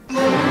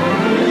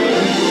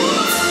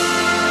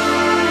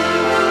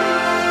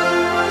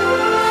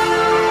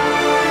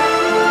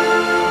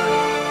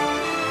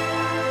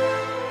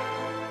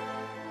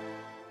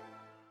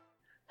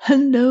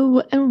Hello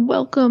and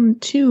welcome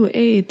to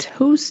a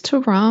Toast to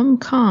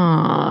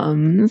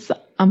Rom-Coms.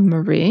 I'm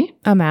Marie.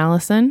 I'm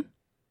Allison.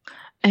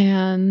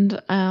 And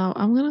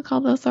I'm going to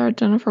call this our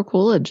Jennifer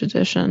Coolidge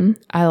edition.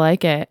 I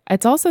like it.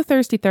 It's also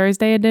Thirsty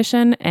Thursday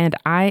edition, and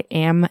I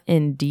am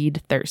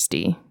indeed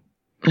thirsty.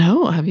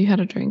 Oh, have you had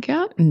a drink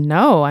yet?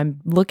 No,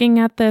 I'm looking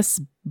at this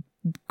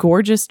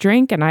gorgeous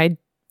drink, and I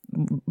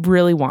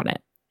really want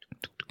it.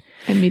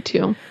 And me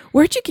too.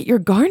 Where'd you get your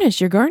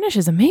garnish? Your garnish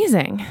is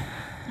amazing.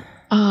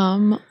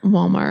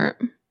 Walmart.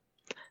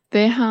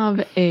 They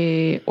have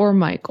or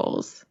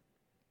Michael's.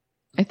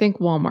 I think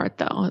Walmart,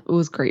 though. It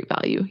was great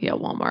value. Yeah,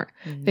 Walmart.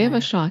 Nice. They have a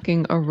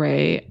shocking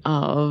array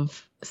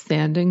of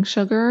sanding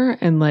sugar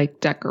and like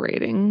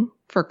decorating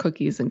for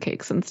cookies and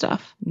cakes and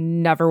stuff.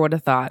 Never would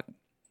have thought.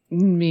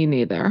 Me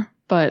neither.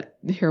 But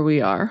here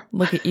we are.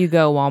 Look at you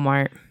go,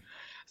 Walmart.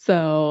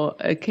 So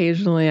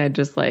occasionally I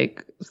just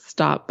like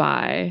stop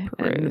by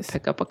and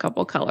pick up a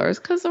couple colors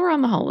because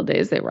around the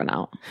holidays they run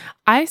out.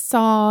 I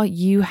saw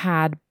you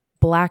had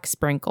black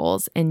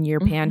sprinkles in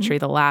your pantry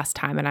the last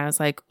time, and I was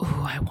like, "Ooh,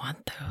 I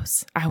want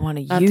those. I want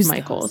to use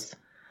Michael's.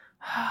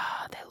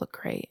 Oh, they look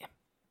great.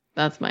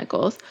 That's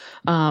Michael's.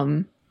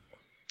 But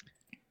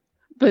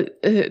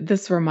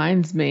this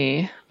reminds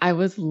me, I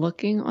was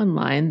looking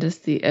online to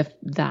see if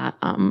that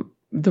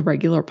the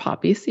regular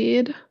poppy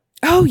seed.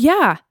 Oh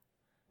yeah.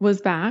 Was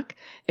back.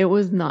 It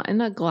was not in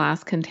a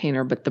glass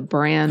container, but the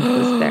brand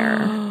was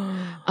there.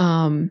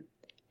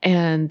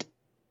 And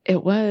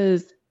it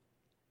was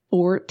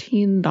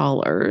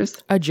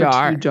 $14 a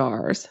jar. For 2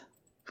 jars.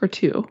 For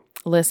 2.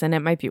 Listen, it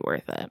might be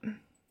worth it.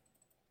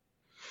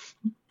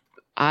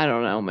 I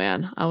don't know,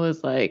 man. I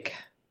was like,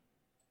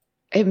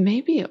 it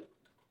may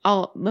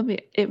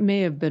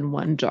have been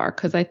 1 jar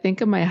because I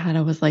think in my head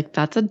I was like,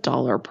 that's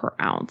 $1 per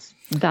ounce.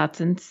 That's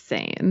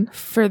insane.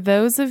 For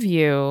those of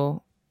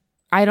you,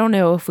 I don't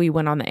know if we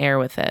went on the air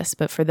with this,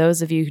 but for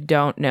those of you who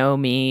don't know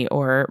me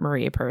or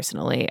Maria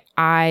personally,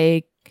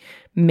 I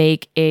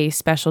make a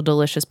special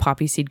delicious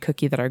poppy seed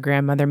cookie that our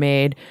grandmother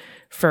made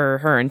for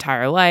her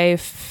entire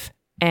life.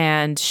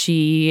 And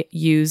she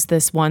used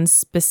this one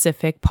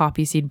specific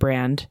poppy seed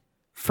brand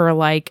for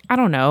like, I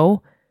don't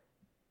know,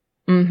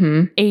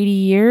 80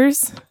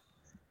 years.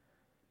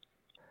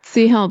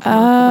 See how it's not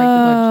the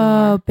regular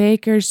jar.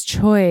 Baker's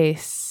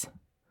Choice.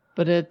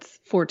 But it's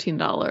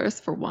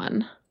 $14 for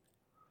one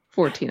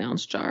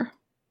 14-ounce jar.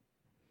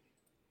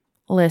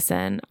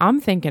 Listen,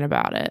 I'm thinking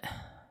about it.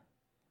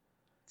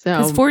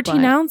 Because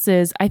 14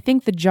 ounces, I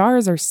think the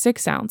jars are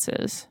 6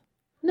 ounces.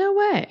 No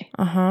way.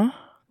 Uh-huh.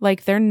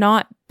 Like, they're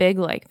not big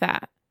like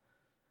that.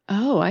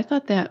 Oh, I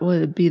thought that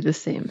would be the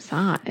same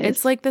size.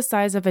 It's like the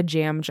size of a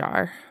jam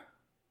jar.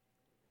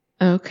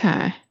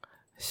 Okay.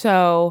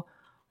 So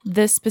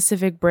this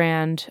specific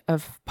brand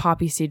of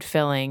poppy seed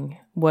filling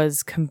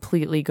was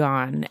completely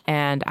gone,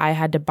 and I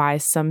had to buy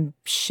some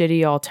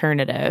shitty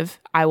alternative.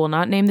 I will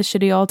not name the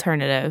shitty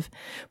alternative,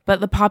 but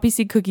the poppy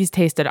seed cookies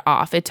tasted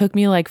off. It took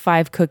me like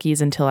 5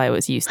 cookies until I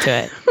was used to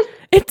it.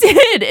 It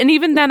did. And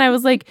even then I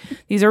was like,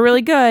 these are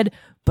really good,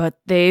 but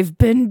they've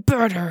been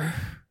better.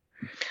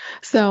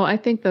 So I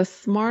think the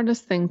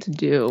smartest thing to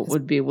do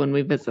would be when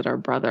we visit our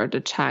brother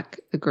to check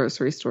the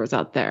grocery stores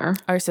out there.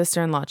 Our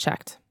sister-in-law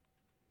checked.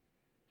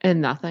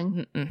 And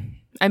nothing? Mm-mm.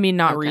 I mean,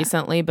 not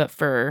recently, but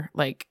for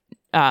like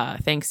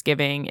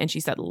Thanksgiving, and she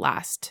said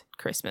last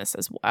Christmas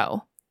as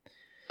well.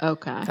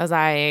 Okay. Because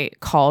I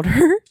called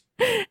her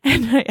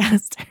and I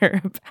asked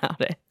her about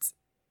it.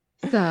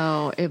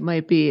 So it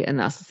might be a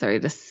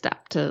necessary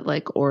step to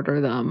like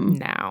order them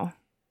now.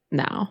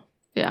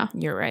 Yeah.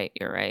 You're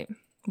right.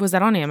 Was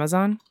that on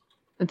Amazon?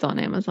 It's on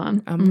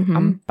Amazon.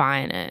 I'm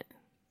buying it.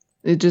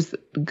 It just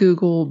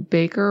Google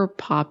Baker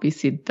poppy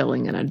seed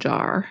filling in a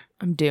jar.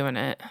 I'm doing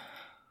it.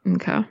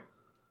 Okay.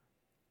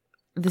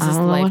 This is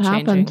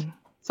life-changing.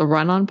 So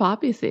run on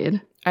poppy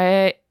seed.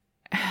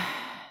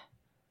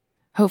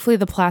 Hopefully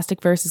the plastic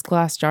versus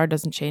glass jar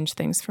doesn't change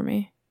things for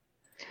me.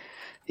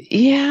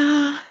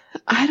 Yeah.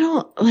 I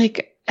don't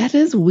like, it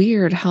is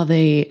weird how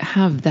they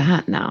have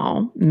that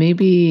now.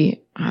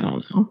 Maybe, I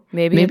don't know.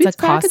 Maybe it's a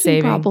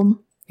cost-saving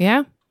problem.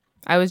 Yeah.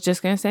 I was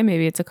just going to say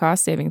maybe it's a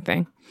cost-saving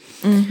thing.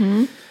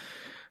 Mm-hmm.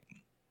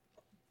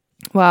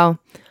 Well,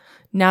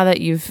 now that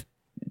you've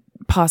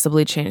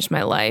possibly changed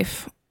my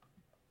life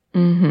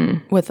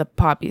with a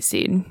poppy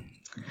seed.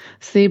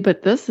 See,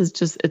 but this is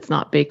just, it's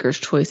not Baker's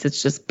Choice.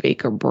 It's just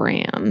Baker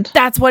brand.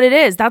 That's what it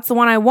is. That's the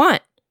one I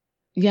want.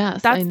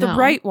 Yes, that's the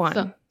right one.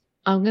 So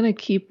I'm going to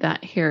keep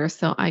that here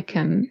so I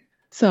can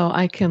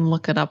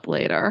look it up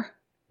later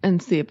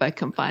and see if I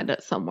can find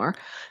it somewhere.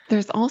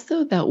 There's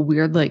also that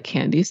weird like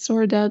candy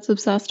store Dad's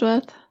obsessed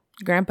with.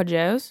 Grandpa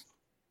Joe's?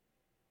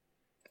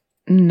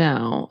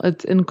 No,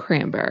 it's in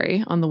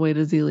Cranberry on the way to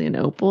Zealy and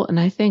Opal, and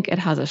I think it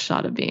has a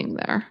shot of being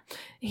there.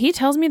 He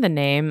tells me the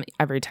name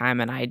every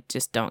time, and I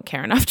just don't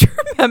care enough to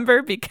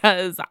remember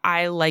because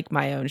I like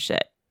my own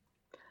shit.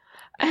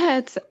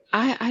 I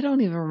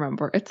don't even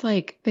remember. It's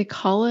like they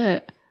call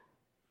it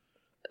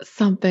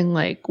something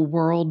like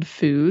World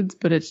Foods,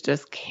 but it's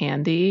just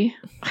candy.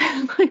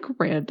 Like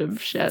random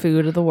shit.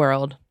 Food of the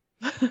world.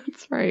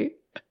 That's right.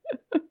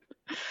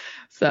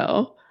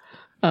 So,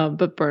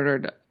 but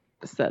Bernard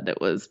said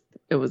it was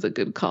a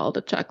good call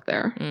to check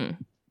there.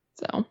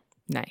 So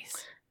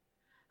nice.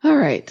 All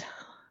right,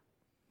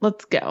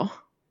 let's go.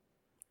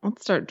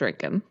 Let's start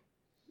drinking.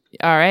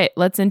 All right,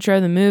 let's intro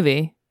the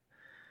movie,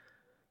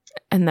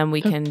 and then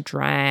we can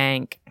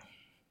drink.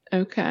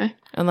 Okay.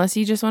 Unless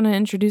you just want to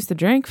introduce the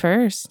drink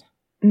first.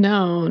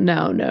 No.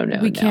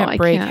 We can't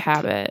break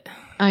habit.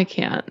 I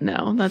can't.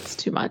 No, that's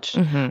too much.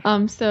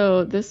 Mm-hmm.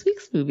 So this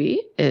week's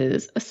movie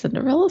is A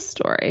Cinderella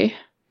Story.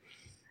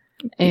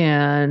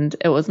 And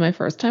it was my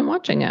first time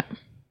watching it.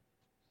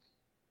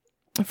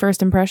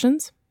 First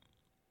impressions?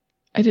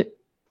 I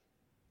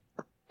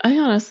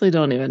honestly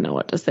don't even know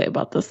what to say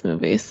about this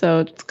movie. So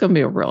it's going to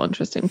be a real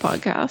interesting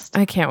podcast.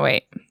 I can't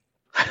wait.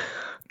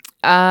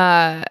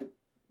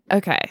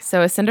 Okay.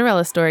 So A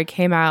Cinderella Story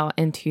came out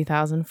in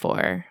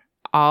 2004.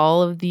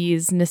 All of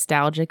these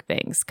nostalgic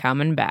things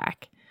coming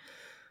back.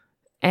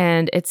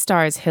 And it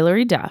stars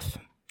Hilary Duff,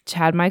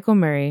 Chad Michael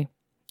Murray,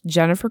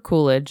 Jennifer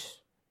Coolidge,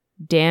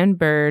 Dan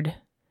Bird,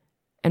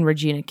 and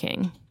Regina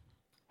King.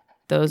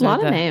 Those are a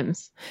lot of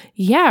names.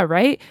 Yeah,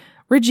 right?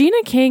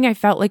 Regina King, I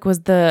felt like,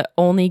 was the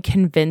only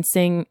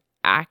convincing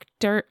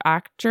actor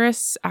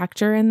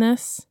in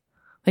this.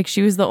 Like,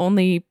 she was the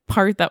only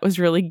part that was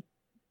really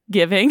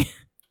giving.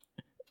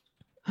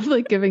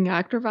 Like giving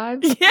actor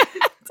vibes? Yeah.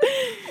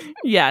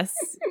 Yes.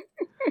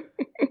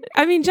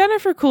 I mean,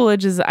 Jennifer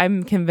Coolidge is,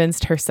 I'm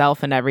convinced,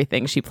 herself in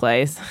everything she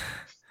plays.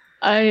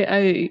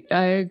 I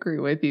agree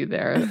with you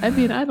there. I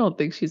mean, I don't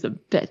think she's a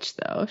bitch,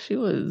 though. She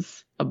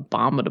was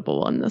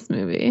abominable in this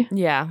movie.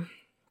 Yeah.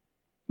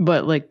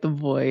 But like the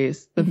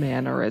voice, the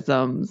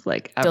mannerisms,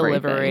 like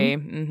everything. Delivery.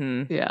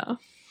 Mm-hmm. Yeah.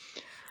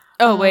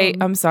 Oh, wait.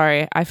 I'm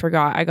sorry. I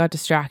forgot. I got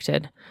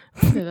distracted.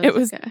 Yeah, it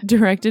was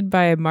directed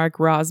by Mark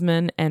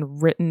Rosman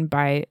and written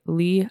by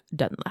Lee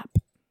Dunlap.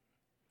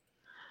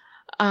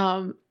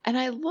 And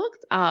I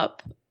looked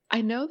up,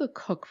 I know the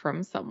cook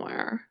from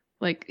somewhere.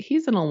 Like,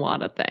 he's in a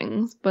lot of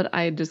things, but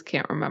I just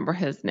can't remember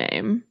his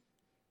name.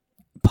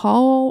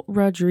 Paul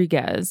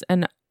Rodriguez.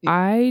 And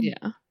I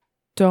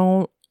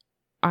didn't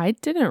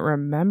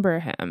remember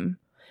him.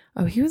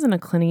 Oh, he was in a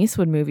Clint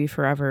Eastwood movie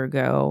forever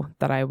ago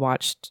that I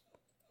watched.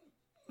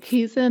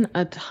 He's in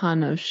a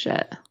ton of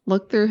shit.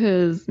 Look through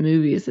his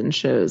movies and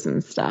shows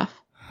and stuff.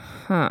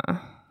 Huh.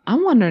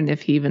 I'm wondering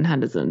if he even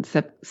had his own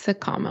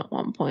sitcom at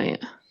one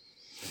point.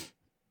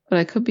 But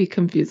I could be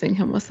confusing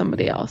him with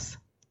somebody else.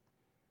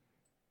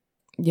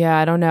 Yeah,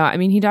 I don't know. I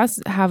mean, he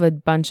does have a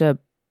bunch of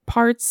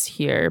parts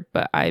here,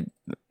 but I'm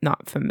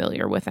not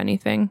familiar with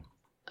anything.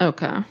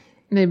 Okay.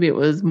 Maybe it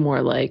was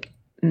more like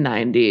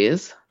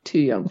 90s, too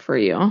young for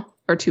you,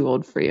 or too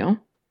old for you.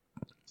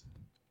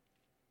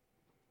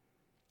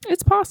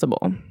 It's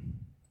possible.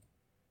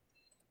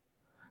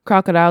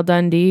 Crocodile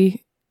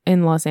Dundee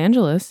in Los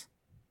Angeles.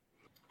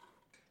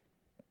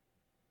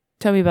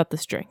 Tell me about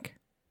this drink.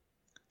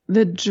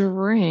 The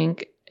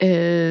drink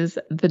is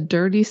the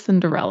Dirty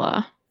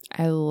Cinderella.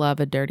 I love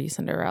a dirty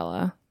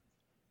Cinderella.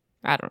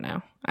 I don't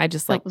know. I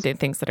just like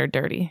things that are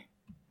dirty.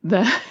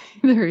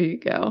 There you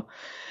go.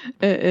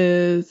 It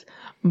is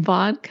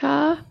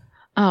vodka,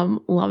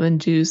 lemon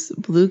juice,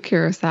 blue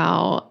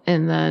curacao,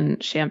 and then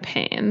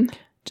champagne.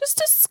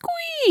 Just a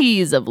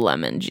squeeze of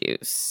lemon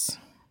juice.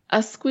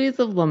 A squeeze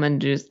of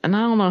lemon juice. And I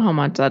don't know how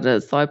much that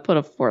is, so I put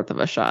a fourth of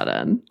a shot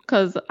in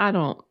because I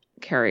don't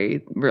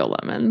carry real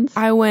lemons.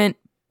 I went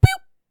boop.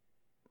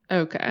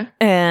 Okay.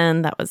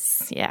 And that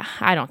was, yeah,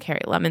 I don't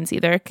carry lemons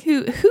either.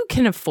 Who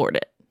can afford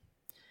it?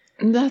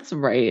 That's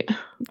right.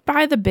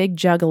 Buy the big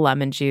jug of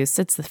lemon juice.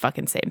 It's the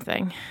fucking same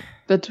thing.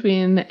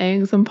 Between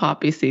eggs and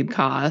poppy seed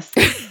costs.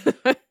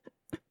 And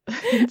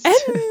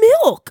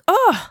milk.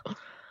 Oh.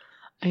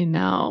 I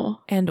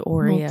know. And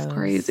Oreos. Milk's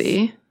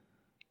crazy.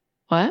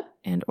 What?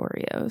 And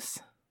Oreos.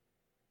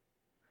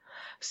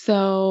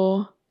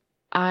 So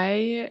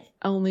I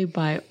only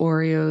buy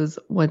Oreos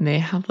when they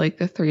have like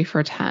the 3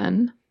 for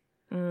 $10.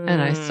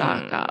 And I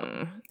stock up.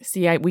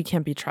 See, we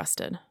can't be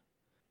trusted.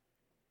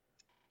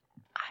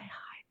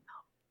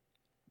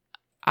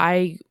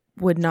 I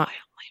would not. So I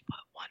only put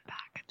one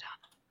package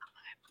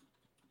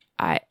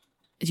on.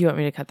 Do you want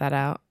me to cut that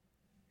out?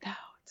 No,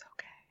 it's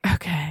okay.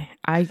 Okay.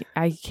 I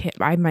can't.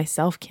 I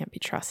myself can't be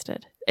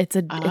trusted. It's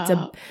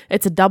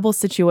a double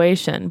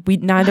situation.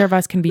 Neither of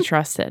us can be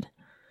trusted.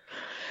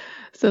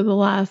 So the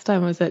last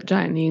time I was at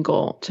Giant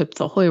Eagle,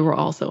 Chips Ahoy were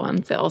also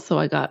on sale. So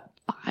I got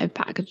 5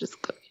 packages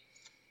of cookies.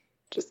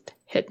 Just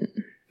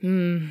hidden.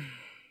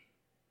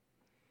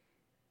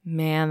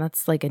 Man,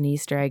 that's like an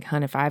Easter egg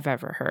hunt if I've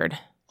ever heard.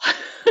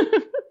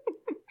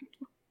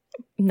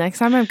 Next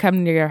time I'm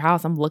coming to your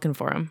house, I'm looking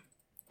for them.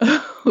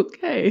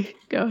 Okay,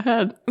 go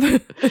ahead.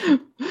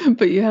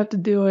 But you have to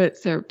do it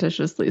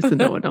surreptitiously so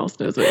no one else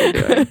knows what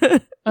you're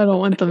doing. I don't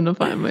want them to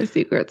find my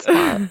secret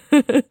spot.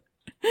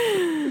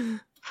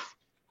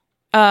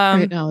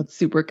 Right now, it's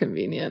super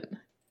convenient.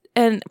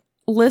 And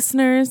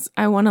listeners,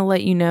 I want to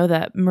let you know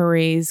that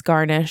Marie's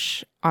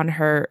garnish on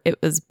her, it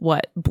was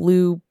what?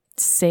 Blue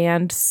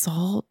sand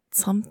salt?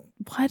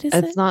 What is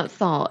It's it? not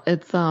salt.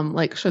 It's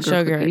like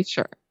sugar cookie.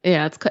 Sure.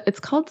 Yeah, it's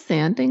called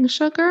sanding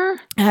sugar.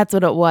 That's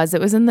what it was.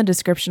 It was in the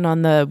description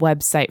on the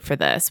website for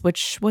this.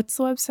 What's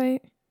the website?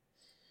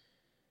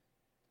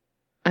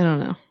 I don't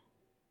know.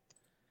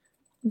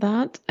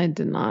 That I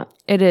did not.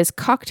 It is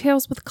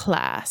Cocktails with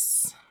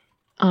Class.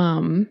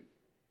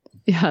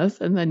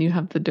 Yes, and then you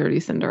have the Dirty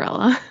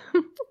Cinderella.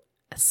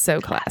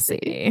 So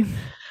classy.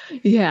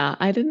 Yeah,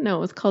 I didn't know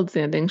it was called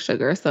sanding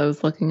sugar, so I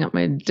was looking at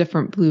my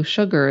different blue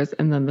sugars,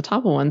 and then the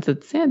top one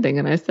said sanding,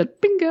 and I said,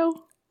 bingo.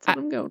 That's what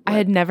I'm going with. I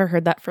had never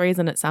heard that phrase,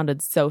 and it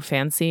sounded so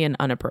fancy and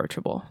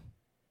unapproachable.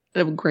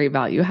 Great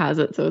Value has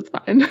it, so it's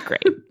fine.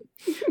 Great.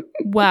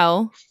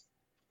 Well,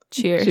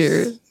 cheers.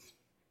 Cheers.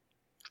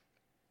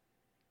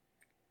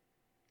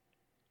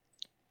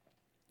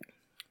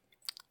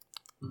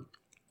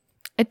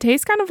 It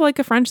tastes kind of like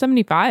a French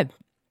 75.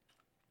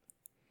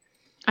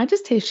 I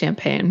just taste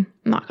champagne.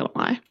 I'm not going to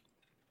lie.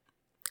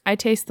 I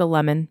taste the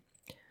lemon.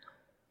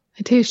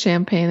 I taste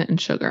champagne and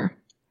sugar.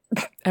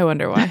 I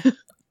wonder why.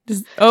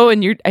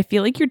 And I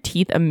feel like your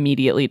teeth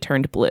immediately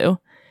turned blue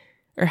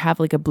or have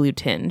like a blue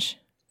tinge.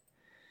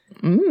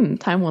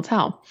 Time will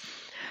tell.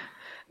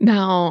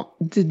 Now,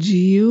 did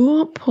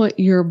you put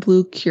your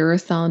blue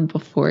curacao in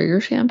before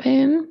your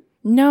champagne?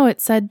 No,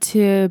 it said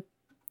to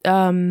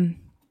do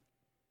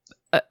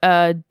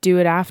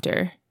it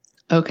after.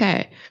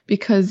 Okay,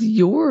 because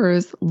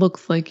yours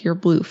looks like your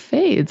blue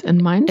fades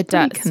and mine's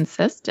pretty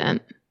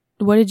consistent.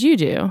 What did you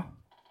do?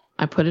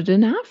 I put it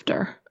in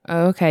after.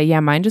 Okay,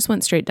 yeah, mine just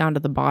went straight down to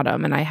the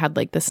bottom and I had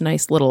like this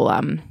nice little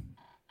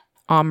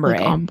ombre.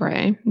 Like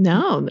ombre.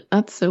 No,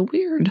 that's so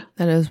weird.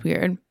 That is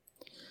weird.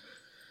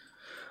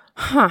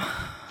 Huh.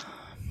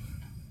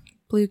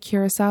 Blue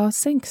curacao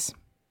sinks.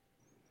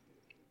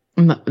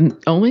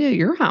 Only at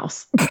your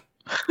house.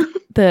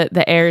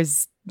 The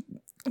airs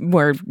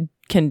were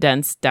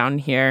condensed down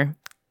here.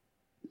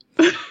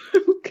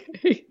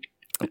 Okay.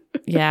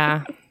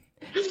 Yeah.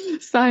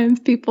 Science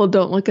people,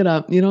 don't look it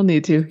up. You don't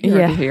need to. You're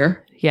already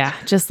here. Yeah.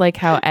 Just like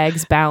how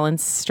eggs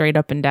balance straight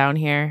up and down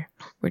here.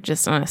 We're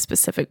just on a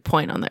specific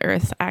point on the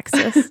Earth's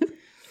axis.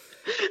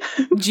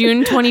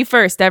 June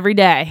 21st, every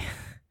day.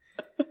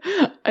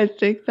 I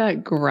think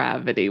that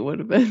gravity would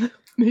have been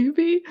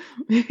maybe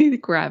the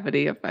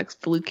gravity affects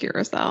blue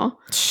curacao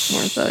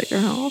more so at your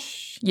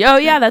house. Oh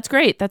yeah, that's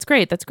great. That's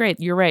great.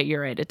 You're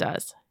right. It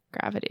does.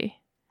 Gravity.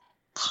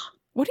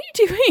 What are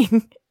you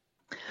doing?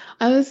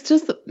 I was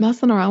just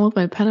messing around with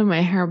my pen and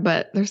my hair,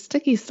 but there's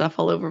sticky stuff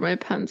all over my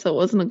pen, so it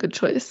wasn't a good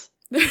choice.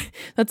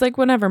 That's like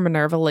whenever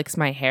Minerva licks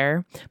my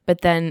hair, but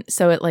then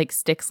so it like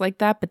sticks like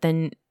that, but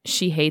then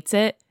she hates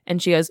it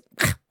and she goes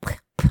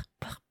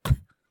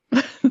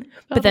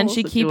but then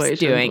she keeps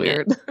doing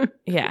it.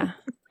 Yeah.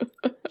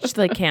 She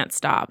like can't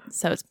stop.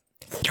 So it's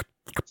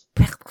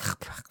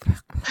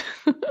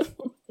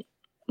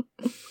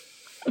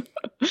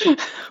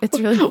it's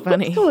really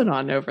funny. What's going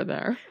on over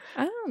there?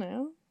 I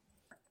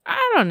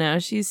don't know.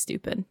 She's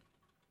stupid.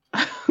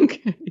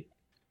 Okay.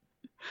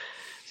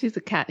 She's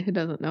a cat who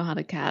doesn't know how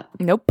to cat.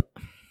 Nope.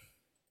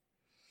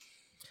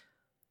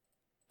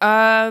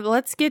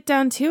 Let's get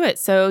down to it.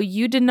 So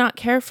you did not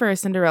care for a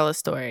Cinderella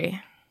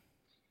story.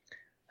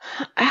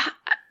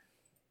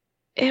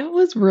 It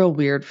was real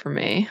weird for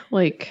me.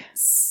 Like,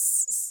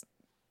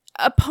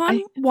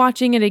 upon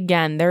watching it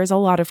again, there's a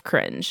lot of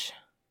cringe.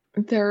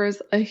 There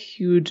is a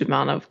huge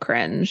amount of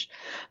cringe.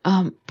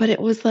 But it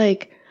was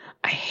like,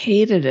 I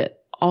hated it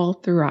all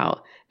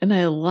throughout. And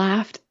I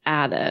laughed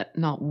at it,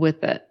 not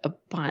with it, a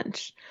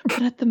bunch.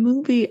 But at the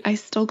movie, I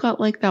still got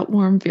like that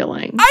warm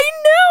feeling. I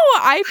know.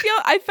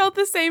 I felt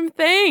the same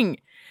thing.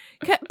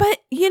 But,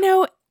 you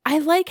know, I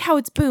like how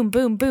it's boom,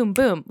 boom, boom,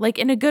 boom. Like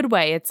in a good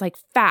way. It's like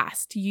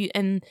fast.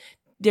 And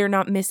they're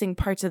not missing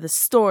parts of the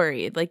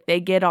story. Like they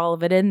get all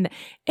of it in.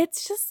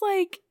 It's just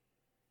like,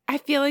 I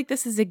feel like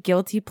this is a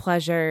guilty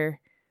pleasure.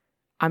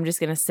 I'm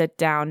just going to sit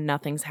down.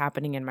 Nothing's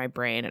happening in my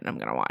brain and I'm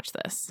going to watch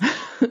this.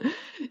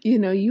 You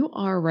know, you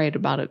are right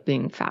about it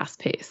being fast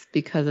paced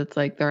because it's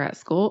like they're at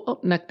school. Oh,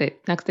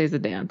 next day's a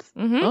dance.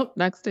 Mm-hmm. Oh,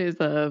 next day's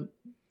a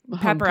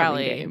pep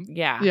rally game.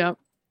 Yeah. Yep.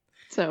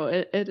 So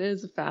it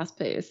is fast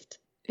paced.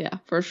 Yeah,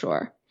 for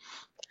sure.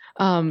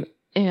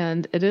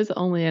 And it is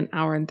only an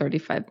hour and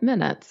 35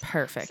 minutes.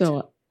 Perfect.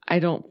 So I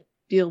don't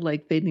feel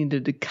like they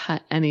needed to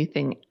cut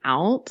anything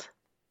out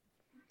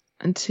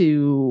and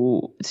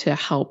to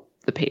help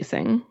the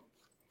pacing.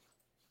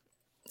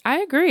 I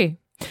agree.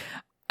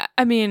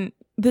 I mean,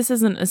 this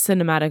isn't a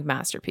cinematic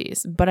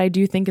masterpiece, but I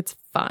do think it's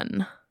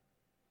fun.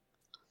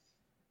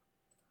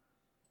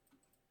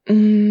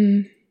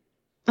 I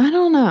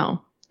don't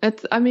know.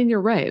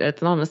 You're right.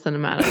 It's not a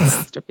cinematic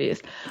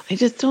masterpiece. I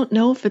just don't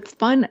know if it's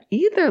fun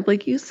either.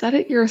 Like you said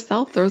it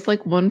yourself, there's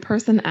like one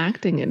person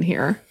acting in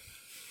here.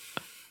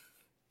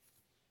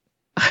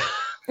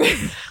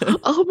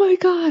 Oh my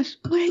gosh.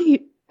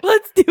 Wait.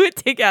 Let's do it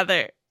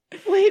together.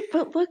 Wait,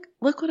 but look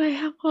what I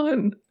have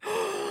on.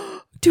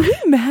 Do we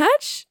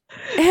match?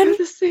 And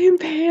the same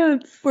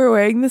pants. We're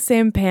wearing the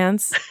same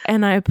pants.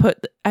 And I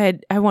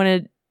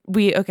wanted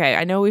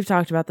I know we've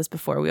talked about this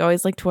before. We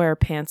always like to wear our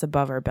pants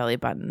above our belly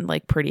button,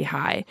 like pretty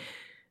high.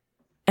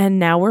 And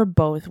now we're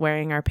both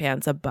wearing our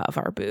pants above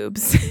our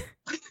boobs.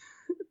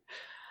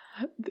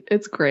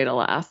 It's great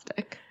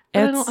elastic.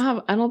 But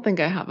I don't think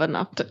I have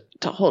enough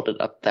to hold it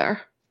up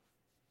there.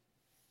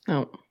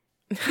 Oh.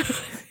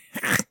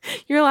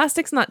 Your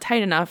elastic's not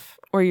tight enough,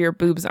 or your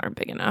boobs aren't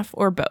big enough,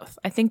 or both.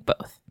 I think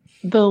both.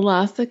 The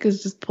elastic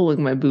is just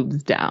pulling my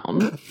boobs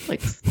down,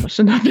 like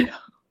smushing them down.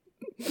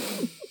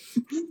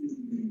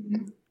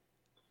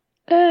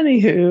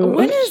 Anywho.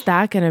 When is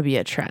that going to be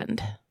a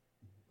trend?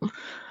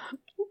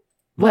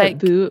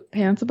 What,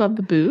 pants above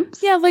the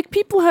boobs? Yeah, like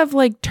people have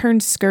like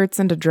turned skirts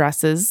into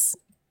dresses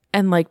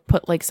and like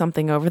put like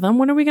something over them.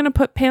 When are we going to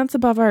put pants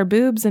above our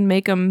boobs and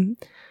make them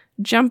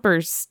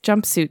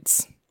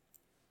jumpsuits?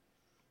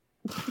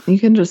 You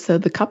can just sew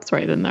the cups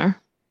right in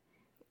there.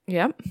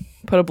 Yep.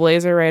 Put a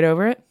blazer right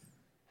over it.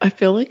 I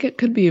feel like it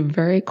could be a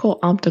very cool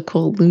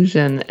optical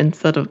illusion.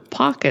 Instead of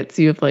pockets,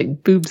 you have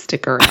like boob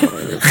sticker out.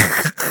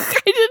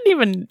 I didn't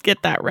even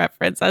get that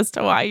reference as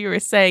to why you were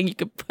saying you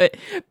could put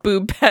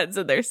boob pads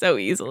in there so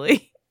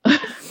easily.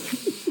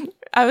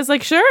 I was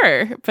like,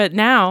 sure. But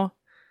now,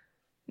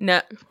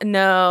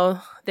 no,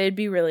 they'd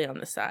be really on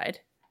the side.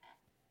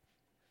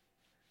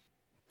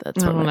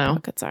 That's what my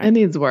pockets are. It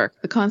needs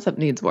work. The concept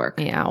needs work.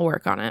 Yeah, I'll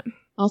work on it.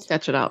 I'll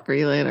sketch it out for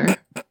you later.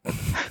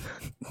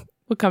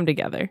 We'll come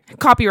together.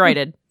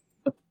 Copyrighted.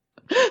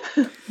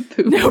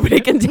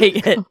 Nobody can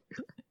take it.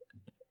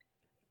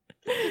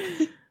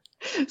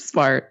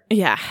 Smart.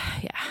 Yeah.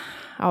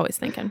 Always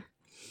thinking.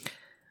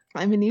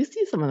 I mean, you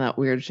see some of that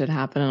weird shit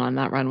happening on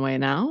that runway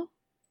now.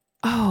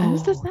 Oh.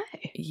 Who's to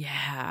say?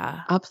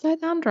 Yeah. Upside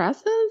down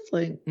dresses?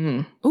 Like,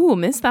 Ooh,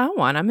 missed that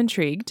one. I'm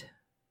intrigued.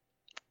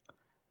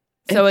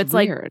 So it's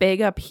like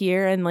big up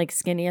here and like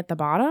skinny at the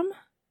bottom?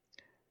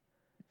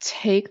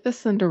 Take the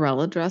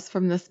Cinderella dress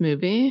from this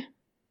movie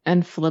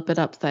and flip it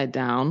upside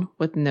down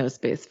with no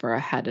space for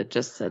a head. It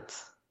just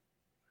sits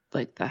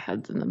like the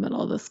head's in the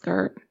middle of the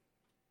skirt.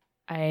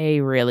 I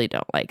really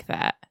don't like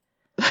that.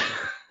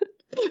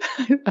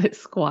 I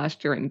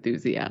squashed your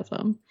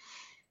enthusiasm.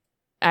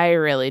 I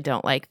really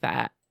don't like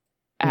that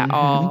at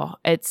all.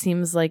 It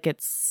seems like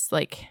it's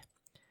like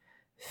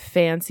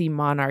fancy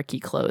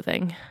monarchy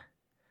clothing.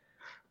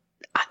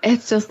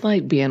 It's just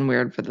like being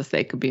weird for the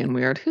sake of being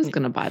weird. Who's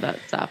going to buy that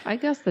stuff? I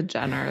guess the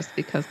Jenners,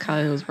 because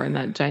Kylie was wearing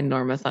that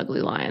ginormous ugly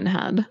lion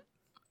head.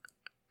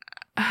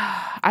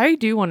 I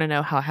do want to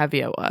know how heavy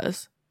it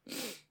was.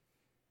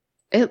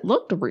 It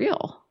looked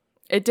real.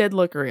 It did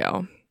look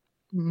real.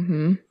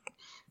 Mm-hmm.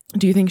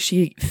 Do you think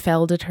she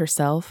felled it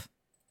herself?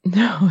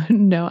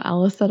 No.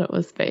 Alice said it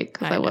was fake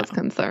because I was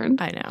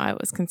concerned. I know. I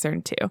was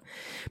concerned too.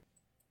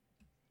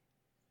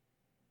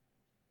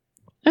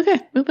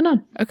 Okay, moving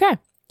on. Okay.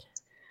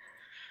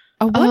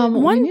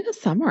 We need a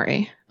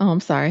summary. Oh, I'm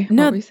sorry.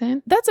 No, what were you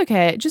saying? That's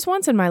okay. Just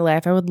once in my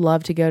life, I would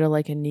love to go to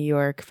like a New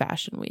York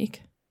Fashion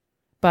Week,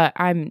 but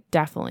I'm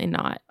definitely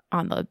not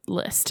on the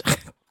list.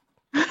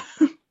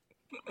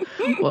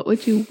 What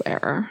would you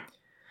wear?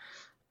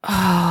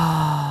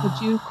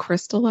 Would you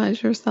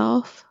crystallize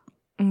yourself?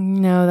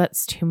 No,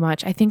 that's too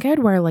much. I think I'd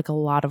wear like a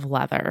lot of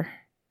leather.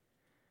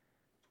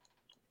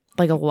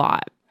 Like a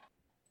lot.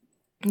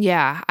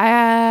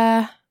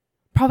 Yeah.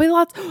 Probably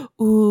lots.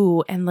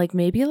 Ooh, and like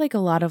maybe like a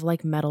lot of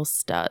like metal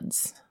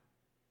studs.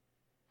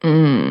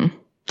 On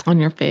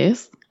your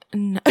face?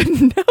 No,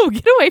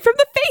 get away from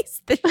the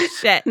face. This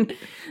shit.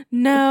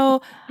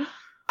 No,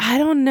 I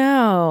don't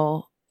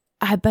know.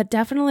 But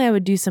definitely I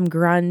would do some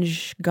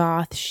grunge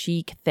goth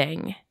chic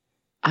thing.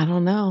 I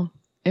don't know.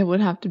 It would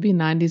have to be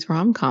 90s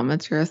rom-com.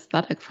 It's your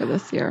aesthetic for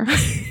this year.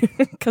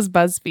 Because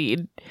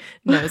BuzzFeed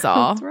knows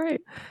all. That's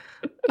right.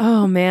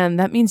 Oh man,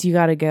 that means you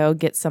got to go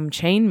get some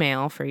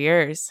chainmail for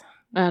yours.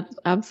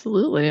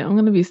 Absolutely. I'm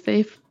going to be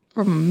safe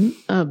from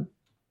a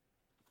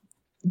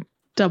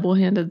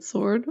double-handed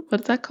sword.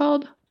 What's that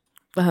called?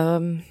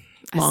 Long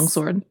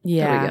sword.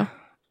 Yeah. There we go.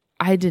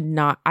 I did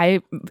not.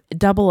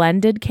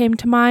 Double-ended came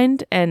to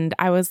mind, and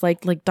I was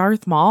like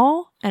Darth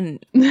Maul.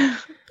 And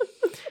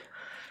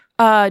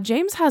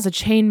James has a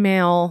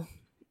chainmail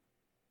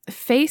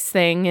face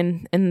thing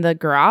in the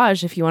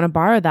garage if you want to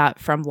borrow that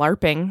from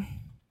LARPing.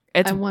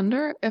 I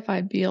wonder if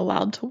I'd be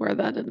allowed to wear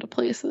that into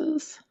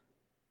places.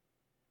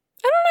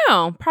 I don't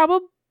know.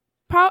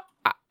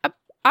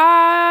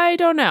 I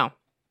don't know.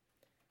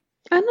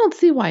 I don't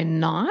see why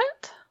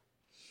not.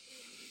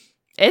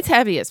 It's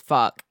heavy as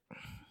fuck.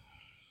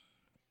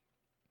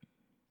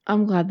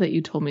 I'm glad that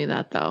you told me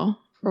that, though,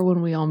 for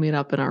when we all meet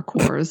up in our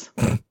cores.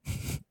 You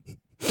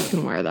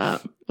can wear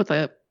that with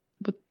a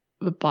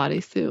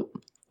bodysuit.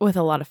 With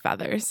a lot of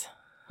feathers.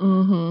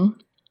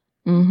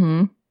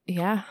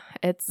 Yeah.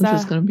 It's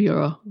just going to be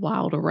a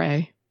wild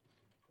array.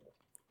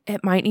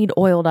 It might need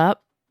oiled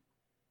up.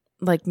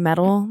 Like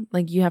metal.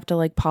 Like you have to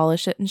like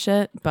polish it and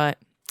shit, but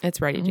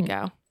it's ready to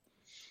go.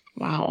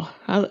 Wow.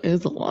 That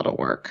is a lot of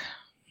work.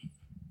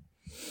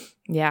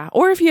 Yeah.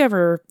 Or if you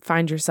ever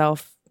find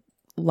yourself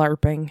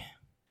LARPing.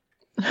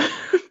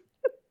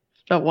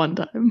 At one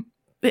time.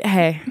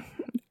 Hey,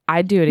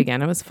 I'd do it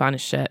again. It was fun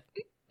as shit.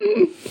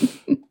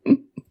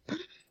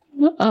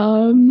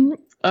 All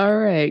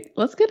right.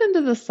 Let's get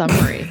into the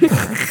summary here.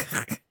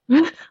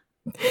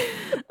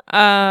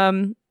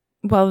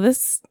 Well,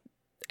 this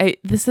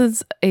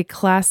is a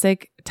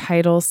classic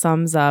title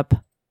sums up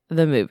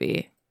the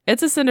movie.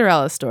 It's a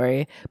Cinderella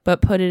story,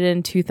 but put it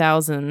in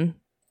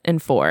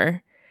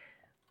 2004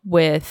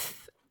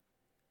 with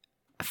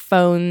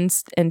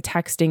phones and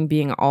texting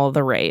being all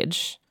the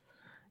rage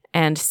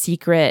and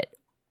secret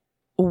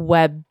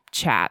web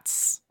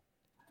chats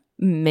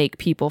make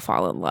people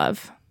fall in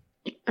love.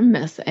 I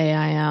miss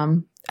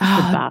AIM.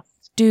 The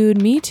best.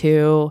 Dude, me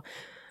too.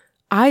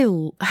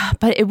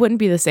 But it wouldn't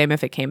be the same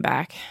if it came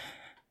back.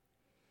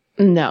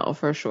 No,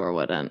 for sure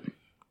wouldn't.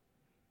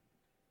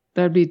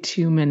 There'd be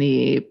too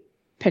many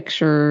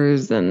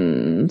pictures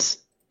and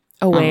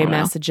away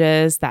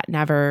messages that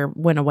never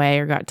went away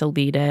or got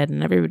deleted,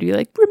 and everybody would be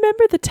like,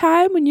 remember the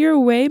time when your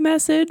away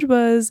message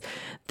was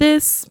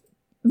this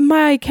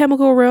My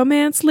Chemical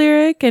Romance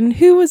lyric, and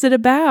who was it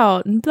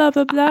about, and blah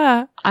blah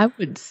blah. I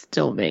would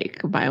still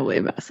make my away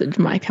message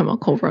My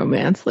Chemical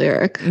Romance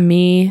lyric.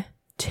 Me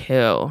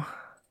too.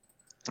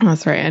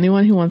 That's right.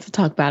 Anyone who wants to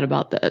talk bad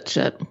about that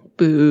shit,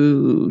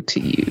 boo to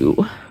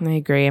you. I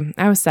agree.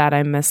 I was sad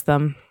I missed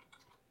them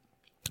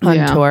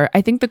on tour.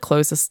 I think the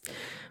closest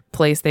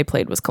place they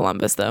played was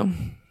Columbus, though.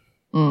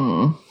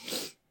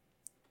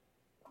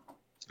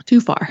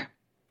 Too far.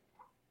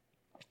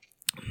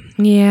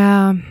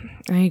 Yeah,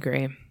 I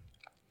agree.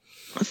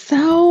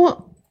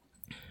 So,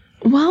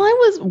 while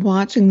I was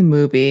watching the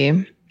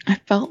movie, I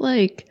felt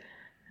like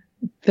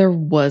there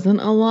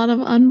wasn't a lot of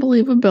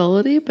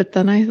unbelievability, but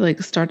then I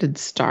started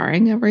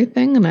starring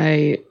everything, and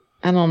I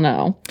don't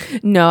know.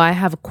 No, I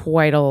have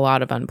quite a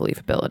lot of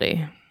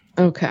unbelievability.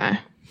 Okay.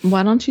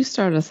 Why don't you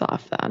start us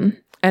off then?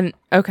 And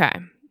okay.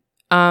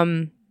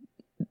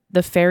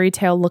 The fairy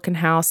tale looking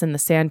house in the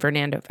San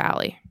Fernando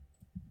Valley.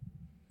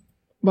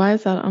 Why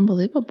is that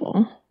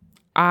unbelievable?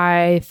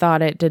 I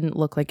thought it didn't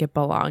look like it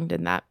belonged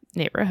in that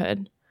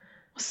neighborhood.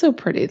 So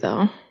pretty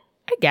though.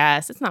 I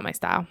guess. It's not my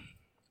style.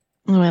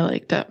 Oh, I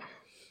liked it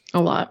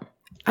a lot.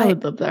 I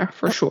would live there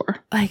for sure.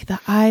 Like the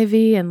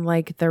ivy and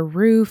like the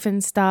roof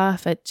and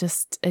stuff. It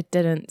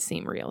didn't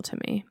seem real to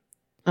me.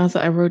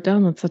 I wrote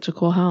down that's such a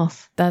cool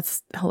house.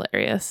 That's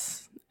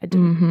hilarious. I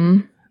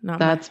didn't.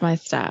 That's my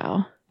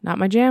style. Not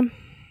my jam.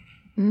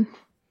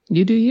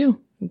 You do you.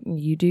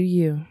 You do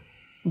you.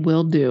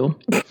 Will do.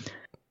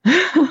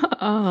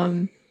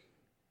 I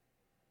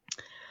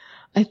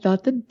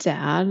thought the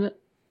dad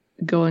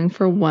going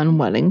for one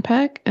wedding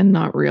pic and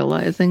not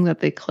realizing that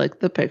they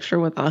clicked the picture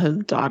without his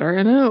daughter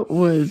in it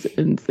was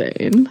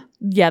insane.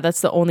 Yeah,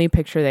 that's the only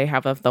picture they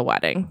have of the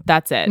wedding.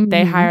 That's it.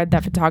 They hired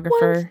that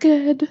photographer. One's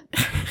good.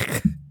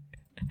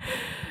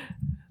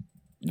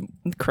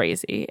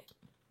 Crazy.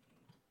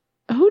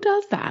 Who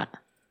does that?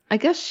 I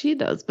guess she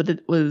does, but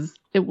it was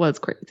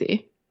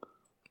crazy.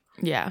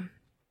 Yeah.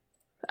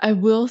 I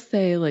will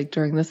say,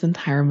 during this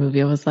entire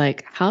movie, I was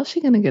like, how's she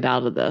going to get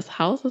out of this?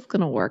 How is this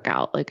going to work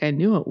out? I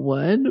knew it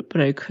would,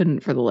 but I couldn't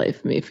for the life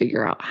of me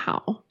figure out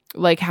how.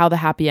 How the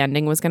happy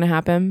ending was going to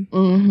happen?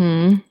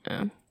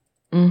 Mm-hmm.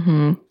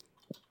 Yeah.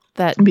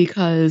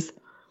 Because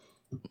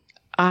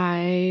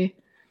I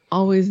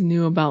always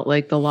knew about,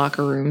 the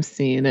locker room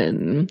scene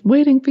and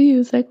waiting for you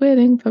is like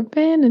waiting for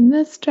Ben in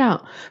this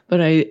drought.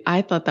 But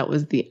I thought that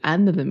was the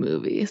end of the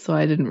movie, so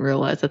I didn't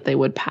realize that they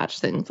would patch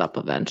things up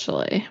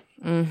eventually.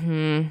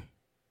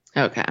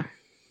 Okay.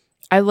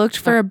 I looked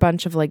for a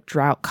bunch of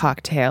drought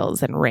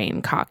cocktails and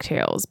rain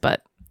cocktails,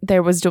 but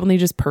there was only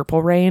just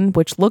purple rain,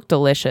 which looked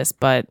delicious,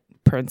 but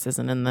Prince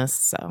isn't in this,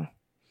 so.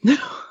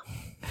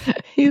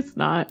 He's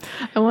not.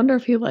 I wonder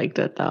if he liked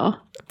it though.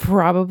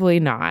 Probably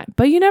not,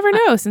 but you never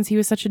know since he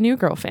was such a New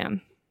Girl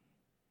fan.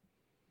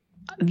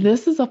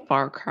 This is a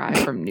far cry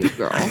from New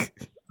Girl.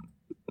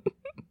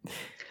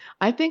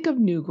 I think of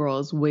New Girl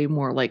as way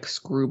more like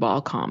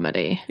screwball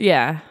comedy.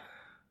 Yeah.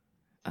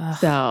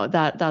 So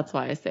that's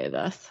why I say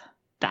this.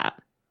 That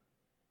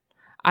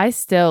I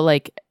still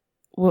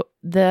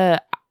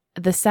the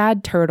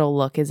sad turtle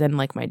look is in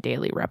my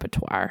daily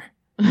repertoire.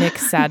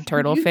 Nick's sad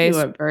turtle you face.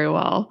 Do it very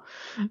well.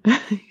 Yeah.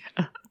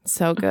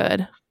 So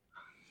good.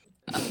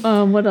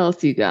 What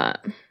else you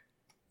got?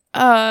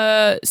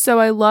 So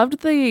I loved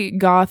the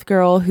goth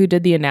girl who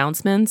did the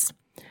announcements.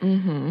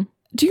 Mm-hmm.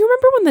 Do you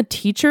remember when the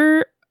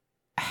teacher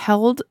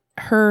held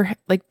her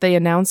the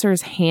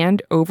announcer's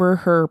hand over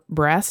her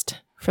breast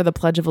for the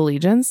Pledge of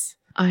Allegiance?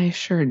 I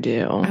sure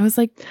do. I was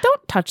like,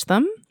 don't touch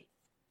them.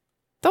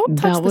 Don't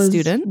touch the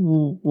student.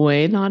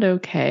 Way not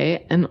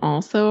okay. And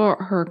also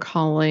her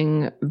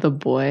calling the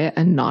boy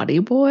a naughty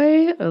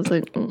boy. I was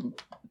like,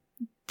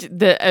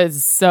 That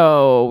is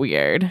so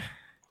weird.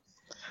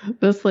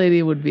 This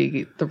lady would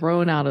be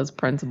thrown out as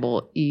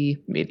principal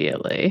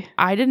immediately.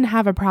 I didn't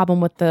have a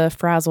problem with the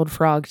frazzled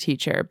frog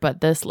teacher,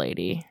 but this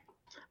lady.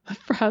 The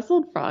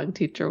frazzled frog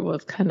teacher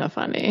was kind of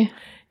funny.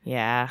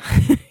 Yeah,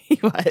 he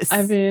was.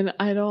 I mean,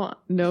 I don't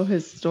know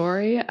his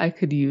story. I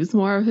could use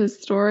more of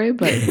his story,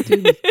 but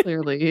dude is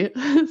clearly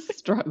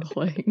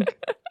struggling.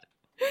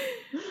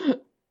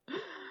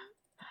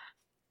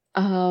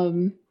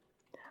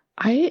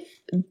 I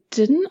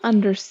didn't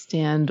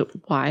understand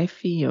why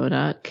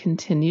Fiona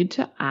continued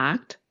to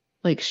act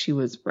like she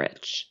was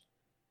rich.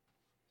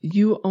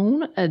 You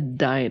own a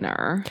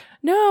diner.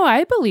 No,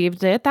 I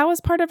believed it. That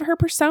was part of her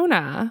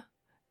persona.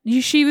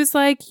 She was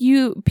like,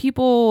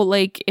 people,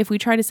 like, if we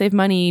try to save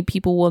money,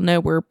 people will know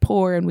we're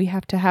poor and we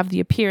have to have the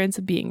appearance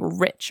of being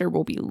rich or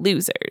we'll be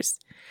losers.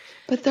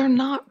 But they're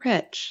not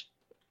rich.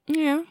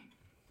 Yeah.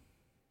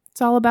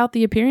 It's all about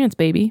the appearance,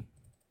 baby.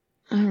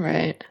 All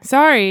right.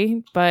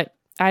 Sorry, but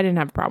I didn't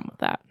have a problem with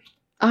that.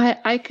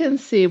 I can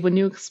see when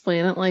you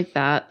explain it like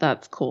that,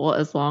 that's cool,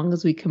 as long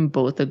as we can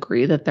both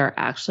agree that they're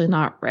actually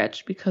not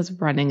rich, because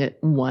running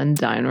one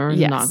diner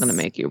is not going to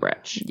make you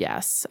rich.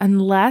 Yes.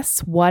 Unless,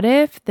 what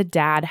if the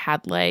dad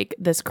had like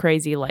this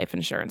crazy life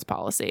insurance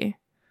policy?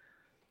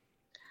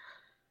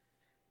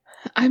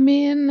 I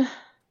mean,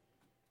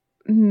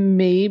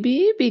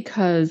 maybe,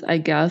 because I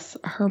guess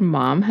her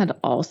mom had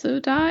also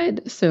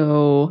died.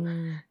 So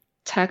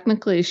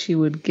technically she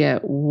would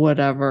get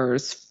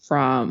whatever's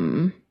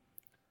from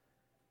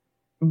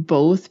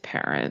both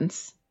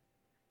parents,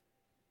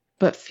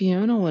 but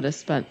Fiona would have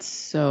spent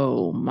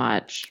so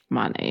much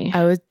money.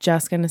 I was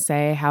just going to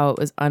say how it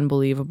was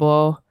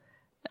unbelievable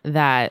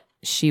that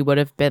she would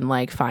have been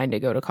like fine to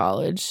go to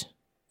college.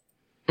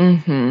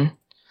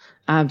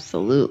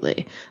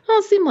 Absolutely. Well,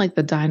 it seemed like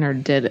the diner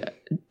did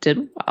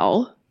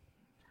well,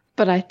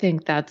 but I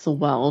think that's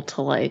well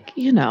to, like,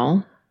 you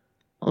know,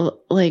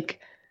 like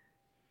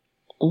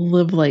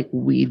live like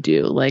we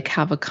do, like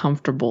have a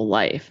comfortable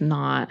life,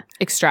 not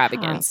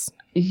extravagance.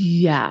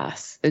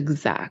 Yes,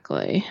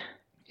 exactly.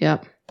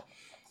 Yep.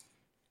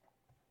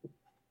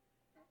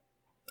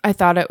 I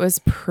thought it was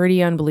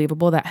pretty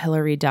unbelievable that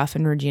Hilary Duff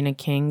and Regina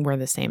King were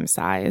the same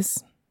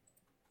size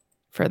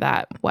for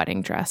that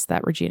wedding dress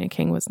that Regina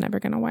King was never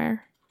going to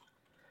wear.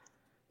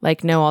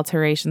 Like, no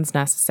alterations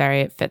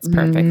necessary. It fits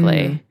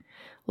perfectly.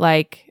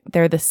 Like,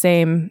 they're the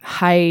same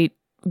height,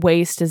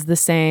 waist is the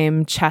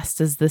same,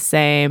 chest is the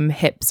same,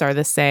 hips are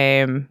the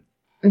same.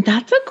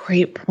 That's a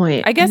great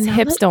point. I guess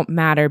hips don't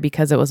matter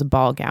because it was a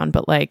ball gown,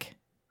 but like...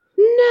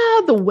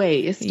 No, the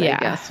waist, I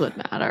guess, would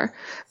matter.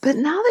 But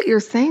now that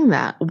you're saying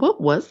that, what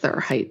was their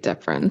height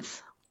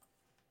difference?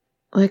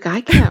 Like,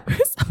 I can't...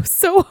 It's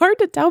so hard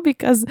to tell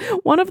because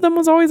one of them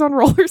was always on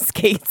roller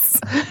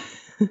skates.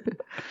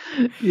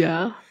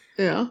 Yeah.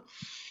 Well,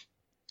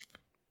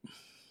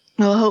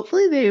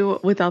 hopefully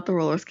without the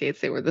roller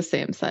skates, they were the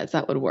same size.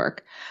 That would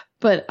work.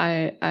 But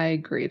I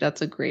agree.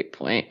 That's a great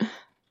point.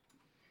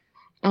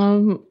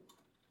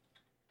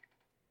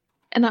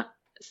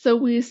 So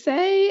we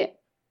say,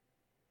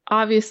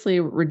 obviously,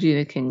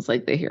 Regina King's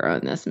like the hero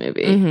in this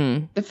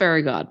movie, the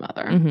fairy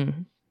godmother.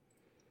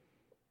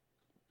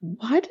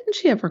 Why didn't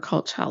she ever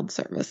call child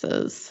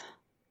services?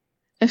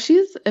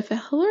 If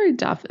Hilary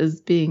Duff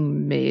is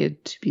being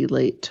made to be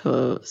late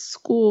to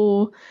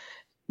school,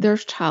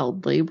 there's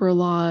child labor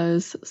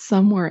laws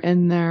somewhere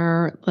in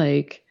there.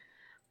 Like,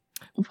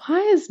 why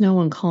is no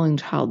one calling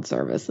child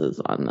services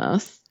on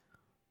this?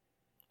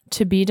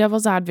 To be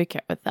devil's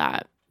advocate with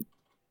that,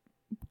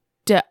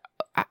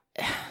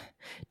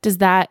 does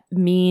that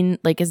mean,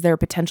 like, is there a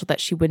potential that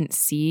she wouldn't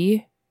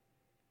see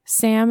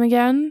Sam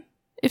again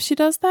if she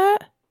does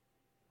that?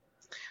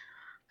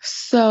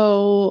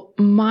 So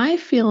my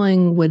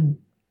feeling would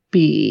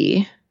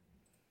be,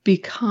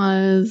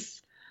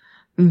 because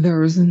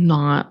there's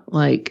not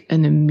like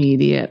an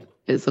immediate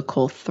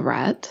physical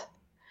threat,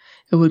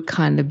 it would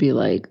kind of be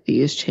like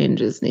these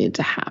changes need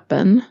to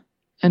happen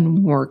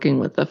and working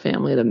with the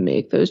family to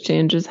make those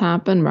changes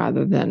happen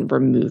rather than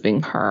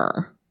removing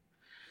her.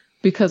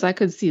 Because I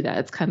could see that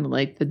it's kind of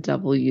like the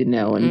devil, you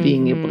know, and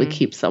being able to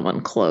keep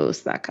someone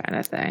close, that kind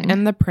of thing.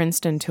 And the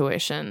Princeton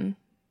tuition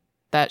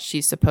that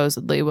she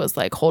supposedly was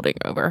like holding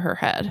over her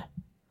head.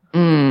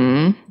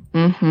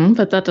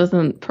 But that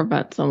doesn't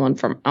prevent someone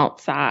from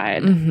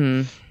outside.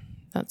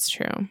 That's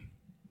true.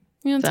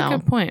 Yeah, that's a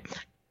good point.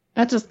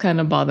 That just kind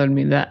of bothered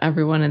me that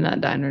everyone in that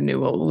diner knew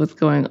what was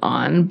going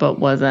on, but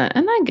wasn't.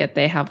 And I get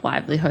they have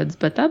livelihoods,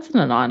 but that's an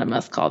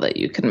anonymous call that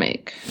you can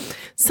make.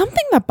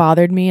 Something that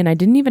bothered me, and I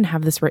didn't even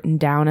have this written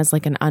down as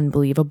like an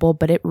unbelievable,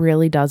 but it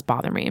really does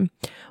bother me.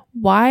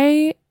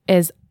 Why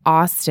is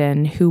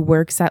Austin, who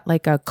works at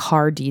like a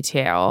car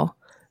detail,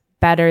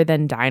 better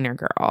than Diner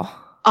Girl?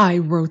 I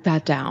wrote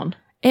that down.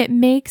 It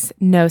makes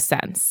no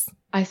sense.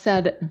 I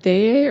said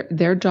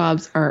their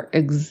jobs are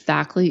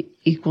exactly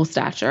equal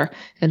stature.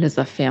 It is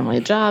a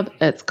family job.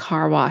 It's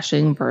car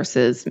washing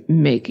versus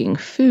making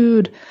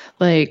food.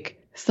 Like,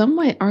 some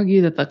might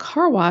argue that the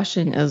car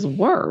washing is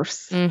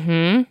worse.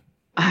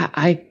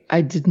 I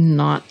did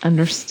not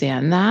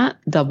understand that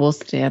double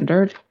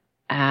standard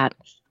at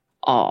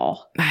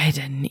all. I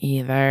didn't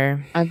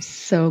either. I'm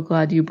so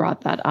glad you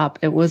brought that up.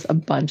 It was a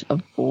bunch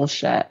of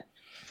bullshit.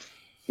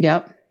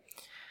 Yep.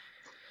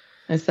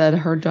 I said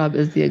her job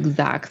is the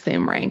exact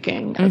same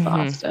ranking as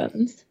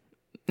Austin's.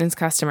 It's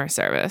customer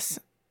service.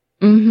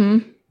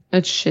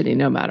 It's shitty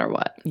no matter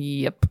what.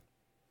 Yep.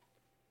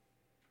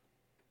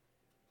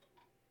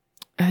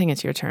 I think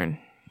it's your turn.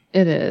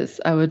 It is.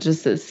 I was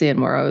just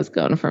seeing where I was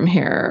going from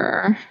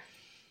here.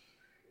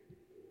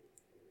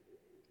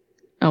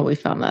 Oh, we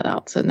found that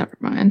out, so never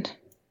mind.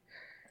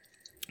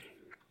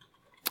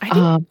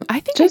 I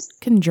think I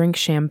can drink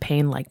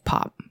champagne like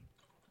pop.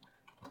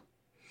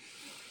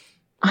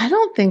 I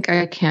don't think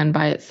I can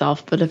by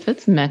itself, but if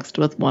it's mixed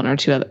with one or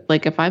two other,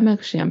 like if I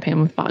mix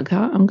champagne with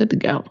vodka, I'm good to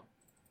go.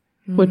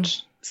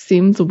 Which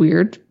seems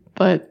weird,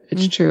 but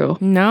it's true.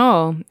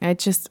 No,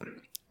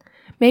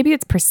 maybe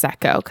it's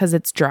Prosecco because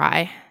it's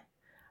dry.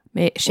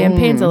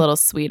 Champagne's a little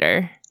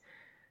sweeter.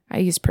 I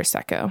use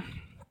Prosecco.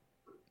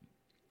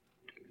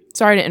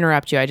 Sorry to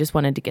interrupt you. I just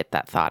wanted to get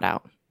that thought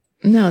out.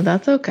 No,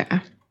 that's okay.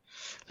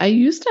 I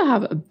used to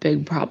have a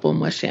big problem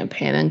with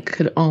champagne and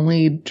could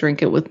only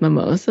drink it with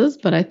mimosas,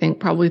 but I think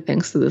probably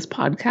thanks to this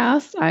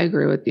podcast, I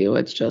agree with you.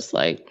 It's just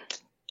like,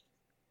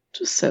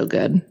 just so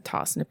good.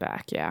 Tossing it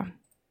back, yeah.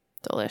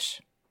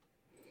 Delish.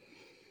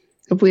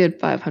 If we had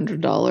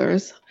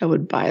 $500, I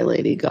would buy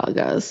Lady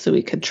Gaga's so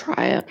we could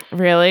try it.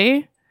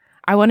 Really?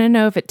 I want to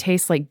know if it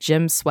tastes like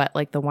gym sweat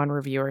like the one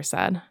reviewer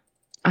said.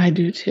 I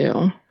do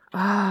too.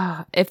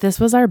 If this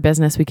was our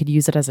business, we could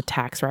use it as a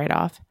tax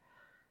write-off.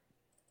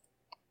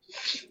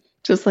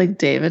 Just like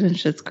David in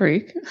Schitt's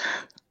Creek.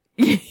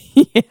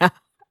 Yeah.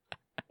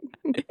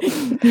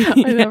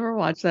 I never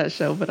watched that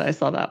show, but I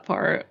saw that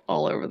part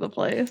all over the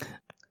place.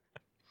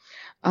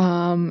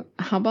 How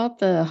about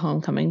the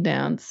homecoming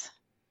dance?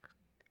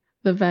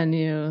 The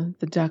venue,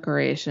 the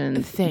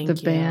decorations,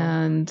 the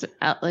band,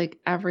 like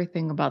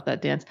everything about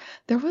that dance.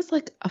 There was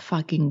like a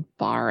fucking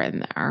bar in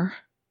there.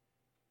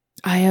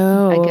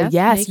 I guess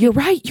yes, you're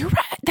right. You're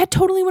right. That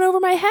totally went over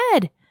my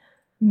head.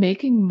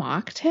 Making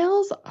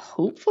mocktails,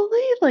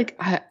 hopefully. Like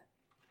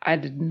I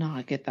did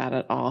not get that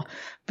at all.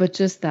 But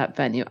just that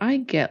venue. I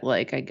get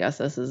like, I guess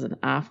this is an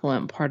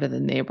affluent part of the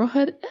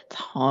neighborhood. It's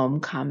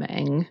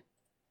homecoming.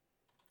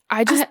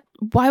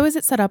 Why was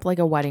it set up like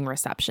a wedding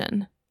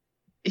reception?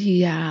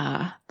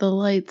 Yeah. The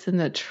lights and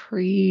the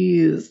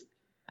trees.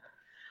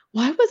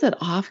 Why was it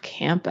off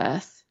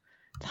campus?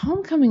 It's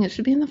homecoming. It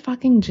should be in the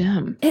fucking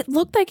gym. It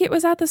looked like it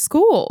was at the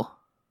school.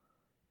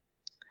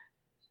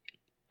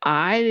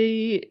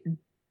 I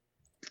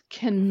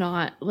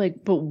cannot,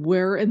 like, but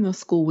where in the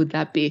school would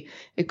that be?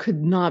 It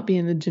could not be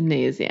in the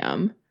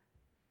gymnasium.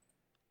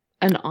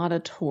 An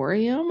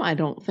auditorium, I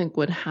don't think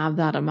would have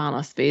that amount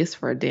of space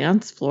for a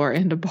dance floor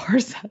and a bar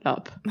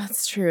setup.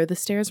 That's true. The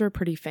stairs were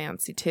pretty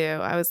fancy too.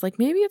 I was like,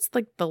 maybe it's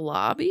like the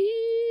lobby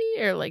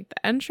or like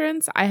the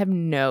entrance. I have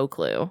no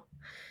clue.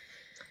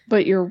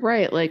 But you're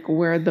right, like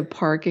where the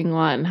parking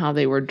lot and how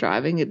they were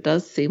driving, it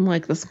does seem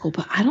like the school,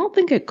 but I don't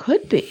think it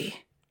could be.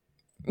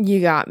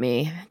 You got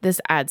me. This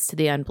adds to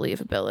the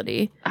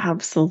unbelievability.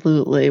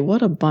 Absolutely.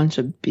 What a bunch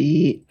of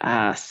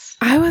BS.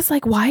 I was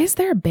like, why is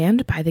there a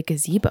band by the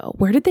gazebo?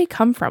 Where did they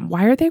come from?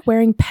 Why are they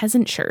wearing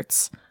peasant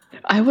shirts?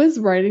 I was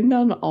writing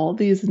down all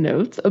these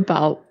notes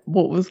about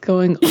what was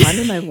going on,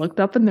 and I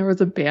looked up and there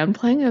was a band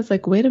playing. I was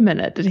like, wait a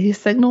minute. Did he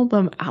signal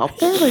them out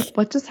there? Like,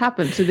 what just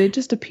happened? So they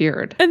just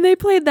appeared. And they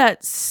played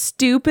that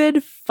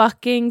stupid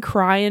fucking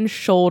crying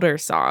shoulder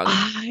song.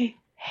 I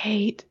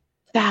hate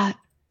that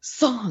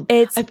song.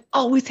 I've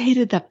always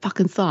hated that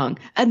fucking song.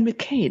 And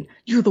McCain,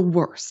 you're the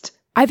worst.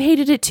 I've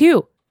hated it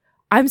too.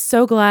 I'm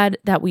so glad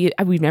that we've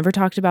never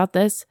talked about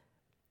this.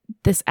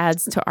 This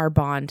adds to our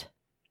bond.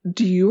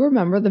 Do you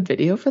remember the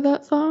video for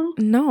that song?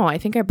 No, I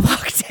think I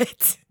blocked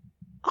it.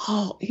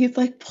 Oh, he's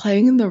like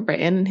playing in the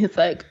rain and he's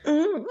like,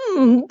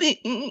 and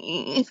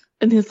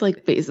his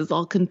like face is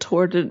all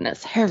contorted and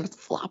his hair is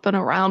flopping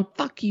around.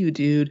 Fuck you,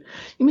 dude.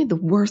 You made the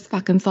worst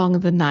fucking song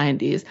of the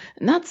 90s.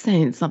 And that's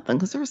saying something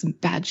because there was some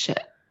bad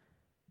shit.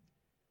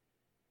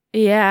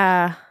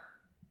 Yeah.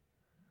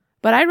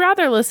 But I'd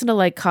rather listen to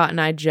like Cotton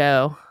Eye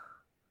Joe.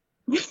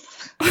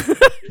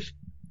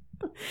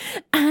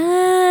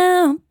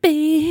 I'll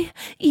be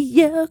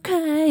your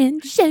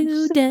crying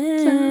shoulder.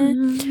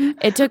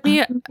 It took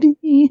me.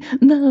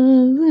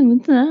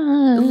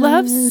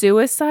 Love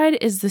suicide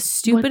is the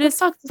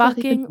stupidest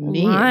fucking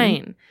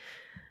line.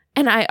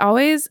 And I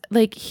always,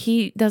 like,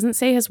 he doesn't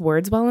say his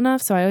words well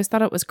enough, so I always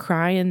thought it was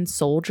crying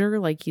soldier,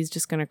 like he's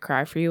just going to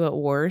cry for you at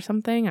war or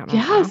something. I don't know.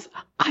 Yes,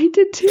 I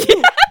did too.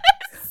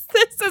 Yes,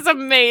 this is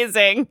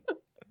amazing.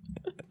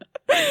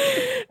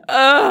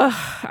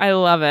 I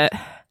love it.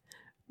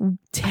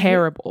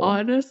 Terrible. I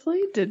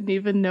honestly didn't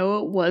even know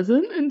it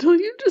wasn't until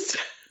you just...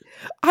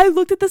 I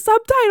looked at the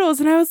subtitles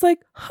and I was like,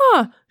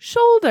 huh,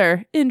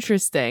 shoulder.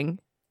 Interesting.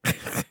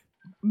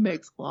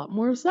 Makes a lot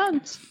more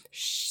sense.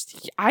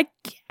 I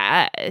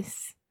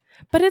guess.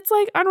 But it's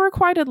like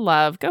unrequited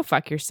love. Go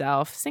fuck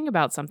yourself. Sing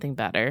about something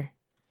better.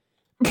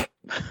 Like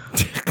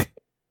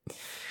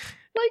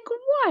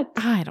what?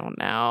 I don't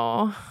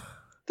know.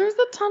 There's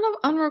a ton of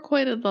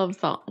unrequited love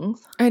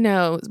songs. I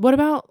know. What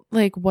about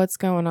like What's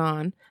Going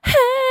On?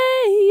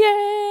 Hey,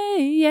 yeah,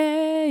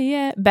 yeah,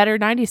 yeah. Better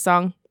 90s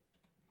song.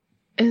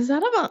 Is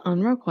that about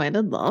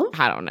unrequited love?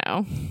 I don't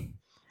know.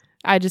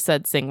 I just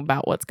said sing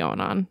about what's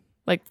going on.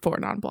 Like 4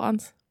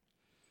 Non-Blondes.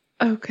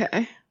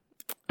 Okay.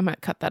 I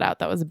might cut that out.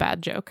 That was a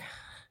bad joke.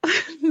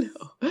 No,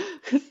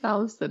 because I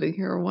was sitting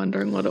here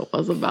wondering what it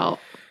was about.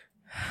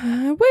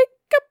 I wake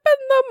up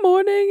in the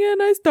morning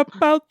and I step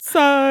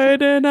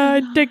outside and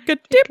I take a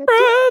deep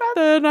breath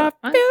and I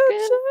feel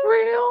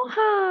real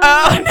high.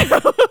 Oh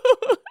no!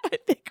 I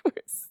think we're.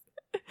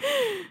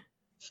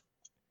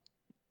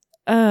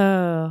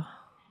 Oh.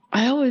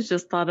 I always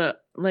just thought it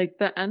like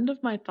the end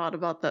of my thought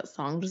about that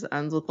song just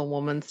ends with a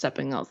woman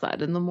stepping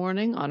outside in the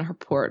morning on her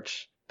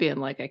porch, being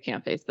like, "I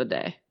can't face the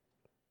day,"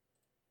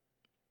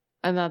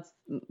 and that's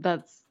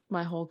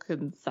my whole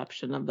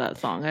conception of that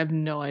song. I have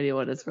no idea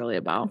what it's really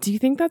about. Do you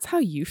think that's how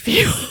you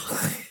feel?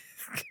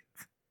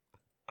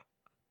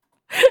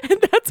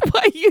 And that's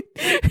why you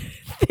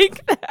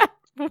think that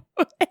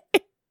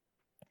way?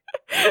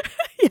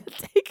 You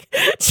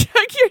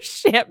chug your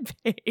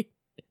champagne.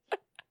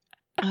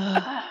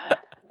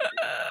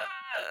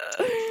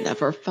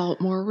 Never felt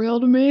more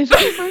real to me than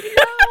right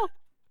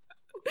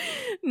now.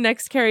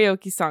 Next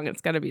karaoke song,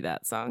 it's got to be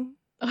that song.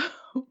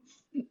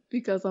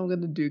 Because I'm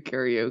going to do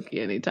karaoke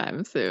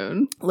anytime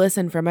soon.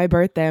 Listen, for my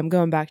birthday, I'm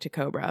going back to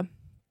Cobra.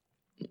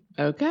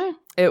 Okay.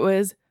 It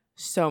was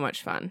so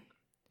much fun.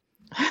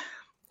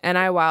 And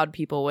I wowed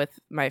people with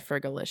my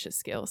Fergalicious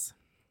skills.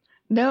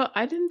 No,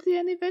 I didn't see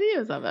any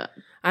videos of it.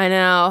 I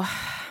know.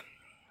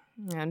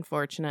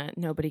 Unfortunate.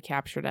 Nobody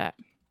captured it.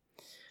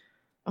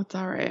 It's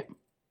all right.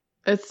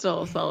 It's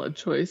still a solid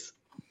choice.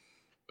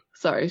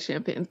 Sorry,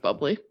 champagne's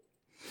bubbly.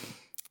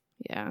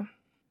 Yeah.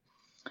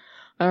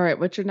 All right,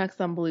 what's your next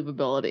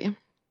unbelievability?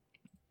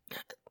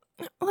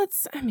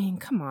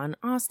 Come on.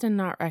 Austin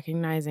not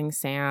recognizing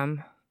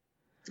Sam.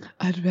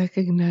 I'd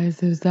recognize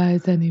those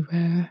eyes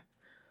anywhere.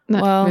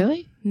 Well,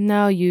 really?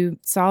 No, you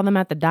saw them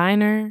at the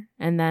diner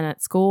and then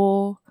at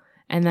school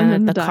and then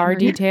at the car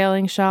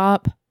detailing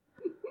shop.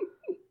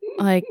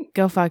 Like,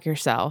 go fuck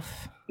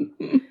yourself.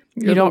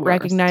 You don't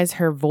recognize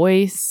her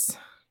voice,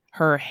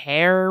 her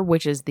hair,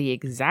 which is the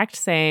exact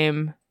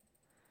same.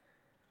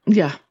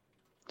 Yeah.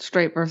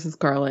 Straight versus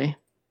curly.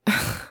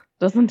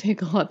 Doesn't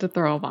take a lot to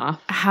throw him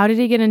off. How did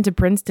he get into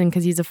Princeton?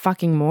 Because he's a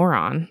fucking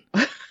moron.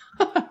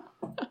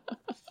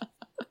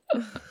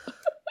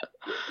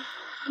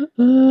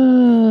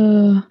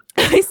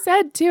 I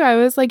said too, I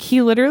was like,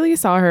 he literally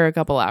saw her a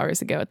couple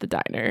hours ago at the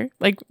diner.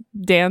 Like,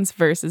 dance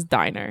versus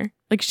diner.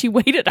 Like, she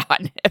waited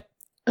on him.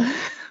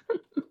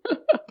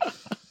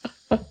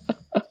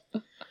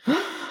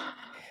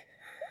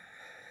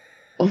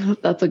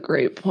 That's a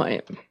great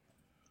point.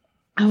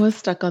 I was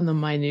stuck on the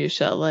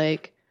minutia.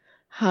 Like,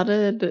 how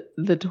did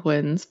the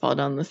twins fall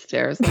down the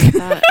stairs like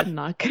that and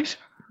not get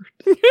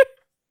hurt?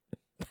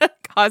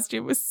 That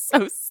costume was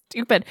so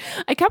stupid.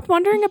 I kept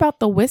wondering about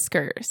the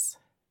whiskers.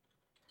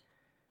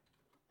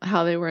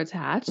 How they were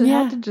attached. It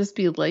had to just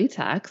be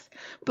latex.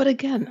 But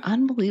again,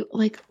 unbelievable.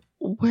 Like,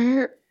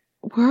 where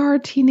are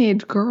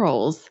teenage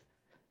girls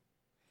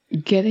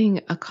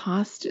getting a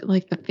costume,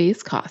 like a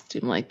face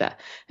costume like that?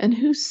 And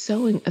who's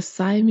sewing a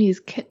Siamese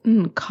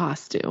kitten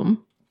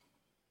costume?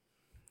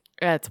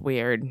 That's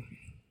weird.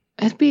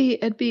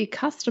 It'd be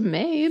custom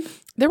made.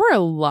 There were a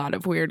lot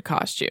of weird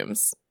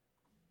costumes.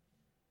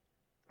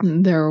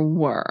 There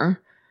were.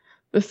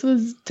 This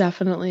was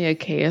definitely a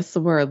case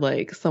where,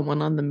 like,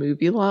 someone on the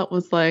movie lot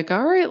was like,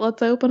 all right,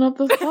 let's open up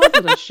this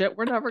closet of shit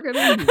we're never going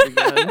to use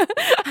again.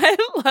 I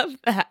love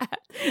that.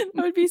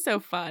 That would be so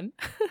fun.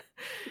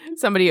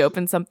 Somebody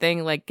opens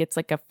something, like, gets,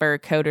 like, a fur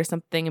coat or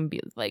something and be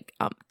like,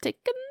 I'm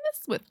taking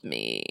this with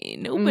me.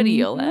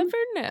 Nobody will ever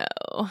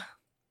know.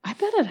 I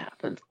bet it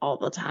happens all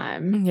the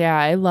time. Yeah,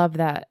 I love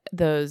that.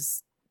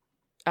 Those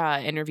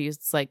interviews,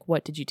 it's like,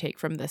 what did you take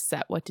from this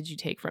set? What did you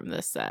take from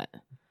this set?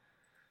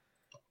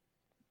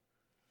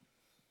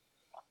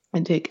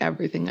 I'd take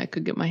everything I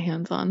could get my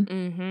hands on.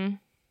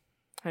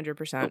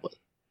 100%.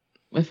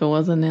 If it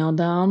wasn't nailed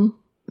down,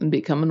 it'd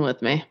be coming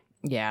with me.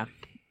 Yeah.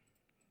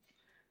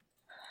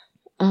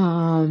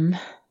 All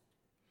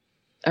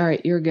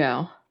right, your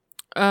go.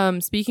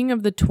 Speaking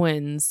of the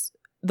twins,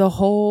 the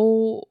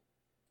whole,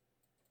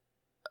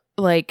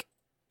 like,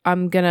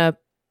 I'm gonna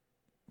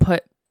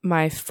put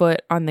my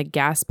foot on the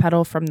gas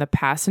pedal from the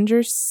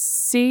passenger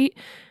seat,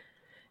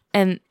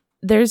 and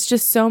there's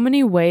just so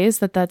many ways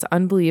that's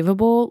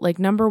unbelievable. Like,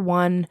 number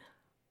one,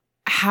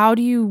 how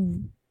do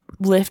you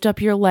lift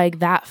up your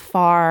leg that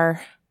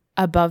far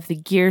above the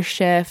gear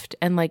shift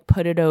and, like,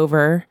 put it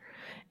over?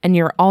 And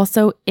you're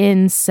also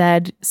in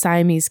said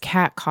Siamese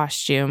cat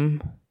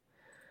costume.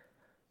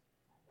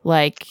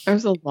 Like,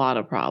 there's a lot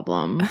of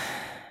problems.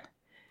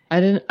 I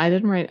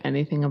didn't write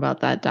anything about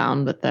that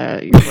down, but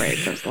you're right.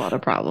 There's a lot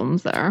of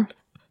problems there.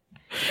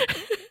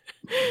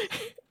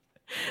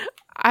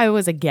 I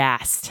was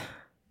aghast.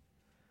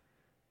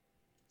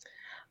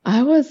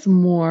 I was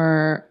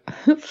more.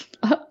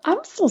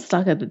 I'm still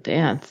stuck at the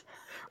dance.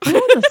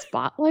 Remember the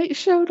spotlight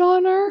showed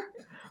on her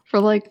for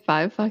like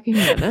 5 fucking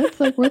minutes?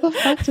 Like, where the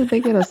fuck did they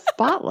get a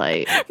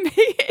spotlight?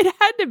 It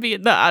had to be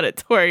in the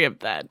auditorium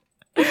then.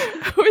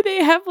 Where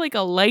they have like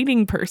a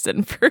lighting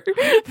person for.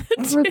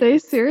 Were they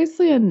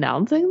seriously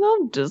announcing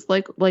them? Just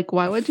like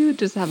why would you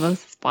just have a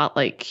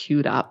spotlight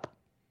queued up?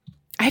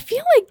 I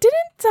feel like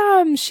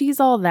didn't She's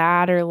All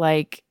That or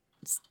like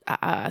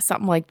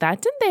something like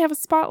that? Didn't they have a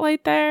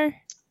spotlight there?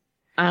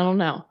 I don't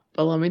know,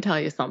 but let me tell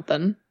you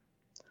something.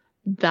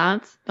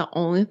 That's the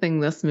only thing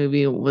this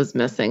movie was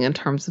missing in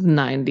terms of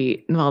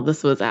 90. Well,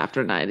 this was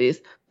after 90s,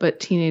 but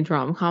teenage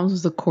rom-coms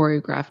was a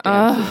choreographed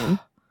dance scene.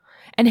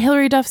 And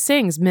Hilary Duff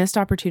sings, missed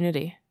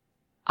opportunity.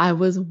 I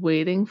was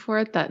waiting for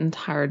it that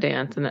entire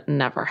dance, and it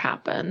never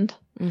happened.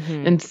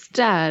 Mm-hmm.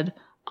 Instead,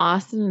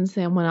 Austin and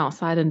Sam went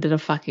outside and did a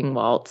fucking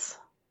waltz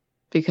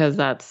because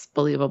that's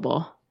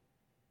believable.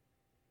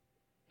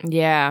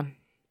 Yeah.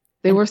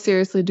 They were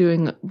seriously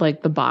doing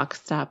like the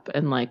box step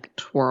and like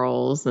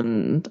twirls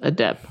and a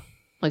dip.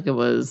 Like it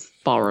was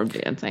ballroom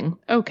dancing.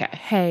 Okay.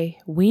 Hey,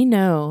 we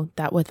know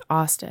that with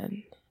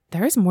Austin,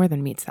 there is more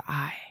than meets the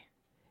eye.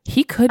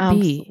 He could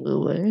be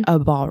a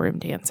ballroom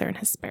dancer in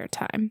his spare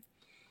time.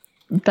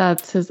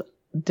 That's his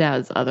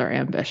dad's other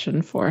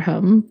ambition for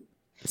him.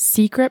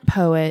 Secret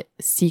poet,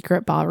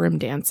 secret ballroom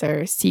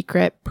dancer,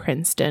 secret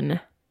Princeton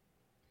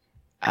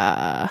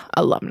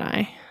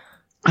alumni.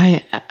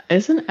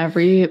 Isn't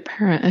every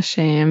parent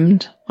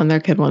ashamed when their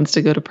kid wants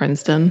to go to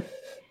Princeton?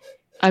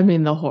 I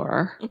mean, the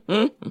horror.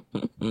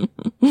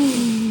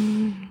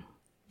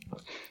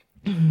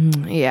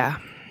 Yeah.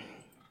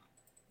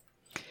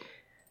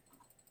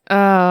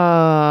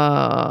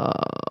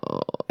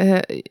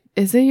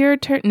 Is it your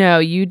turn? No,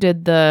 you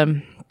did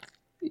the...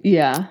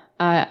 Yeah,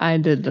 I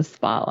did the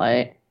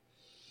spotlight.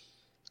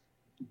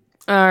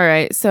 All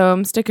right, so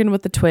I'm sticking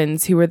with the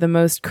twins, who were the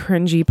most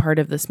cringy part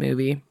of this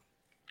movie.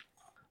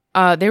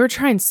 They were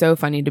trying so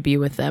funny to be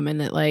with them,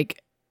 and it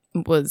like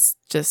was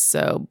just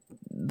so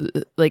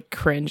like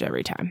cringe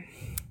every time.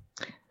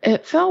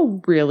 It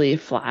felt really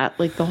flat.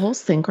 Like the whole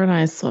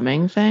synchronized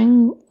swimming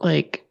thing,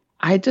 like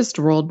I just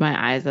rolled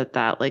my eyes at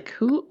that. Like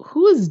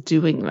who is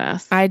doing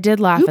this? I did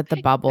laugh at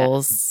the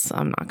bubbles. This?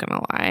 I'm not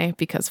gonna lie,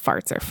 because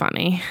farts are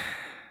funny.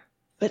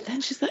 But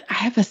then she's like, I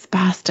have a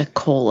spastic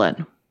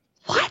colon.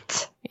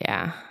 What?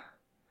 Yeah.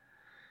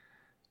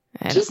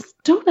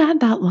 Just don't add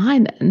that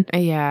line in.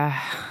 Yeah.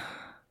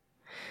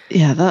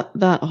 Yeah,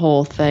 that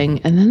whole thing.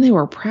 And then they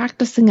were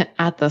practicing it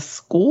at the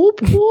school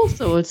pool,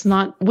 so it's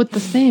not with the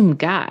same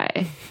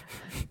guy.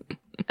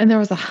 And there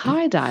was a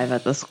high dive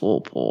at the school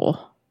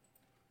pool.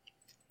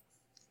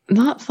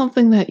 Not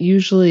something that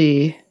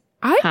usually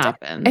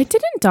happens. It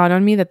didn't dawn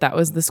on me that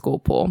was the school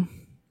pool.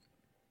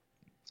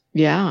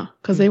 Yeah,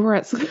 because they were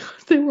at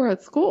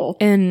school.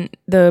 And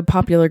the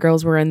popular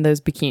girls were in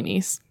those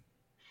bikinis.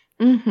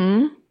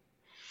 Mm-hmm.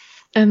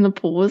 And the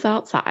pool was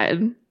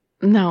outside.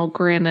 Now,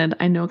 granted,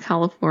 I know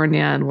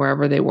California and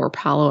wherever they were,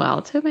 Palo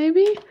Alto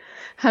maybe,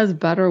 has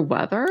better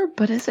weather,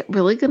 but is it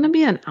really going to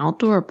be an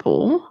outdoor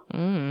pool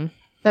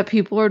that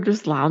people are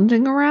just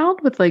lounging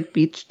around with like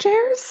beach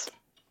chairs?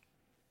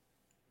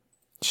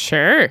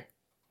 Sure.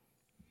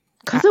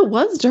 Because it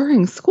was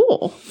during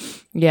school.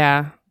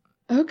 Yeah.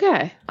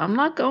 Okay. I'm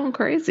not going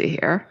crazy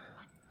here.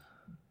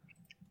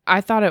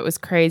 I thought it was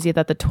crazy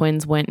that the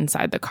twins went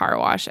inside the car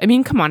wash. I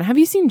mean, come on. Have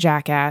you seen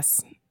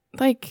Jackass?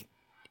 Like,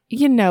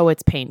 you know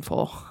it's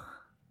painful.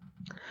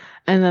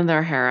 And then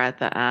their hair at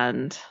the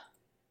end.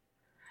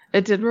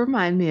 It did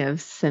remind me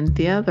of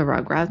Cynthia, the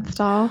Rugrats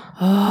doll.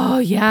 Oh,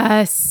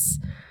 yes.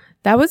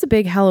 That was a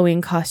big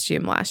Halloween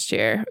costume last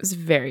year. It was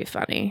very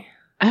funny.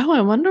 Oh,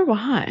 I wonder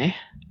why.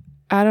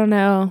 I don't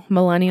know.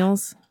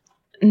 Millennials?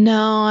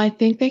 No, I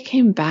think they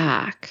came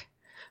back.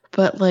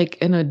 But like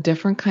in a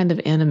different kind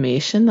of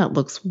animation that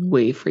looks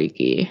way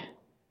freaky.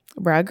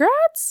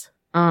 Rugrats?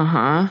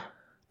 Uh-huh.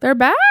 They're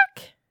back?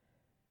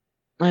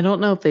 I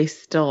don't know if they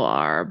still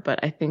are, but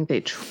I think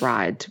they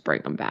tried to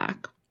bring them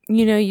back.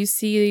 You know, you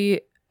see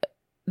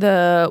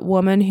the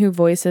woman who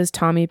voices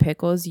Tommy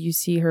Pickles, you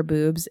see her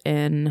boobs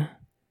in...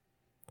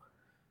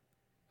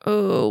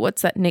 Oh,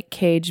 what's that Nick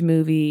Cage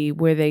movie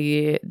where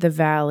the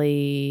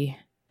Valley,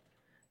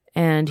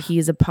 and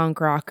he's a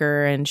punk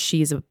rocker and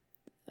she's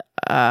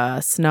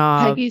a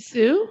snob? Peggy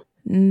Sue?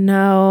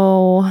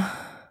 No.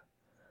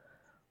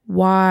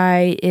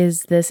 Why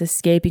is this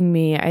escaping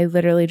me? I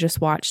literally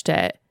just watched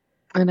it.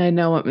 And I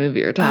know what movie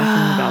you're talking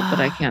about, but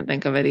I can't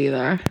think of it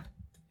either.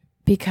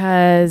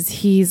 Because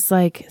he's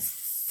like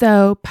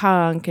so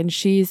punk and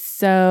she's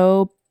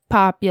so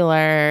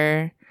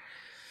popular.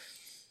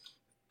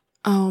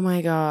 Oh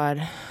my God.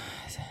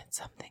 Is it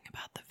something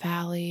about the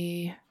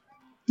Valley?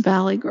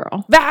 Valley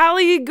Girl.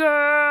 Valley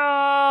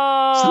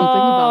Girl! Something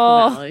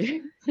about the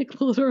Valley. Like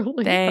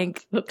literally.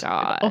 Thank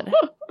God.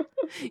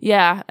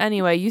 Yeah,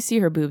 anyway, you see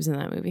her boobs in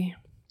that movie.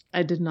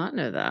 I did not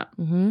know that.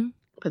 Mm-hmm.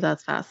 But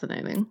that's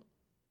fascinating.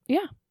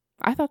 Yeah,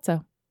 I thought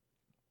so.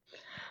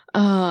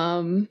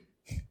 How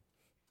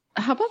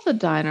about the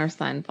diner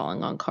sign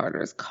falling on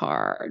Carter's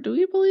car? Do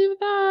we believe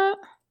that?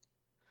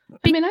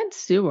 I mean, I'd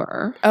sue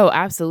her. Oh,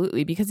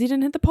 absolutely, because he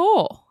didn't hit the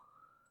pole.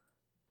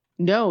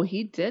 No,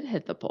 he did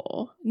hit the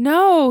pole.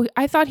 No,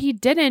 I thought he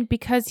didn't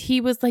because he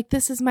was like,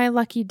 this is my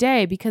lucky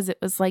day because it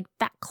was like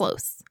that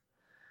close.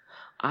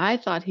 I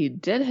thought he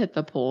did hit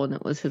the pole and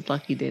it was his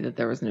lucky day that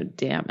there was no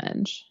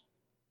damage.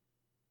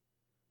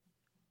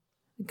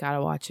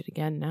 Gotta watch it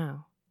again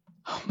now.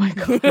 Oh my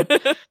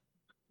God.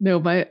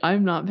 No,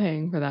 I'm not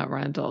paying for that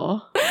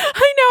rental.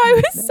 I know.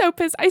 I was so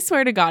pissed. I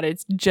swear to God,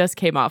 it just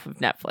came off of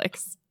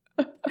Netflix.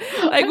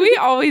 Like, we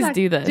always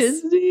do this.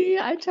 Disney.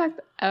 I checked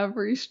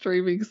every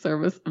streaming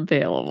service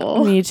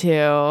available. Me too.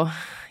 I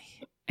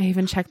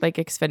even checked like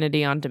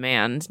Xfinity on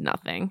demand.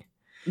 Nothing.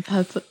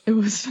 It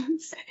was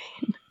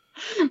insane.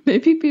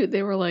 Maybe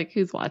they were like,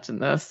 who's watching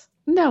this?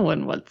 No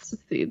one wants to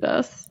see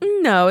this.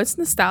 No, it's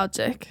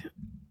nostalgic.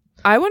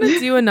 I want to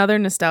do another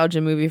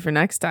nostalgia movie for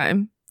next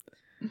time.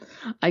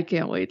 I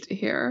can't wait to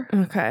hear.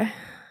 Okay.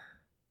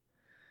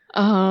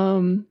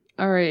 All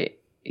right.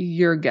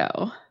 Your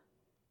go.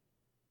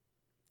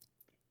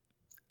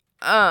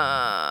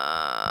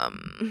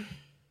 Hang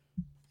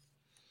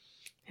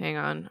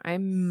on. I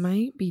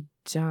might be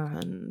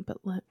done, but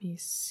let me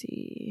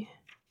see.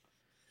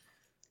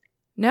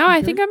 No,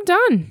 I think I'm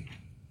done.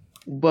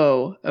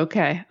 Whoa.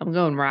 Okay. I'm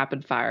going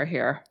rapid fire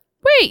here.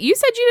 Wait, you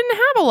said you didn't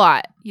have a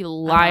lot. You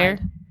liar.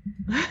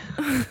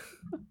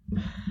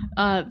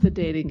 The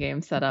dating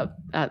game set up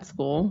at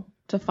school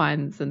to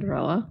find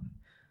Cinderella.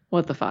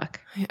 What the fuck?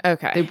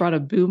 Okay. They brought a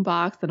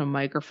boombox and a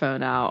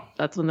microphone out.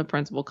 That's when the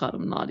principal called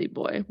him naughty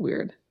boy.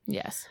 Weird.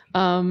 Yes.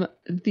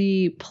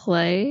 The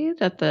play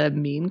that the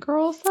Mean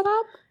Girls set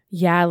up.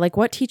 Yeah, like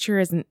what teacher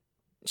isn't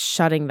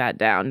shutting that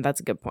down? That's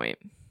a good point.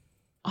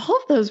 All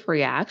of those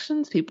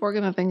reactions, people are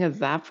going to think is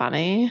that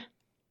funny.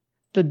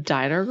 The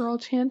diner girl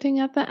chanting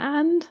at the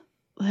end,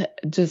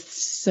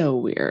 just so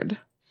weird.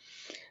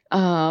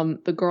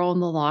 The girl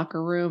in the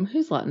locker room,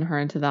 who's letting her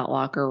into that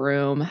locker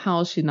room? How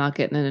is she not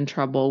getting in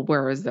trouble?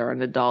 Where is there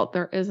an adult?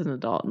 There is an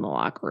adult in the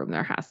locker room.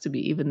 There has to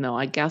be, even though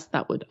I guess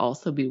that would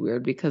also be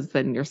weird because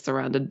then you're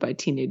surrounded by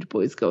teenage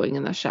boys going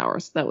in the shower.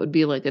 So that would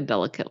be like a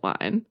delicate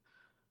line.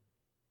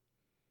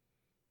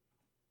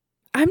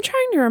 I'm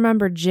trying to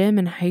remember gym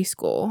in high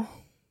school.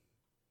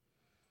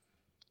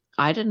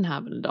 I didn't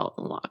have an adult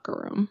in the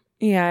locker room.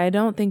 Yeah, I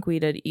don't think we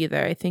did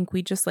either. I think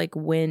we just like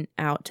went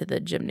out to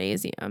the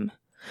gymnasium.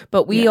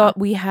 But we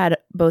had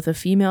both a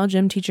female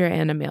gym teacher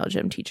and a male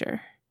gym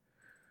teacher.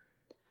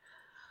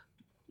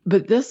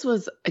 But this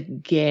was a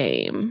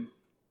game.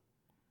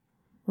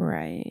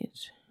 Right.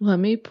 Let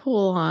me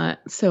pull on.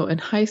 So in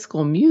High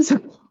School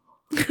Musical,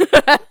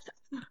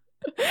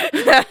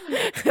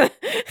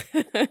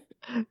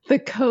 the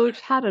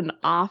coach had an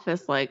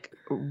office like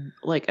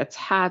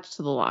attached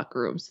to the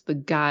locker room. So the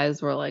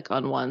guys were like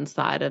on one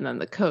side and then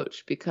the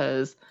coach,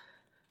 because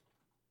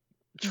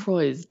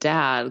Troy's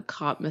dad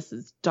caught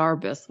Mrs.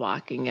 Darbus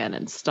walking in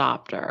and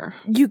stopped her.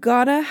 You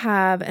gotta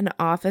have an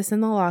office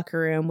in the locker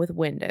room with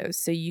windows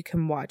so you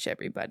can watch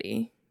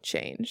everybody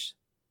change.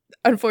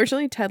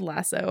 Unfortunately, Ted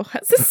Lasso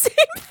has the same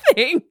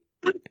thing.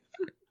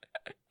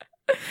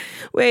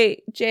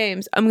 Wait,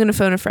 James, I'm gonna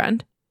phone a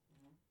friend.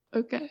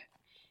 Okay.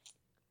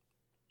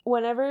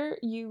 Whenever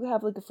you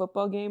have like a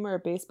football game or a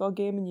baseball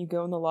game and you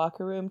go in the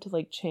locker room to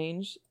like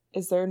change,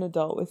 is there an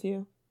adult with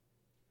you?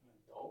 An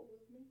adult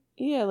with me?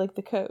 Yeah, like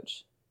the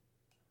coach.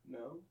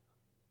 No.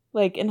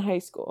 Like in high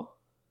school.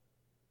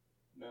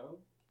 No.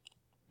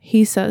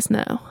 He says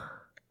no.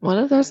 What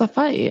if there's a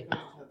fight?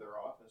 Had their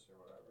office or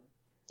whatever.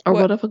 Or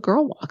what if a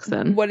girl walks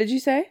in? What did you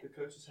say? The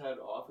coaches had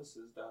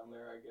offices down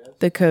there, I guess.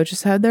 The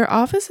coaches had their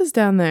offices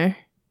down there.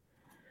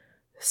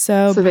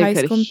 So they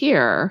could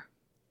hear,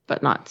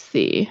 but not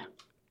see.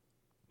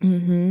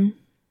 Mm-hmm.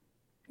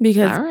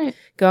 Because all right.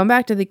 Going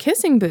back to the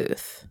kissing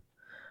booth,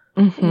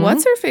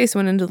 what's her face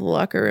went into the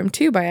locker room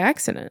too by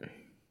accident.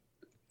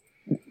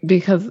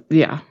 Because,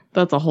 yeah,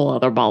 that's a whole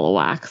other ball of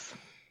wax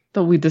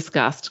that we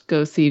discussed.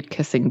 Go see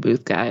Kissing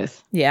Booth,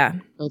 guys. Yeah.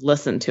 Go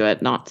listen to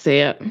it, not see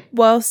it.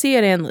 Well, see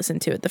it and listen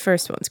to it. The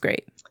first one's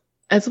great.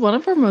 It's one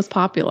of our most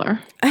popular.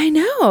 I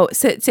know.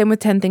 Same with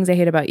 10 Things I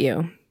Hate About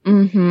You,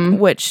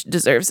 which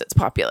deserves its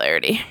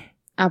popularity.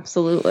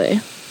 Absolutely.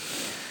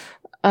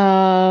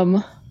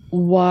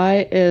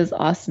 Why is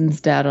Austin's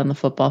dad on the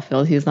football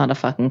field? He's not a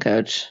fucking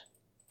coach.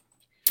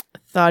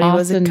 Thought he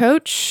was a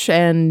coach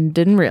and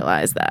didn't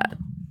realize that.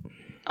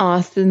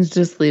 Austin's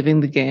just leaving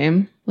the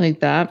game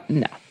like that?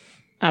 No,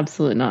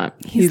 absolutely not.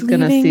 He's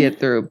going to see it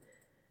through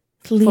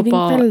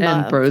football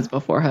and bros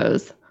before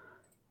hoes.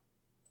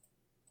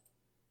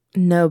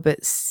 No,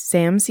 but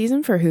Sam sees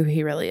him for who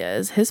he really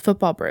is. His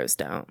football bros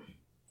don't.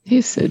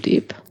 He's so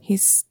deep.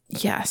 He's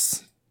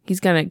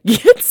going to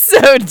get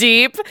so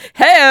deep.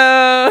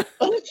 Hey-o!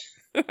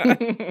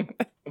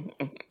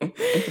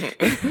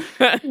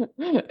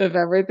 If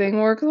everything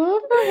works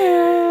out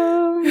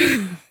for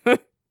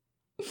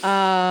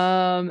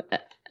him.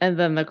 And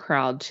then the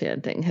crowd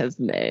chanting his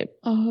name.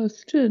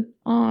 Austin,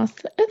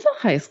 Austin. It's a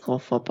high school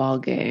football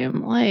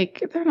game.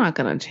 Like, they're not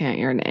going to chant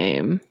your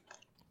name.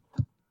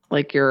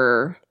 Like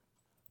your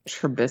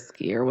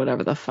Trubisky or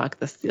whatever the fuck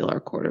the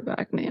Steeler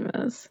quarterback name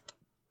is.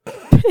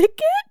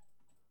 Pickett?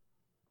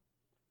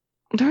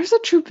 There's a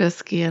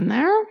Trubisky in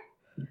there.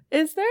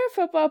 Is there a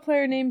football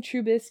player named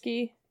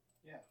Trubisky?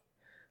 Yeah.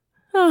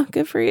 Oh,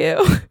 good for you.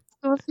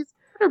 So if he's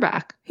a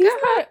quarterback.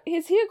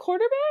 Is he a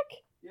quarterback?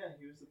 Yeah,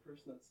 he was the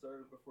person that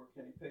started before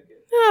Kenny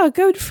Pickett. Oh,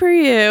 good for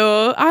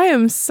you. I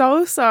am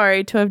so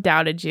sorry to have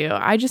doubted you.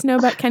 I just know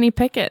about Kenny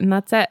Pickett, and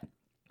that's it.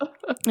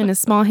 In his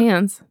small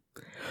hands.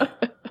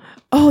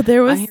 Oh,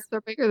 My hands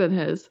are bigger than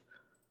his.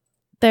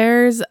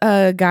 There's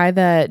a guy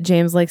that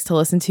James likes to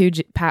listen to,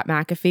 Pat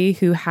McAfee,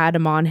 who had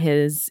him on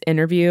his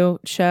interview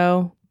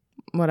show,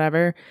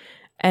 whatever.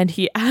 And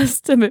he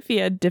asked him if he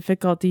had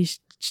difficulty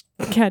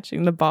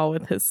catching the ball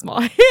with his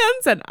small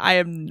hands. And I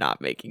am not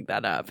making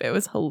that up. It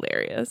was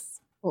hilarious.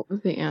 What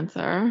was the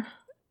answer?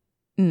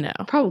 No.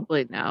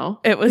 Probably no.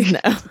 It was no.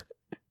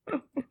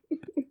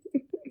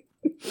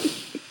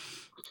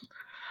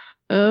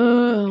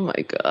 Oh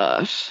my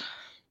gosh.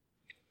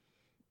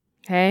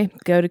 Hey,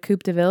 go to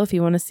Coupe de Ville if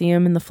you want to see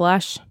him in the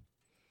flesh.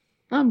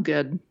 I'm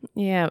good.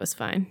 Yeah, it was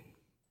fine.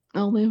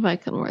 Only if I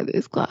can wear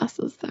these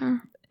glasses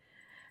there.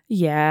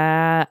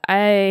 Yeah,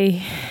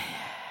 I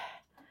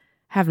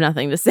have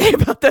nothing to say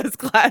about those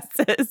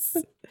glasses.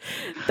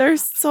 They're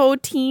so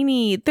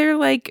teeny. They're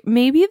like,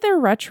 maybe they're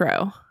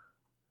retro.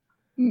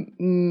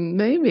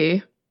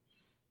 Maybe.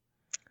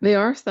 They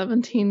are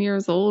 17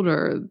 years old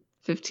or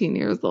 15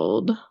 years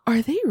old.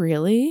 Are they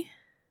really?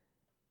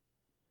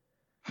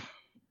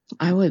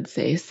 I would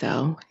say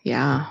so.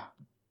 Yeah.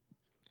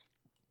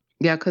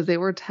 Yeah, because they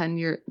were 10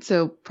 years,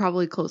 so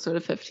probably closer to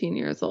 15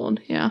 years old.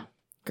 Yeah.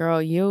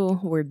 Girl, you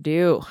were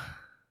due.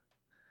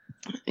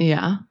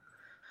 Yeah.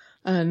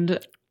 And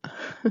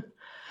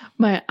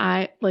my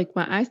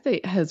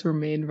eyesight has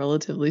remained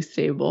relatively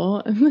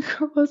stable. And the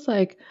girl was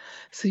like,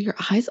 so your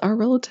eyes are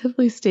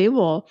relatively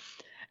stable.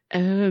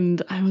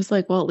 And I was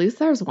like, well, at least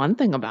there's one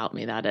thing about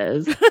me that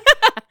is.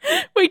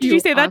 Wait, did you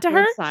say that to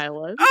her?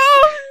 Silence.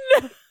 Oh,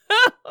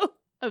 no.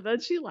 And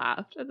then she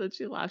laughed.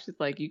 She's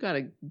like, you got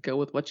to go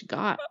with what you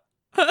got.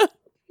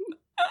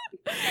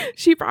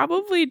 She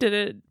probably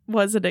didn't,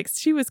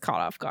 she was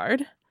caught off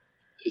guard.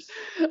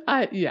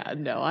 I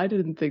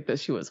didn't think that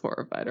she was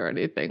horrified or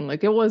anything.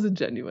 Like, it was a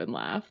genuine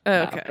laugh.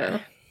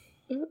 Okay.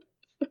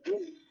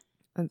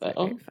 That's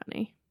very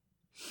funny.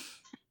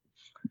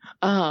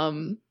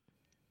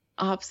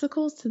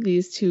 Obstacles to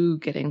these two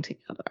getting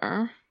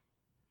together.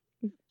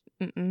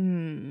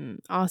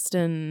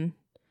 Austin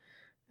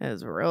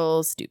is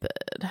real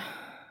stupid.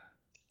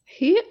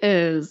 He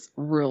is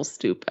real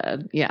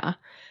stupid. Yeah.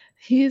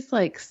 He's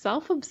like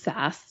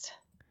self-obsessed.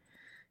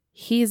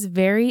 He's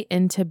very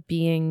into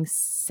being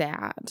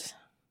sad.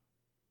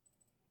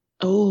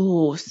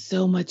 Oh,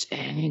 so much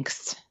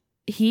angst.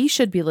 He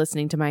should be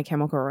listening to My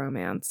Chemical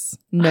Romance.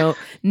 No,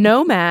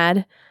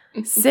 Nomad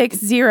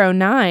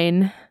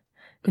 609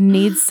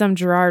 needs some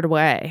Gerard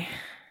Way.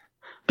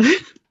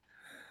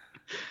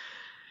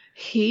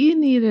 He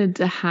needed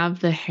to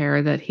have the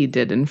hair that he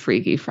did in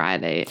Freaky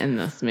Friday in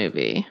this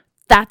movie.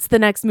 That's the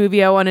next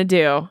movie I want to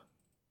do.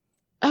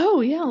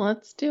 Oh, yeah,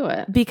 let's do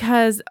it.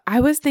 Because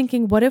I was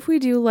thinking, what if we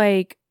do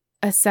like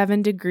a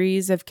 7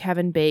 degrees of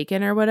Kevin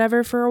Bacon or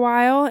whatever for a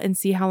while and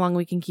see how long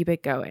we can keep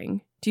it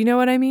going? Do you know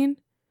what I mean?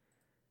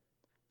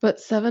 But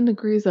 7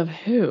 degrees of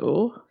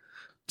who?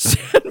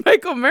 Chad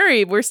Michael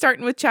Murray. We're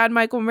starting with Chad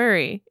Michael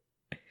Murray.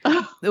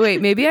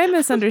 Wait, maybe I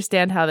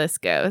misunderstand how this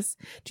goes.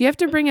 Do you have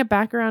to bring it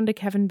back around to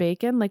Kevin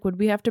Bacon? Like, would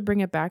we have to bring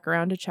it back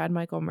around to Chad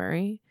Michael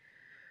Murray?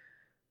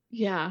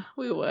 Yeah,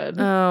 we would.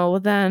 Oh, well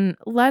then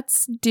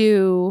let's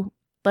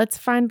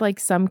find like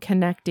some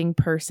connecting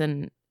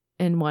person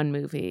in one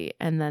movie,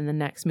 and then the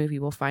next movie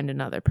we'll find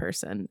another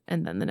person,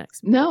 and then the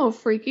next movie. No,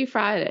 Freaky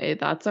Friday,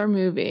 that's our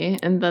movie,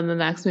 and then the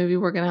next movie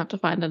we're gonna have to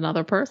find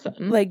another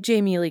person. Like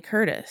Jamie Lee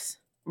Curtis.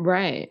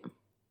 Right.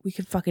 We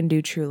could fucking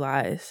do True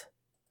Lies.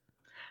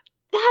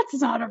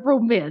 That's not a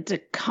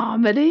romantic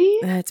comedy.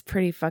 That's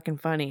pretty fucking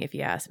funny if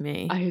you ask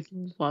me. I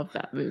love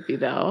that movie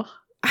though.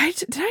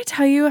 Did I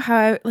tell you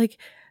how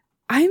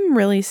I'm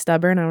really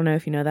stubborn? I don't know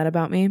if you know that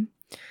about me.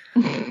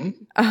 No.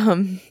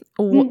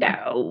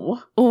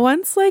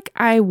 Once like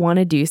I want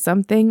to do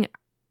something,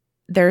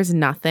 there's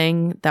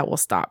nothing that will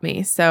stop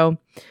me. So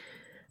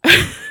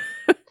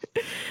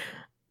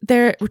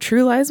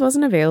True Lies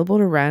wasn't available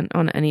to rent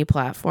on any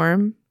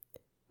platform.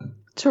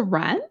 To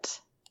rent?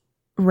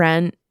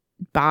 Rent,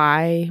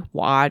 buy,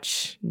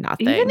 watch,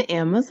 nothing. Even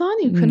Amazon?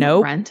 You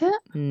couldn't rent it?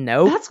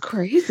 Nope. That's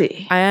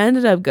crazy. I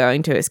ended up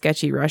going to a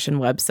sketchy Russian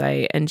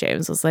website, and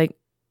James was like,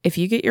 if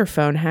you get your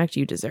phone hacked,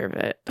 you deserve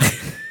it.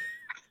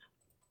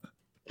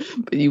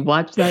 But you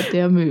watched that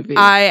damn movie.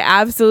 I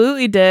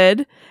absolutely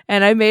did.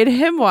 And I made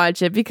him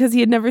watch it because he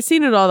had never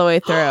seen it all the way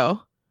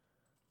through.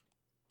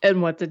 And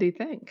what did he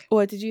think?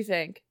 What did you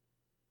think?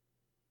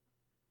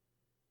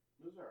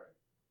 It was alright.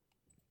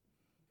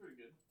 Pretty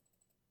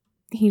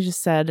good. He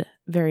just said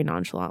very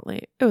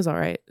nonchalantly, it was all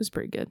right. It was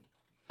pretty good.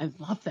 I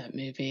love that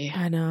movie.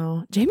 I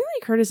know. Jamie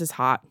Lee Curtis is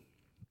hot.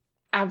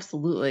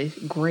 Absolutely.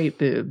 Great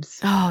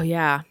boobs. Oh,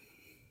 yeah.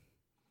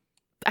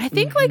 I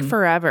think like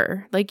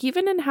forever. Like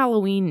even in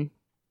Halloween.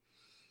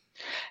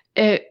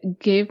 It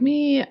gave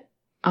me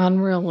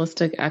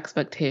unrealistic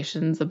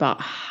expectations about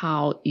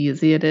how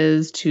easy it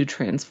is to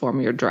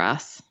transform your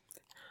dress.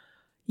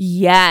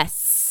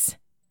 Yes.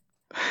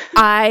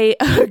 I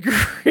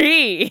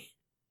agree.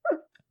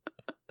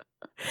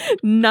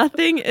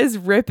 Nothing is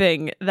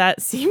ripping that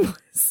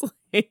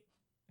seamlessly.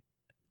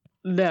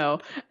 No.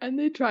 And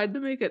they tried to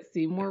make it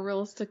seem more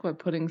realistic by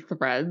putting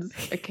threads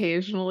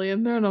occasionally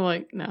in there. And I'm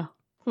like, no,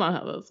 that's not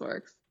how this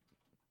works.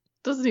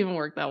 Doesn't even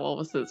work that well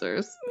with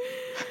scissors.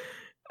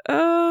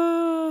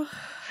 Oh.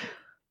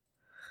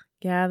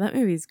 Yeah, that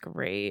movie's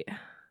great.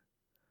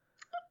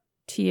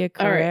 Tia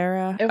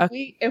Carrera.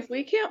 Right. If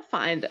we can't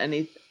find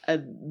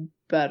a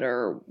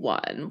better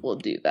one, we'll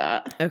do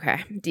that.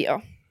 Okay,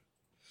 deal.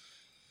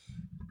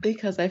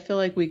 Because I feel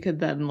like we could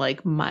then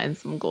like mine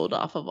some gold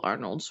off of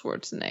Arnold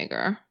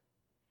Schwarzenegger.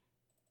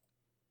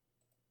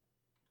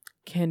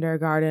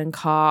 Kindergarten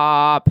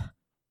Cop.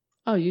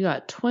 Oh, you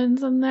got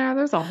Twins in there?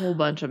 There's a whole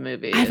bunch of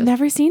movies. I've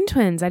never seen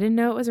Twins. I didn't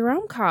know it was a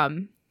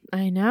rom-com.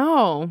 I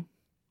know.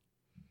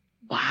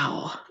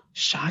 Wow.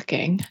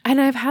 Shocking.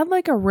 And I've had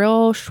like a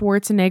real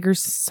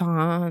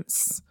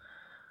Schwarzenegger-sance.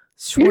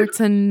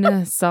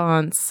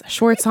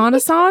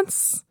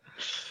 Schwartz-renaissance.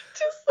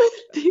 Just like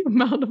the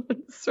amount of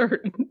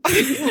uncertainty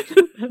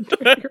in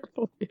your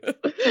voice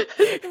at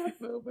that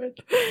moment.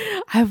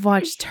 I've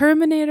watched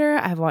Terminator.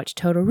 I've watched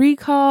Total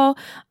Recall.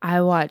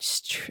 I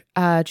watched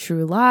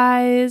True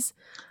Lies.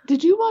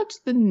 Did you watch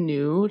the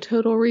new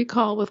Total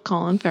Recall with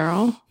Colin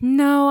Farrell?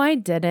 No, I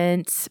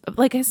didn't.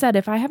 Like I said,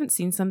 if I haven't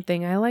seen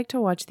something, I like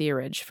to watch the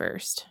orig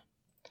first.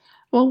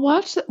 Well,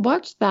 watch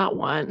that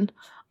one.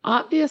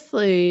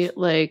 Obviously,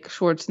 like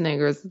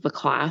Schwarzenegger's is the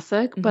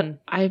classic,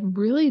 but I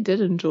really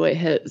did enjoy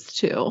his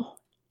too.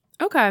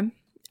 Okay.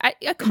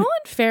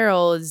 Colin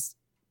Farrell is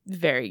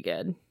very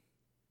good.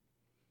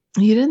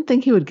 You didn't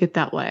think he would get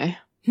that way,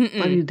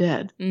 but he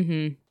did.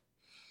 Mm-hmm.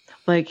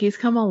 Like, he's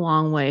come a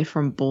long way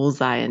from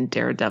Bullseye and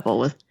Daredevil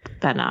with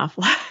Ben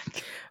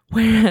Affleck.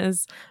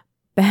 Whereas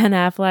Ben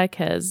Affleck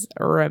has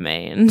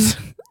remained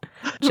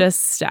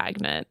just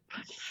stagnant.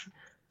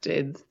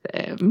 Stayed the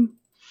same.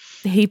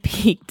 He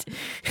peaked.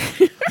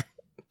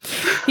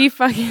 He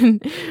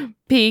fucking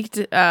peaked.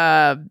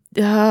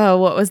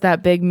 What was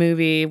that big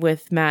movie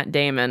with Matt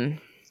Damon?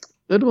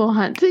 Good Will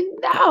Hunting?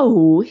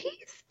 No,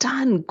 he's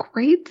done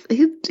great.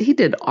 He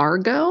did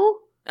Argo.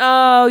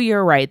 Oh,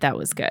 you're right. That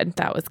was good.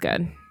 That was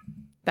good.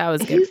 That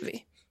was good for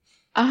me.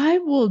 I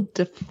will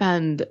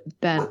defend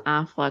Ben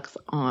Affleck's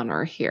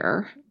honor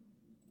here.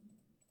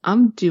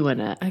 I'm doing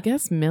it. I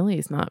guess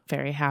Millie's not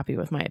very happy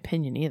with my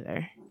opinion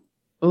either.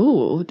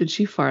 Oh, did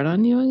she fart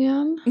on you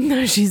again?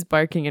 No, she's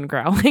barking and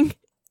growling.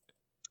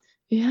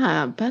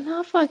 Yeah, Ben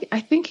Affleck, I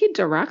think he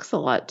directs a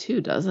lot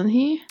too, doesn't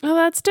he? Oh,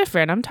 that's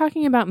different. I'm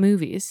talking about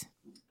movies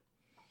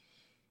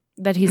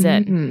that he's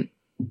in.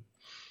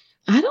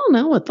 I don't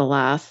know what the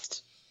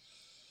last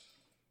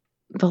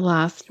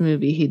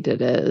movie he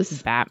did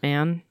is.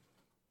 Batman.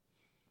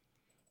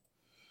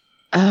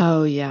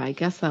 Oh, yeah, I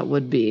guess that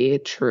would be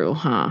true,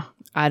 huh?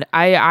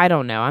 I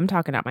don't know. I'm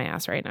talking out my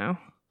ass right now.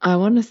 I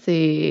want to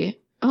see...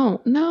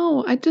 Oh,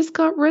 no, I just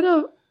got rid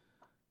of...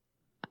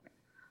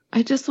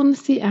 I just want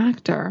to see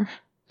actor.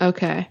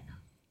 Okay.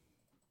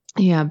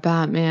 Yeah,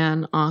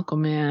 Batman,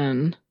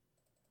 Aquaman,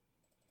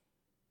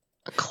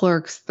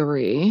 Clerks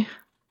 3.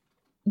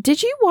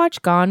 Did you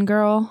watch Gone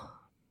Girl?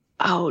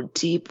 Oh,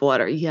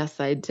 Deepwater. Yes,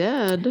 I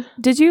did.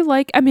 Did you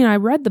like... I mean, I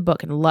read the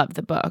book and loved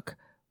the book.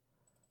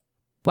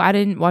 But I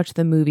didn't watch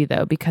the movie,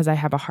 though, because I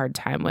have a hard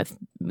time with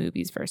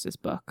movies versus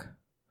book.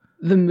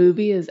 The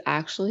movie is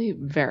actually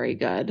very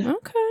good.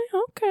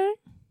 Okay.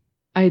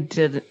 I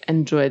did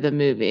enjoy the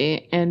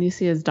movie. And you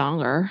see his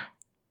donger.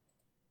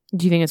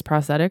 Do you think it's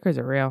prosthetic or is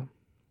it real?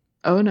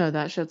 Oh, no,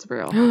 that shit's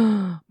real.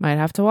 Might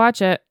have to watch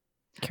it.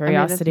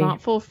 Curiosity. I mean, it's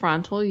not full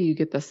frontal. You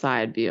get the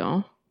side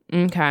view.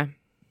 Okay.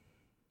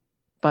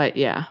 But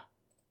yeah,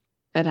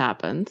 it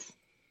happens.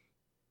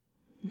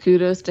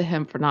 Kudos to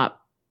him for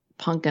not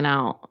punking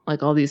out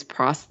like all these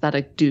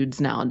prosthetic dudes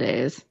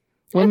nowadays.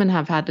 Women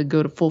have had to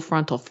go to full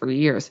frontal for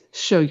years.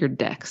 Show your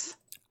dicks.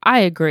 I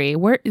agree.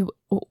 Where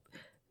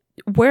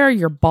are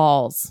your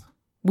balls?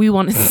 We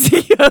want to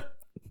see you.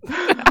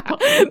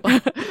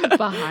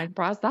 Behind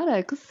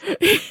prosthetics.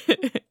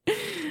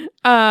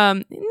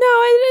 No,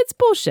 it's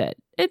bullshit.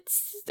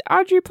 It's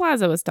Aubrey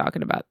Plaza was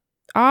talking about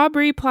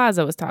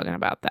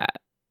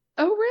that.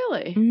 Oh,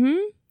 really?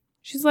 Mm-hmm.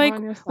 She's like, we're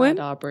on your side,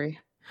 Aubrey.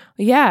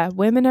 Yeah,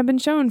 women have been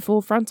showing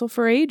full frontal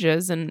for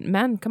ages, and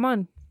men, come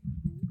on.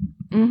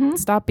 Mm-hmm.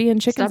 Stop being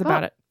chickens Step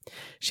about up. it.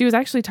 She was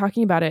actually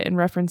talking about it in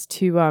reference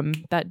to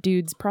that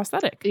dude's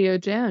prosthetic. Theo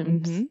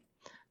James. Mm-hmm.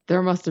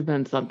 There must have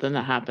been something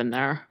that happened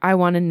there. I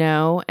want to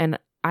know, and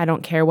I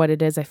don't care what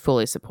it is. I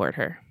fully support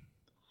her.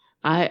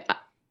 I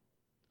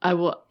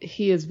will.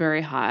 He is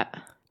very hot.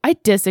 I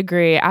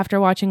disagree.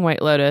 After watching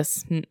White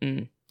Lotus,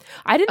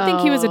 I didn't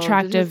think he was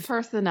attractive. Did his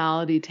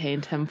personality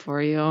taint him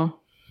for you?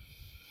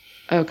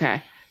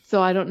 Okay.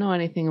 So I don't know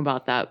anything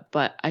about that,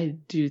 but I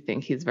do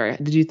think he's very...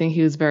 Did you think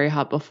he was very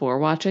hot before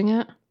watching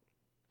it?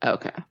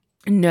 Okay.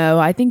 No,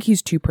 I think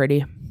he's too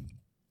pretty.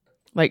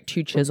 Like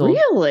too chiseled.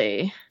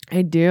 Really?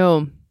 I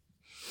do.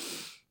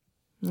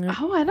 Yep.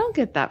 Oh, I don't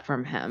get that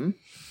from him.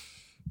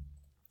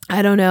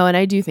 I don't know. And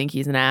I do think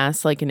he's an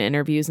ass, like in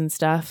interviews and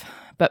stuff.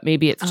 But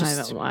maybe it's just... I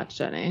haven't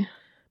watched any.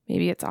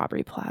 Maybe it's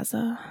Aubrey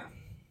Plaza.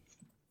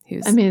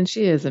 I mean,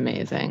 she is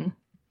amazing.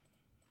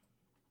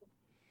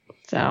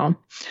 So,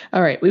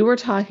 all right. We were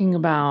talking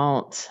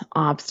about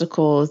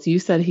obstacles. You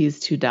said he's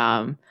too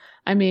dumb.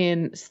 I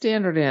mean,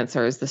 standard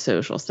answer is the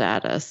social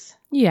status.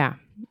 Yeah.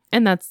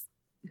 And that's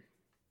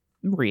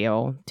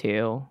real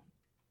too.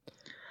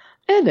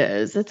 It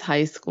is. It's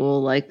high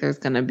school. Like there's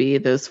going to be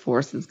those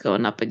forces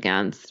going up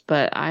against.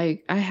 But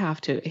I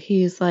have to.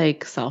 He's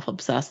like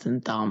self-obsessed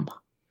and dumb.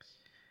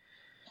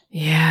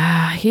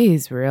 Yeah,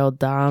 he's real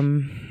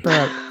dumb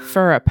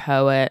for a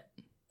poet.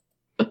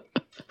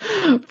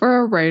 For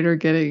a writer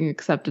getting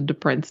accepted to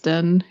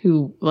Princeton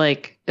who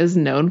like is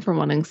known for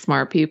wanting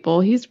smart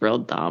people, he's real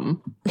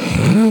dumb.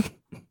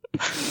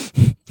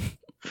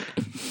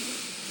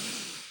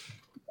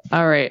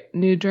 All right,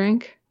 new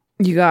drink?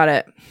 You got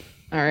it.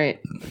 All right,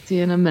 see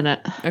you in a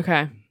minute.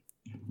 Okay.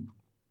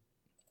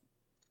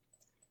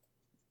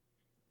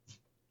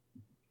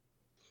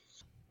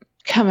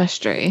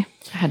 Chemistry.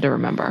 I had to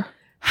remember.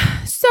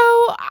 So,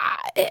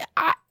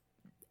 I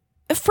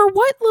for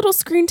what little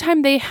screen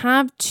time they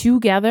have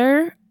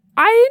together,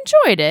 I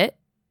enjoyed it.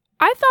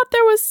 I thought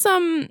there was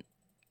some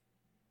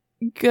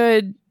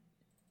good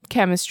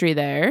chemistry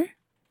there.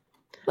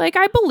 Like,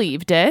 I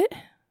believed it.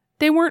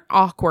 They weren't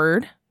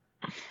awkward.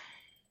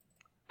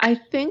 I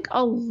think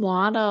a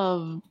lot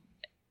of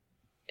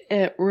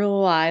it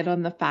relied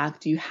on the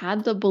fact you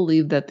had to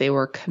believe that they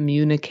were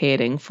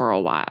communicating for a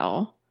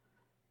while.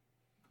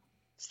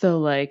 So,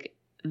 like,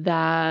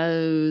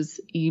 those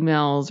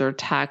emails or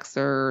texts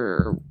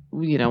or,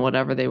 you know,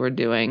 whatever they were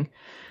doing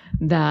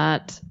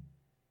that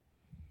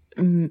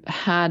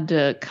had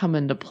to come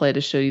into play to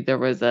show you there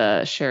was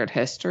a shared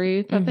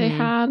history that they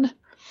had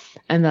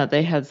and that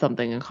they had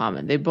something in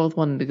common. They both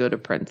wanted to go to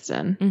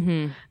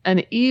Princeton.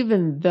 And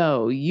even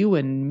though you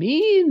and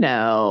me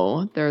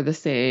know they're the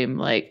same,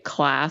 like,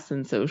 class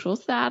and social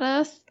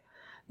status,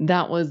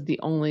 that was the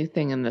only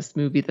thing in this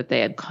movie that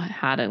they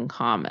had in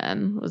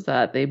common, was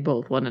that they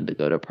both wanted to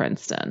go to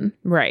Princeton.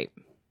 Right.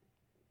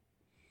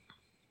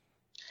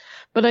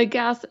 But I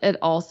guess it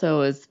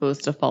also is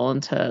supposed to fall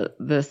into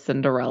this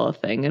Cinderella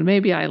thing. And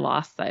maybe I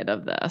lost sight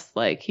of this.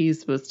 Like, he's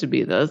supposed to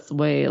be this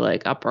way,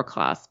 like, upper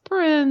class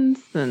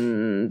prince,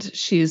 and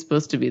she's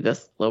supposed to be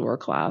this lower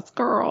class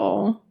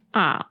girl.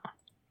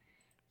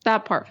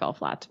 That part fell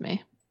flat to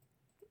me.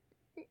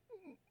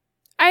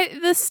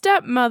 The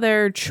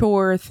stepmother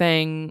chore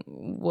thing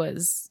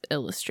was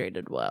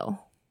illustrated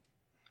well.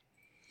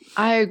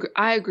 I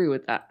agree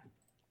with that.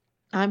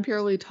 I'm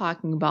purely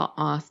talking about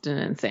Austin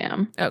and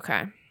Sam.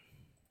 Okay.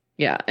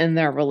 Yeah, and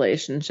their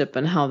relationship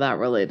and how that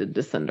related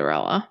to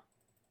Cinderella.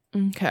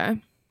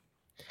 Okay.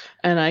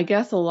 And I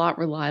guess a lot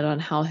relied on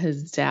how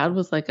his dad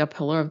was like a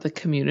pillar of the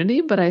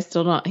community, but I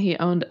still don't. He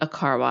owned a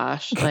car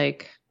wash.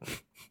 Like,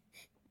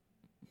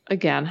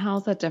 again,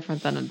 how's that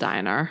different than a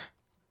diner?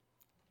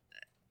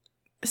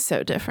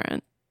 So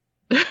different.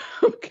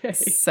 Okay.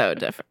 So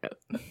different.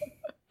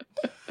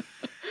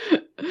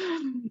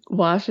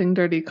 Washing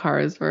dirty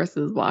cars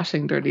versus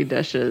washing dirty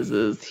dishes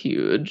is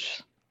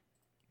huge.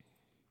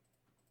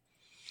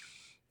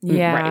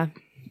 Yeah. Right.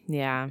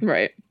 Yeah.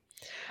 Right.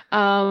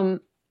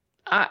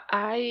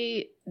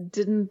 I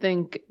didn't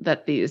think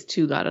that these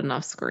two got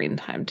enough screen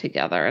time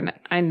together. And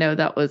I know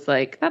that was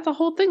like, that's a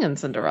whole thing in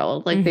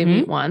Cinderella. Like, they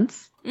meet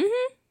once.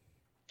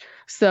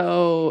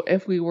 So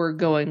if we were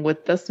going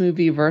with this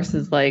movie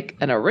versus like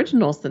an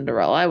original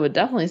Cinderella, I would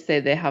definitely say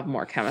they have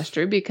more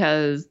chemistry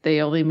because they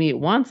only meet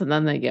once and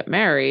then they get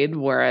married.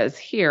 Whereas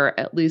here,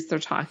 at least they're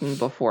talking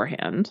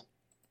beforehand.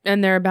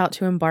 And they're about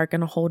to embark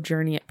on a whole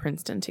journey at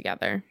Princeton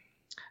together.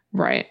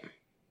 Right.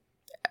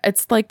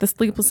 It's like the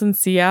Sleepless in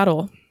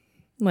Seattle.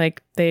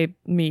 Like, they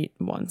meet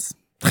once.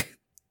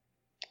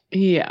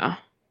 Yeah.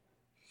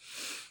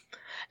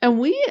 And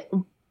we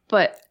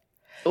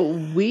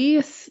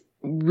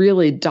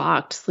really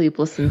docked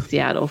Sleepless in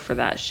Seattle for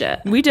that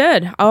shit. We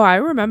did. Oh, I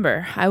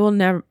remember. I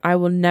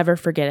will never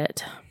forget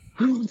it.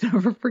 We'll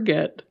never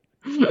forget.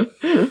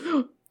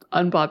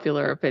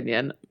 Unpopular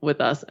opinion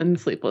with us and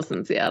Sleepless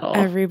in Seattle.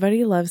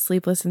 Everybody loves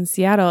Sleepless in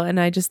Seattle, and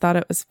I just thought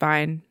it was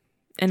fine.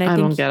 And I think,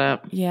 don't get it.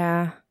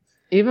 Yeah.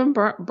 Even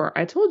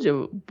I told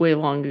you way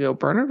long ago,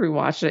 Bernard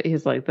rewatched it.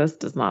 He's like, this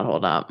does not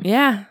hold up.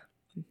 Yeah.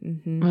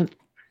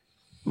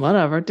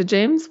 Whatever. Did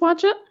James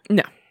watch it?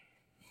 No.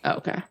 Oh,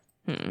 okay.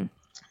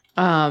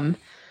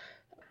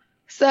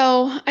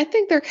 So I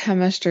think their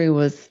chemistry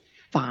was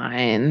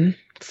fine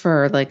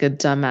for like a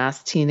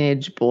dumbass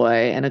teenage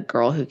boy and a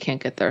girl who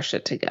can't get their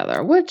shit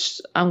together, which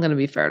I'm going to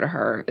be fair to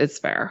her. It's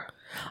fair.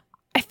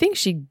 I think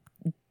she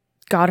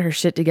got her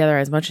shit together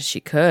as much as she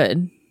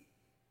could.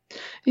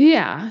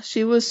 Yeah,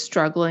 she was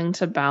struggling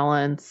to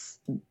balance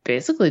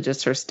basically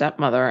just her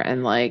stepmother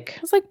and like...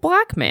 It was like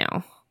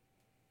blackmail.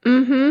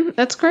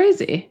 That's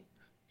crazy.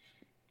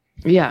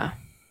 Yeah.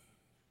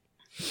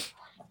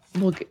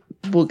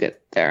 We'll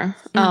get there.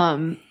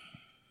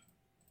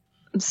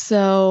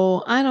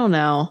 So, I don't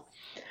know.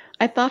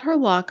 I thought her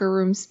locker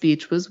room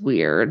speech was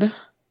weird.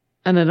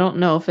 And I don't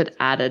know if it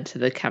added to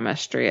the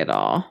chemistry at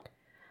all.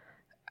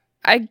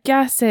 I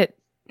guess it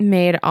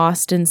made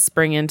Austin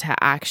spring into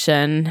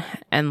action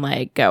and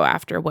like go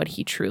after what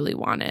he truly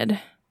wanted.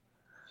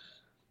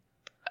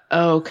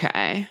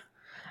 Okay.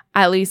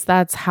 At least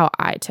that's how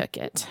I took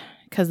it,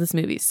 because this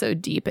movie's so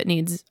deep. It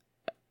needs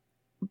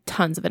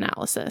tons of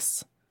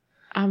analysis.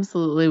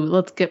 Absolutely.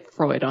 Let's get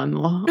Freud on the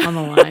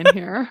line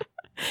here.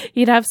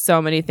 He'd have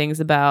so many things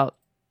about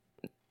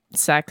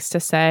sex to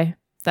say.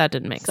 That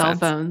didn't make sense.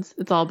 Cell phones.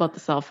 It's all about the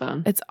cell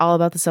phone. It's all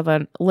about the cell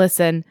phone.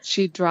 Listen.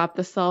 She dropped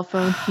the cell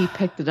phone. He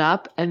picked it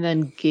up and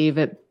then gave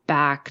it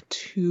back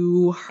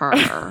to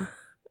her.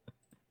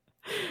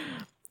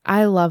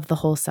 I love the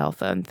whole cell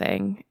phone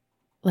thing.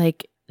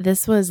 Like,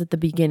 this was at the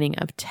beginning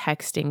of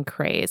texting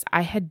craze.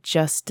 I had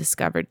just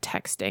discovered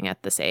texting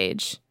at this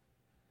age.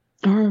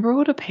 I remember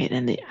what a pain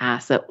in the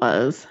ass it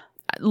was.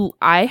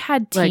 I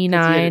had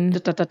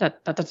T9.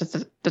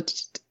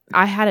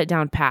 I had it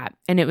down pat,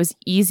 and it was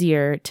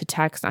easier to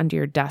text under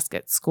your desk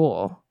at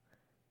school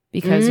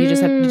because you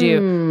just have to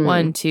do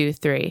 1, 2,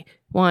 3,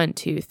 1,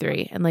 2,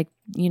 3, and like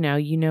you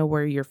know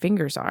where your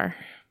fingers are.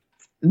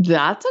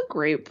 That's a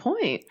great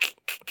point.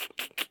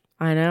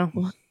 I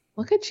know.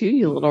 Look at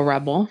you little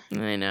rebel.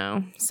 I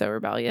know. So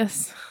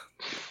rebellious.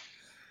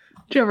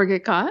 Did you ever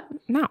get caught?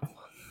 No.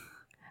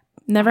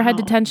 Never had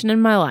detention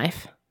in my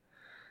life.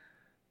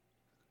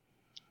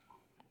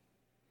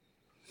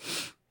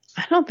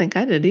 I don't think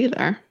I did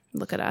either.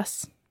 Look at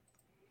us.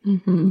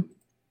 Mm-hmm.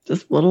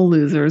 Just little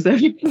losers.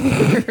 You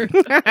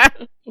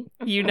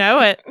know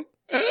it.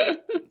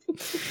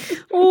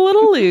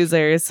 Little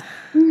losers.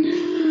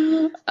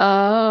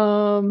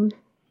 Are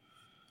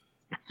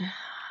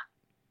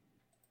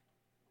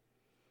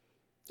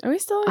we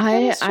still on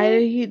chemistry?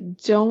 I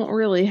don't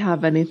really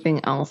have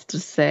anything else to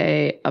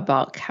say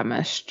about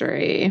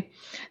chemistry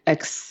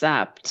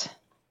except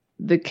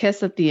the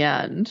kiss at the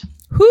end.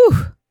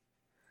 Whew.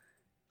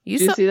 Did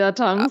you see that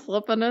tongue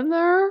slipping in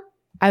there?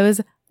 I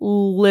was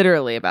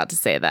literally about to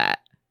say that.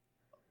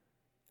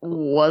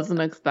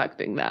 Wasn't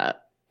expecting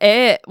that.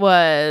 It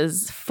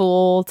was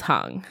full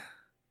tongue.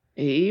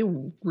 He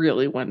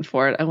really went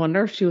for it. I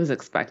wonder if she was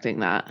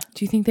expecting that.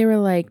 Do you think they were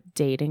like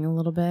dating a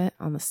little bit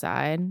on the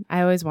side? I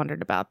always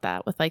wondered about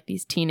that with like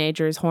these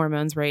teenagers,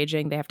 hormones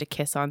raging. They have to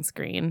kiss on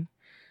screen.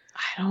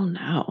 I don't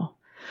know.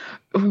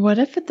 What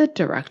if the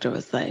director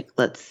was like,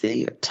 let's see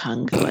your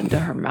tongue go into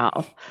her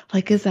mouth?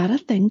 Like, is that a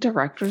thing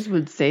directors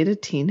would say to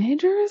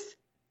teenagers?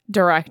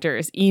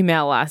 Directors,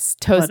 email us,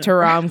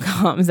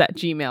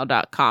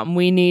 toasttoromcoms@gmail.com.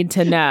 We need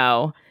to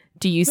know.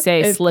 Do you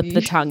say slip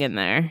the tongue in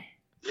there?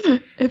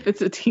 If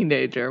it's a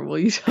teenager, will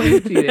you tell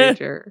the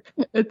teenager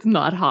it's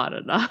not hot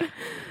enough?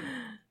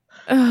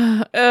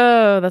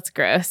 Oh, that's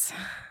gross.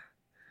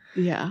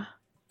 Yeah.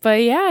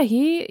 But yeah,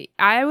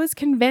 I was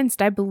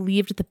convinced. I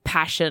believed the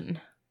passion.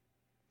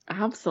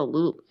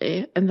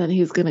 Absolutely. And then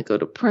he's going to go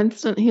to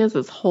Princeton. He has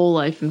his whole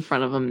life in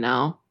front of him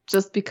now,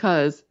 just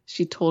because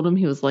she told him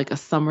he was like a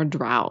summer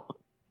drought.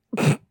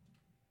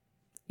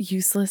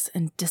 Useless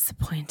and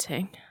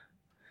disappointing.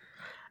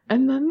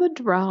 And then the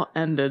drought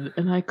ended,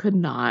 and I could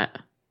not.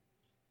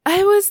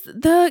 I was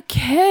the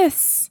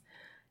kiss.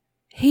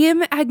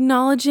 Him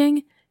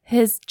acknowledging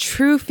his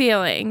true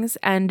feelings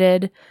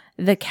ended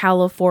the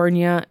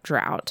California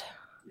drought.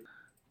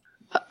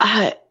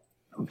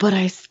 But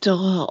I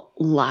still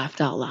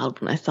laughed out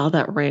loud when I saw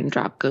that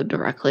raindrop go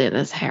directly in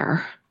his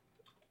hair.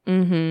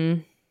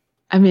 Mm-hmm.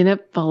 I mean,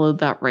 it followed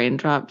that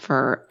raindrop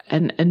for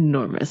an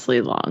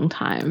enormously long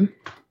time.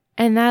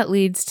 And that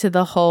leads to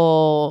the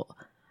whole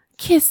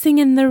kissing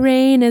in the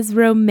rain is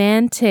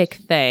romantic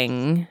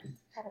thing.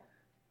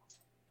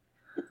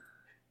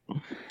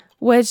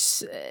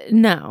 Which,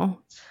 no.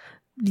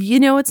 You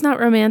know it's not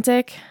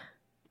romantic?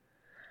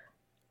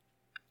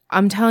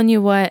 I'm telling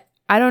you what,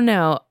 I don't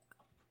know.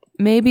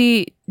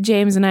 Maybe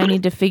James and I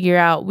need to figure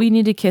out, we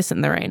need to kiss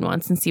in the rain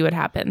once and see what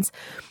happens.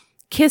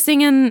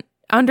 Kissing in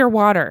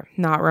underwater,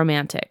 not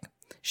romantic.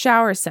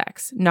 Shower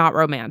sex, not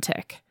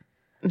romantic.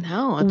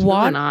 No, it's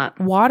really not.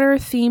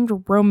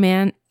 Water-themed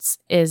romance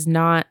is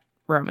not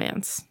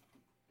romance.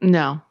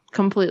 No,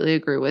 completely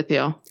agree with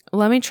you.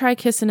 Let me try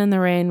kissing in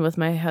the rain with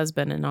my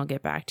husband and I'll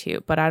get back to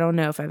you. But I don't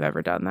know if I've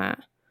ever done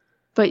that.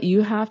 But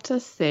you have to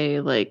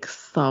say like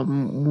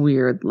some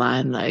weird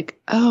line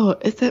like, oh,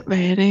 is it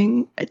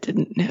raining? I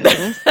didn't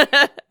notice.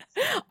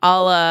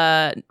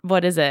 I'll,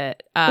 what is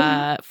it?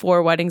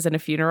 4 weddings and a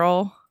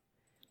funeral?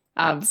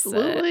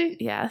 Absolutely.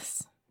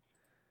 Yes.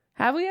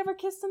 Have we ever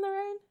kissed in the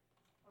rain?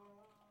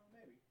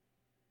 Maybe.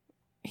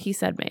 He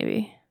said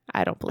maybe.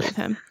 I don't believe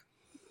him.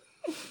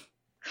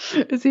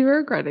 Is he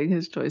regretting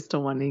his choice to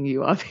wanting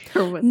you up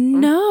here with him?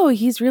 No,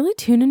 he's really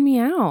tuning me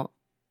out.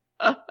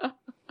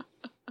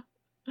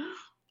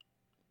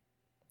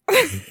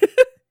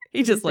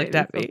 He just looked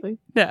at me. Something?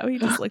 No, he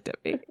just looked at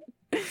me.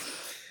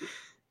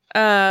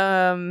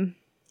 Yeah,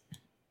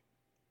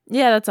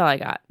 that's all I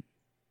got.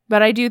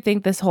 But I do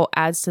think this whole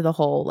adds to the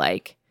whole,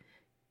 like,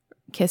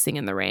 kissing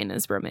in the rain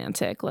is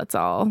romantic. Let's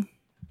all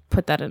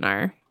put that in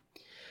our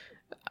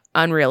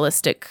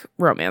unrealistic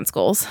romance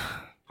goals.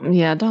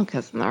 Yeah, don't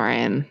kiss in the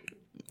rain.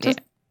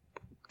 Just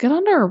get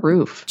under a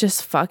roof.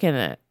 Just fucking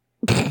it.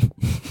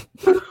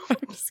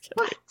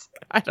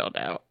 I don't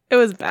know. It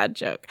was a bad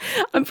joke.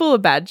 I'm full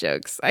of bad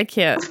jokes. I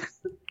can't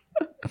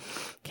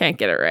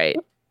get it right.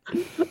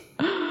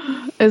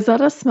 Is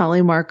that a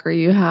smelly marker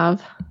you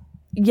have?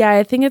 Yeah,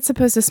 I think it's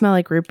supposed to smell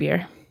like root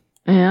beer.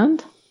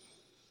 And?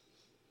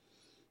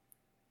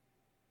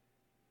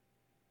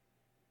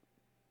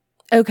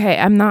 Okay,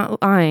 I'm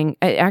not lying.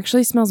 It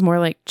actually smells more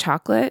like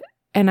chocolate.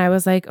 And I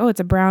was like, oh, it's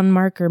a brown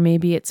marker.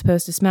 Maybe it's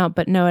supposed to smell.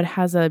 But no, it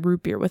has a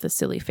root beer with a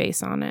silly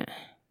face on it.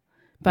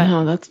 But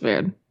Oh, that's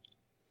weird.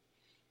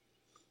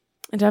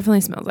 It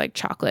definitely smells like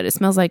chocolate. It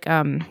smells like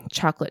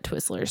chocolate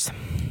Twizzlers.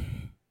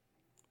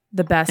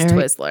 The best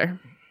Twizzler.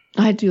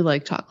 I do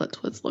like chocolate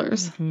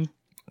Twizzlers. Mm-hmm.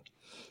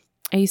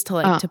 I used to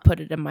like to put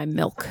it in my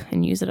milk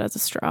and use it as a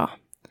straw.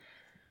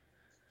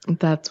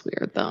 That's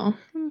weird, though.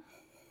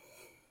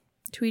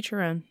 To each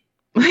your own.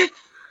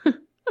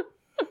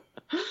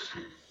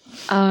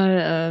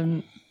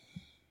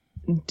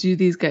 Do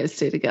these guys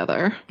stay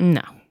together?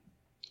 No.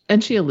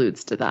 And she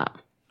alludes to that.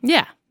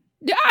 Yeah.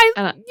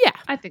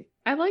 I think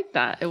I like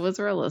that. It was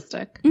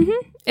realistic.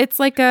 Mm-hmm. It's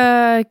like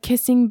a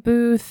kissing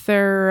booth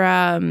or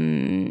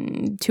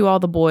to all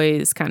the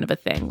boys kind of a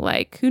thing.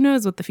 Like, who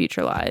knows what the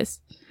future lies?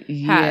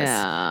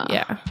 Yeah.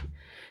 Yeah.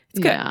 It's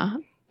good. Yeah.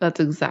 That's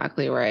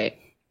exactly right.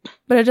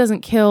 But it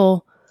doesn't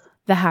kill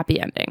the happy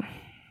ending.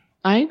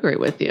 I agree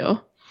with you.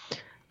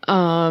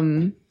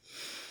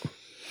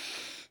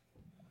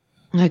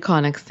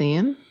 Iconic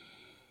scene.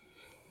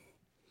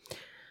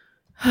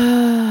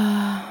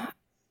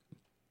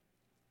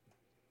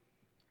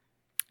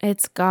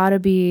 It's gotta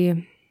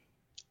be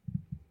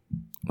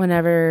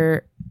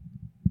whenever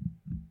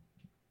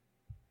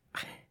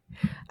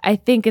I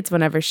think it's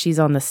whenever she's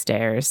on the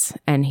stairs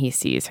and he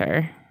sees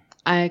her.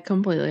 I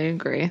completely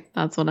agree.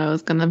 That's what I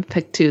was gonna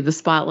pick too. The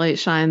spotlight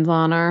shines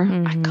on her.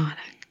 Mm-hmm. Iconic.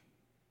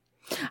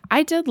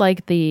 I did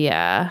like the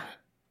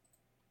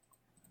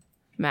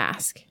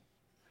mask.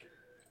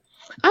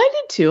 I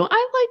did too.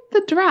 I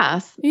like the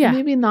dress. Yeah.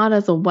 Maybe not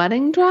as a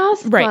wedding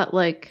dress, right. but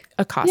like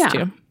a costume.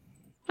 Yeah.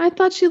 I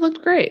thought she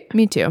looked great.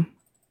 Me too.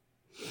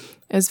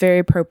 It was very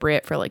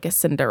appropriate for like a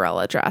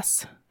Cinderella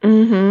dress.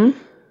 Mm-hmm.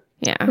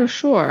 Yeah. For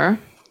sure.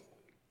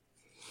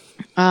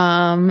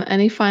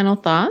 Any final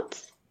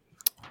thoughts?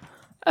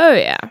 Oh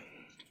yeah.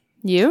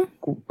 You?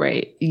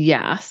 Great.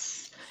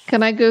 Yes.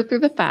 Can I go through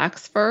the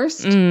facts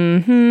first?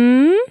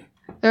 Mm-hmm.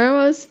 There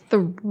was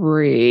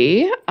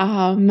 3.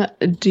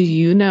 Do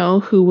you know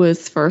who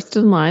was first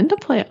in line to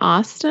play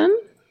Austin,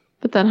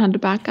 but then had to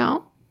back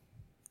out?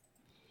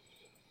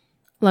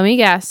 Let me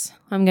guess.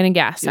 I'm going to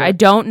guess. Yeah. I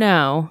don't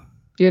know.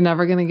 You're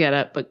never going to get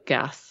it, but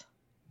guess.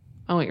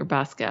 I want your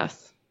best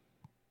guess.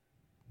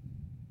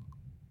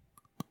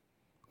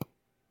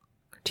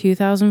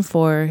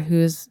 2004,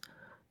 who's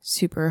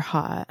super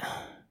hot.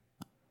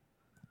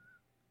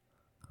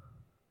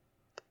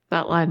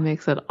 That line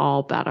makes it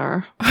all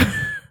better.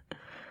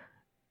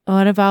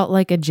 What about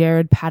like a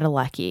Jared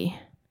Padalecki?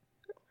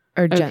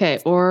 Okay,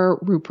 or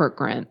Rupert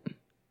Grint.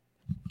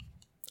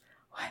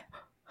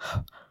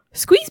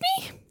 Squeeze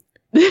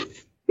me?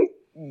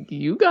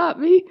 You got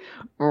me.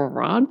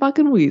 Ron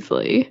fucking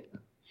Weasley.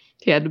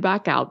 He had to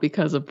back out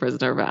because of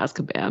Prisoner of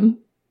Azkaban.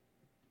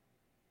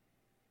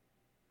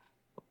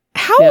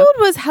 How old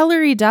was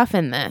Hilary Duff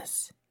in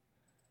this?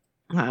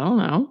 I don't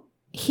know.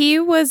 He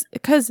was,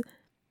 because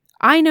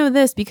I know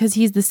this because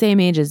he's the same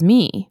age as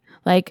me.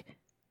 Like,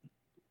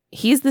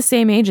 he's the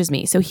same age as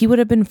me. So he would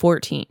have been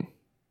 14.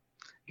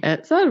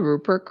 It said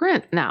Rupert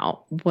Grint.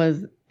 Now,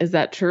 is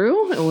that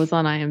true? It was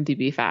on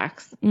IMDb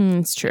Facts.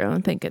 It's true. I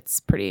think it's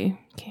pretty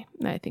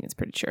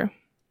true.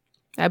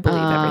 I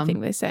believe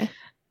everything they say.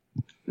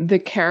 The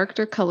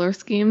character color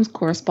schemes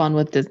correspond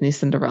with Disney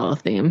Cinderella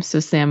themes. So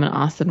Sam and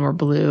Austin were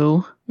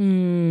blue.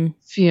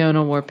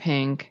 Fiona wore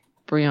pink.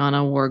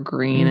 Brianna wore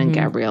green. And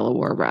Gabriella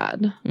wore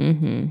red.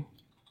 Mm-hmm.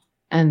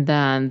 And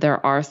then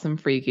there are some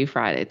Freaky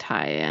Friday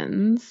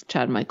tie-ins.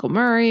 Chad Michael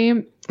Murray.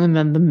 And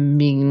then the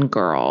mean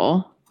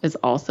girl is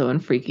also in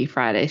Freaky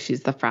Friday.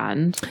 She's the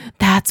friend.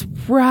 That's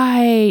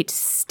right.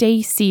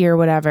 Stacy or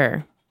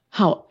whatever.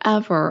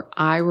 However,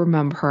 I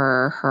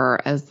remember her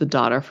as the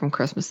daughter from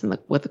Christmas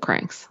with the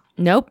Cranks.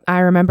 Nope. I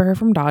remember her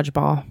from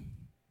Dodgeball.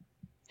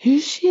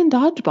 Who's she in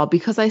Dodgeball?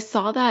 Because I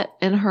saw that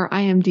in her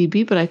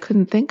IMDb, but I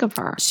couldn't think of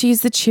her.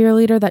 She's the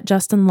cheerleader that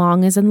Justin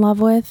Long is in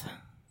love with.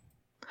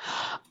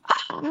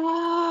 Oh.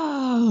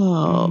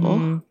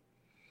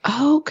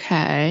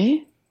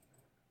 Okay.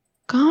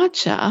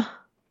 Gotcha.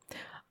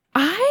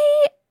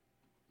 I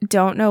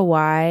don't know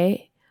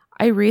why.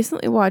 I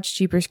recently watched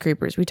Jeepers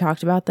Creepers. We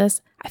talked about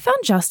this. I found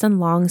Justin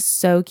Long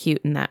so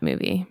cute in that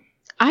movie.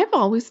 I've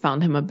always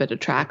found him a bit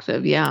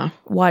attractive, yeah.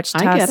 Watch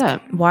Tusk. I get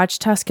it. Watch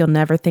Tusk. You'll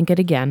never think it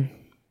again.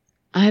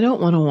 I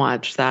don't want to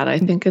watch that. I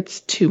think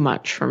it's too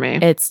much for me.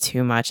 It's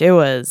too much.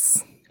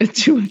 It's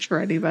too much for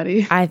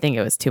anybody. I think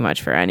it was too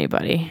much for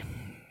anybody.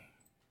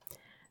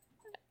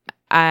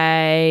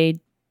 I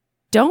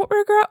don't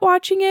regret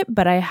watching it,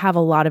 but I have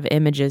a lot of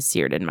images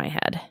seared in my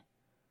head.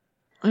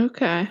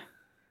 Okay.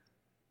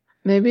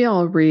 Maybe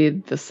I'll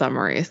read the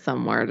summary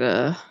somewhere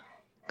to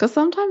Because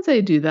sometimes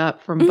they do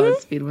that from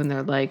BuzzFeed when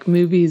they're like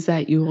movies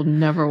that you will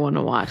never want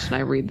to watch. And I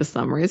read the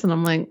summaries and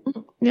I'm like,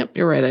 yep,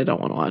 you're right. I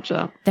don't want to watch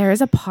that. There is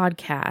a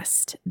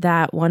podcast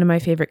that one of my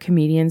favorite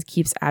comedians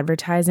keeps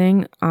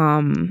advertising.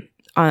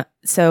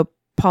 So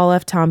Paul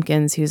F.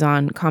 Tompkins, who's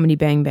on Comedy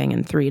Bang Bang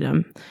and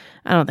Freedom.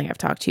 I don't think I've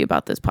talked to you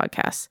about this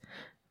podcast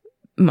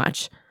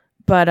much.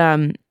 But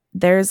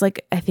there's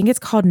like, I think it's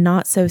called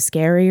Not So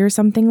Scary or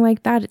something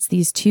like that. It's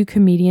these two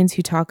comedians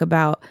who talk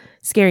about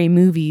scary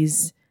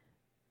movies.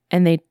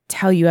 And they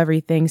tell you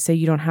everything so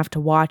you don't have to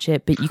watch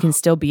it, but you can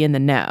still be in the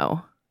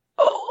know.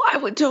 Oh, I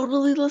would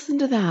totally listen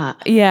to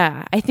that.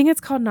 Yeah, I think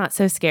it's called Not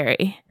So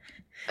Scary.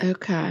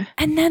 Okay.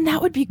 And then that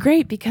would be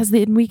great because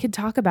then we could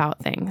talk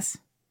about things.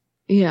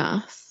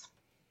 Yes.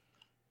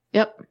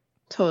 Yep,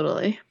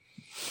 totally.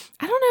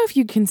 I don't know if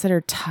you'd consider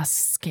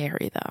Tusk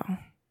scary, though.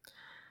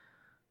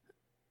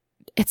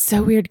 It's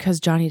so weird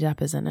because Johnny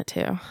Depp is in it,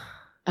 too.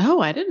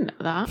 Oh, I didn't know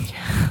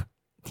that.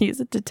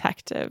 He's a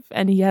detective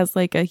and he has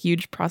like a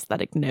huge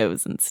prosthetic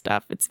nose and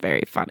stuff. It's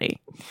very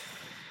funny.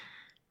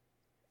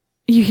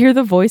 You hear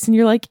the voice and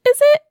you're like, is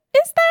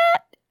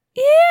that?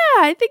 Yeah,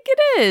 I think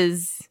it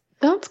is.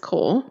 That's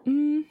cool.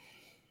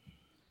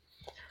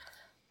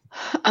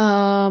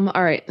 All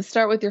right.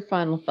 Start with your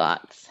final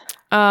thoughts.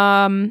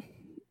 All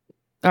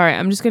right.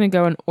 I'm just going to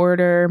go in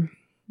order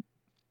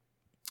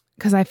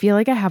because I feel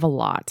like I have a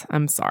lot.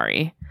 I'm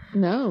sorry.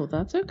 No,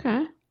 that's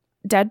okay.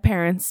 Dead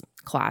Parents,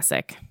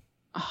 classic.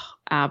 Oh,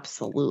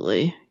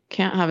 absolutely.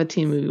 Can't have a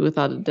teen movie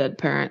without a dead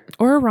parent.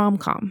 Or a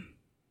rom-com.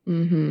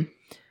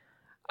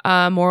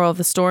 Mm-hmm. Moral of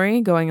the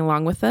story, going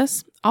along with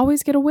this,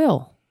 always get a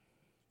will.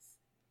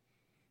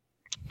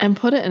 And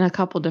put it in a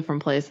couple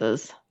different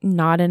places.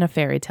 Not in a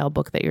fairy tale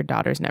book that your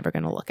daughter's never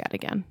going to look at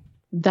again.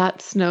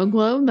 That snow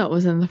globe that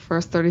was in the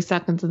first 30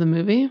 seconds of the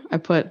movie, I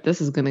put,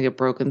 this is going to get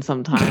broken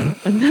sometime.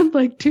 And then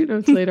like 2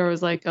 notes later, I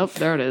was like, oh,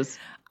 there it is.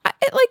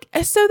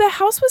 So the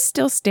house was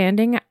still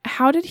standing.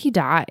 How did he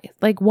die?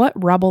 Like, what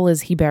rubble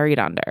is he buried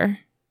under?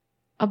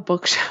 A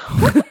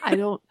bookshelf? I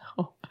don't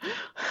know.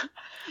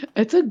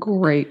 It's a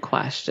great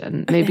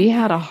question. Maybe he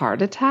had a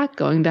heart attack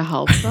going to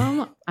help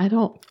them. I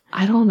don't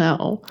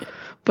know.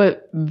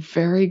 But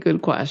very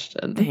good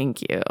question.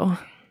 Thank you. I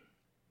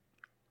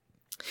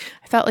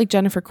felt like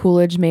Jennifer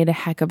Coolidge made a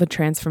heck of a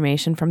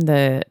transformation from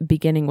the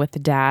beginning with the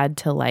dad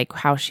to like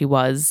how she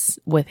was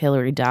with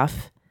Hilary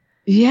Duff.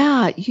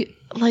 Yeah,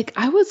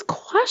 I was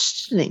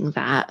questioning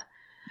that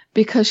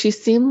because she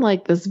seemed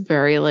like this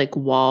very like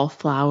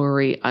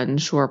wallflowery,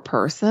 unsure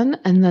person.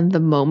 And then the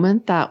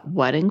moment that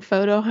wedding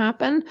photo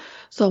happened,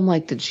 so I'm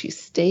like, did she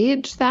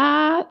stage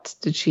that?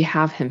 Did she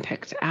have him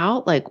picked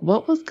out? Like,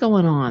 what was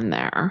going on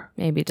there?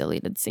 Maybe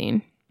deleted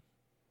scene.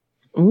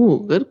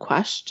 Ooh, good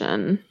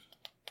question.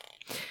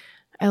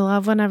 I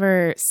love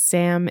whenever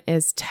Sam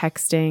is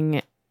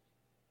texting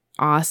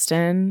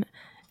Austin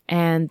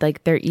and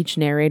like they're each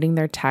narrating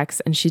their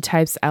text and she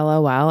types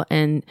LOL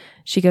and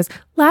she goes,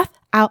 laugh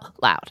out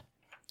loud.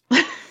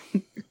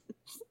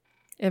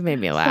 It made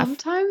me laugh.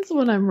 Sometimes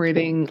when I'm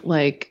reading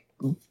like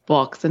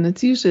books, and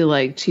it's usually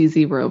like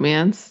cheesy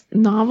romance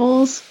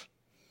novels,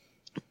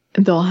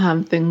 they'll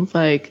have things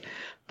like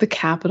the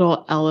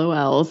capital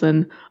LOLs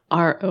and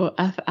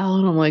ROFL.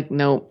 And I'm like,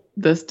 nope,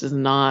 this does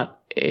not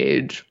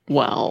age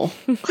well.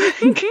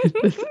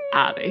 Get this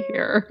out of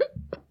here.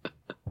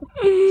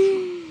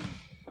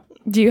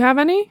 Do you have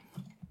any?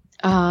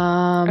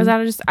 Or is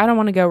that just, I don't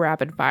want to go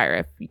rapid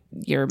fire if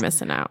you're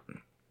missing out.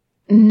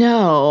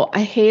 No,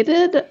 I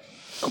hated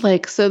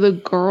so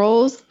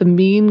the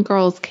mean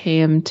girls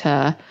came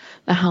to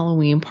the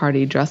Halloween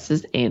party dressed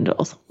as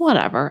angels.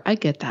 Whatever, I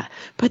get that.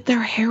 But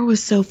their hair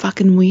was so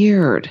fucking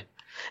weird.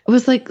 It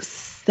was like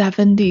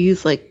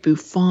 70s, like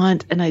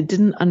bouffant, and I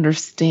didn't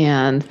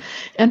understand.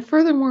 And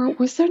furthermore,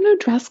 was there no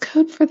dress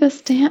code for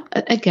this dance?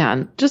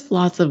 Again, just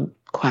lots of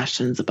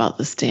questions about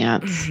this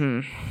dance.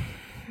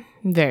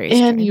 Mm-hmm. Very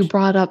strange. And you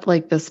brought up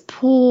like this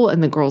pool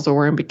and the girls are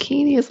wearing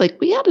bikinis.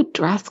 Like we had a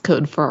dress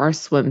code for our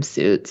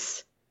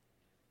swimsuits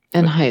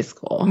in high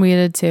school. We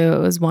did too. It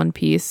was one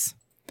piece.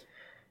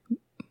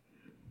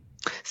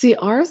 See,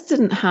 ours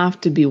didn't have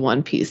to be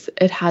one piece.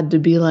 It had to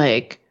be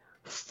like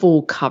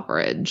full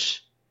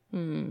coverage.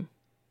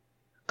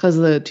 Because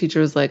the teacher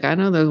was like, I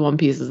know there's one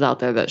pieces out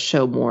there that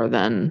show more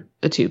than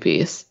a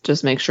 2-piece.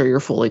 Just make sure you're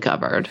fully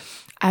covered.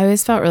 I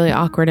always felt really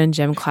awkward in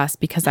gym class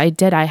because I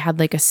had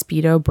like a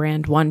Speedo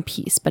brand one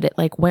piece, but it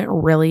like went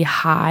really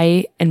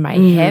high in my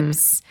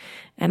hips.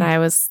 And I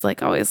was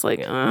like, always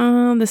like,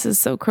 oh, this is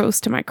so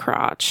close to my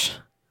crotch.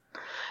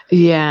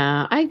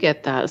 Yeah, I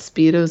get that.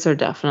 Speedos are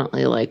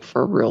definitely like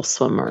for real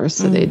swimmers.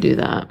 So they do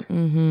that.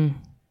 Mm-hmm.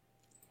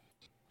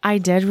 I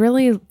did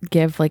really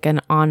give like an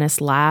honest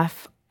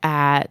laugh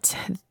at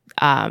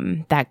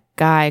that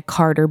guy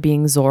Carter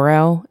being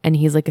Zorro, and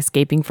he's like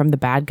escaping from the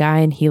bad guy,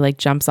 and he like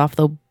jumps off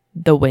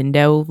the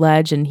window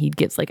ledge and he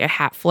gets like a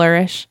hat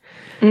flourish.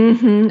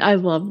 I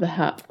love the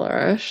hat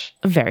flourish.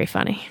 Very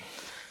funny.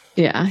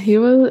 Yeah, he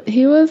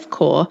was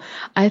cool.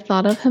 I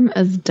thought of him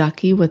as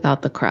Ducky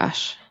without the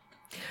crush.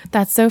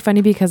 That's so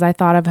funny because I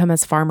thought of him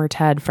as Farmer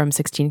Ted from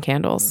 16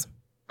 Candles.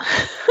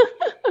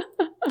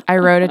 I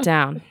wrote it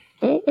down.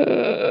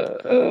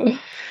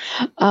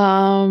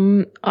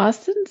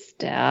 Austin's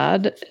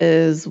dad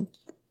is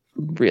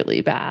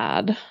really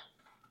bad.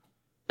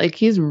 Like,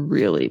 he's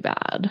really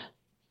bad.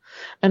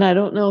 And I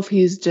don't know if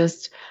he's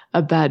just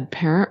a bad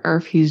parent or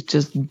if he's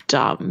just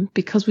dumb,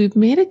 because we've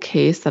made a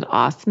case that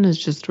Austin is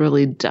just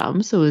really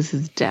dumb. So is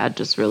his dad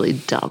just really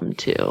dumb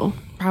too?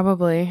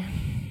 Probably.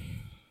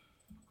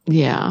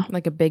 Yeah.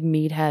 Like a big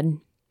meathead.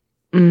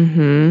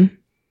 Mm-hmm.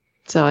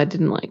 So I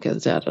didn't like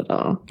his dad at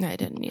all. I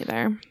didn't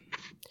either.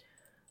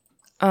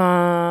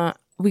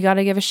 We got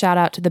to give a shout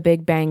out to the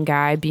Big Bang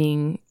guy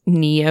being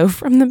Neo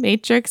from The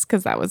Matrix,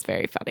 because that was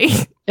very funny.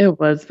 It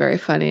was very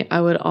funny.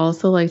 I would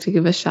also like to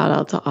give a shout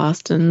out to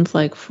Austin's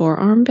like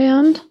forearm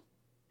band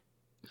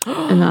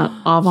and that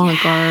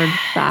avant-garde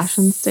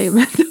fashion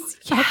statement.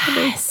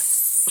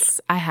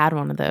 Yes, I had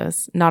one of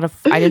those. I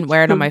didn't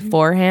wear it on my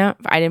forearm.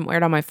 I didn't wear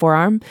it on my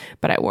forearm,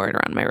 but I wore it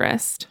around my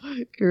wrist.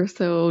 You're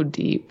so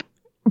deep.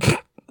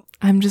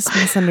 I'm just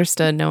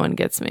misunderstood. No one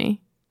gets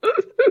me.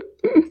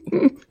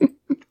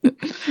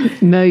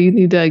 No, you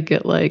need to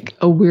get like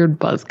a weird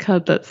buzz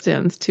cut that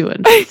stands 2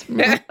 inches from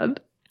your head.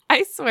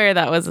 I swear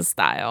that was a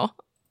style.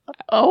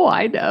 Oh,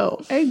 I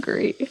know. I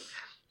agree.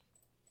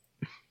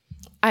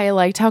 I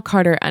liked how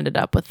Carter ended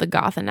up with the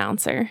goth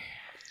announcer.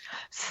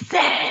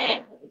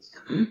 Same.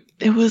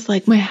 It was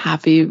like my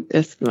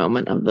happiest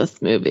moment of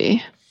this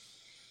movie.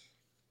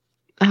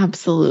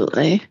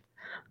 Absolutely.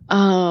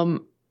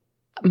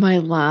 My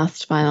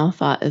last final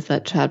thought is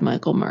that Chad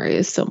Michael Murray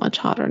is so much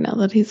hotter now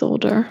that he's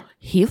older.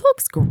 He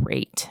looks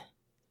great.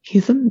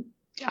 He's real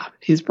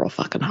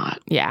fucking hot.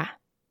 Yeah,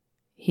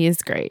 he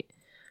is great.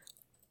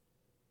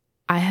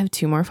 I have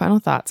 2 more final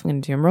thoughts. I'm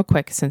going to do them real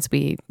quick since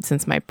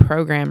my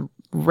program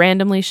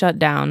randomly shut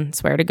down.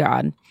 Swear to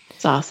God.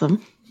 It's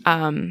awesome.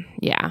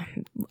 Yeah,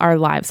 our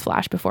lives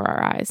flash before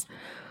our eyes.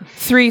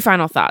 3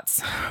 final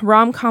thoughts.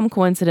 Rom-com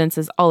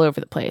coincidences all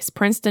over the place.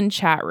 Princeton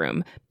chat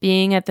room.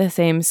 Being at the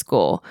same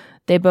school.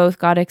 They both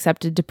got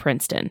accepted to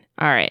Princeton.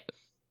 All right.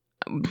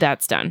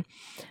 That's done.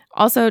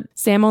 Also,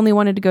 Sam only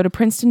wanted to go to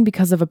Princeton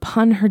because of a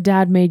pun her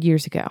dad made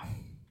years ago.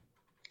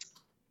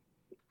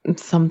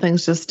 Some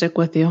things just stick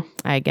with you,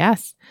 I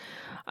guess.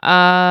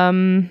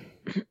 Did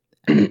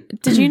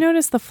you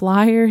notice the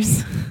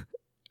flyers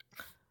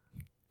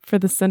for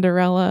the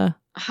Cinderella?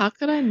 How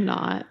could I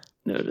not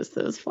notice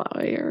those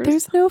flyers?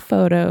 There's no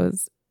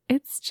photos.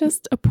 It's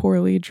just a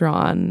poorly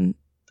drawn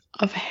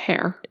of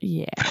hair.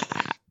 Yeah.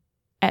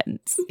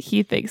 And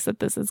he thinks that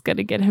this is going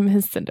to get him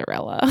his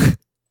Cinderella.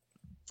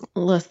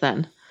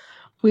 Listen,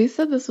 we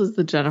said this was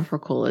the Jennifer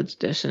Coolidge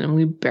edition and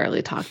we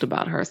barely talked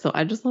about her. So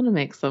I just want to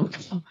make some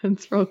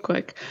comments real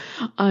quick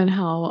on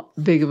how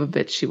big of a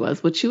bitch she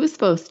was, which she was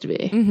supposed to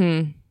be.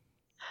 Mm-hmm.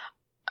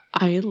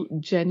 I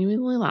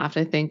genuinely laughed.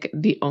 I think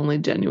the only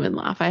genuine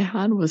laugh I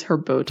had was her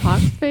Botox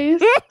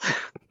face.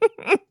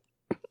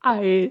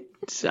 I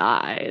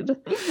died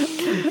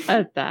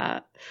at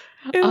that.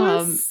 It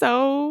was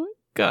so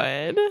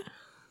good.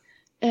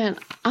 And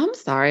I'm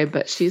sorry,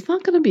 but she's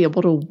not going to be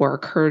able to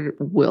work her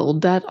will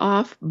debt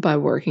off by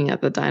working at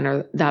the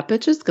diner. That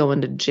bitch is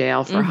going to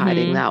jail for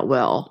hiding that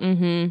will.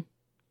 Mm-hmm.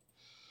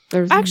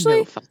 There's actually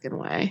no fucking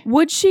way.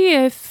 Would she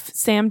if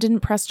Sam didn't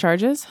press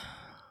charges?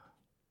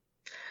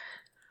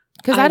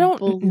 Because I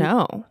don't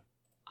know.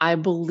 I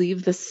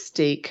believe the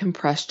state can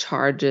press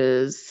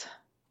charges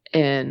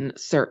in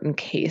certain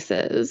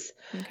cases.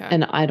 Okay.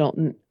 And I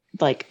don't,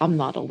 like, I'm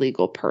not a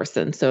legal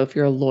person. So if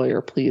you're a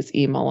lawyer, please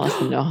email us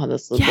and know how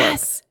this would work.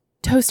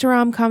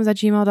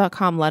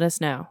 Toasterromcoms@gmail.com. Let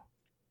us know.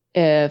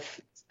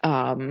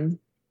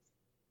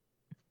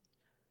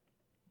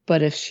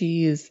 But if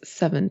she's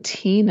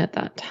 17 at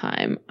that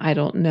time, I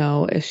don't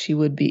know if she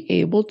would be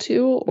able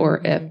to or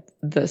if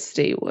the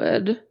state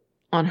would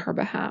on her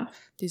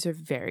behalf. These are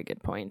very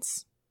good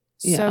points.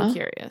 Yeah. So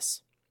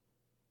curious.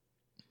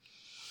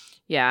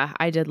 Yeah,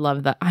 I did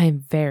love that. I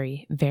am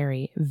very,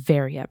 very,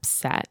 very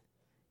upset.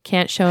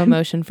 Can't show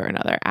emotion for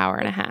another hour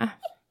and a half.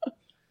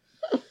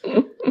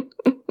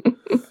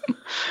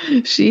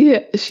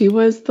 She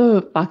was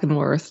the fucking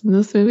worst in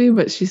this movie,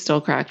 but she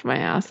still cracked my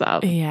ass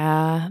up.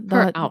 Yeah.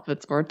 Her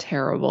outfits were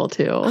terrible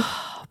too.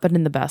 But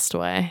in the best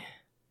way.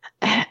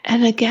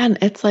 And again,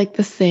 it's like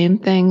the same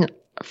thing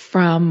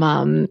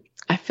from,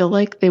 I feel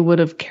like they would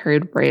have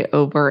carried right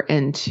over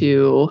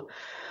into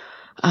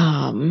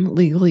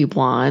Legally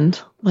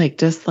Blonde. Like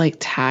just like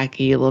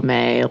tacky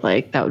LeMay,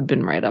 like that would have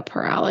been right up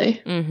her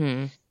alley.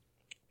 Mm-hmm.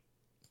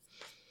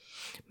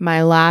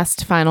 My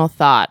last final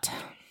thought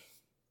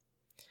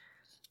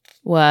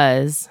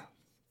was,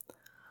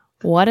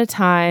 what a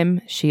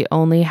time she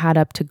only had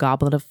up to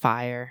Goblet of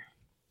Fire.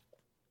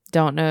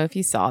 Don't know if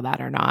you saw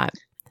that or not.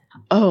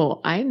 Oh,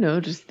 I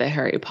noticed the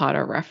Harry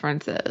Potter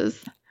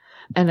references.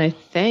 And I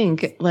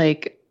think,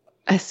 like,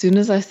 as soon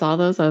as I saw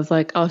those, I was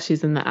like, oh,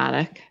 she's in the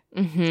attic.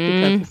 Mm-hmm.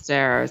 Because the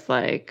stairs,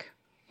 like,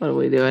 what are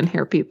we doing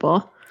here,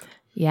 people?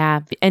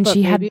 Yeah. And but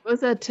she maybe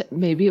had...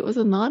 maybe it was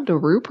a nod to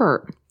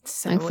Rupert.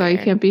 So like, sorry, you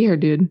can't be here,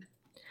 dude.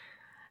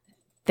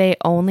 They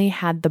only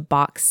had the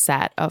box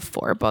set of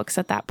 4 books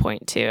at that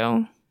point,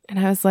 too. And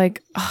I was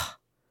like, oh,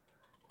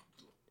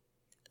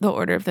 The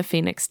Order of the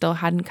Phoenix still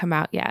hadn't come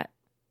out yet.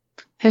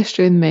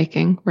 History in the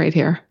making right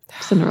here.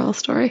 Cinderella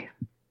Story.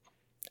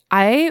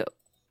 I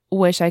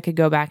wish I could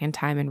go back in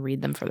time and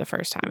read them for the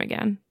first time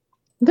again.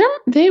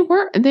 They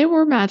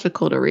were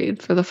magical to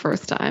read for the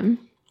first time.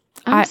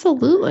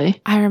 Absolutely.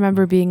 I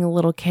remember being a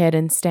little kid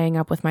and staying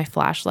up with my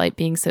flashlight,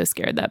 being so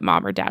scared that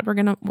mom or dad were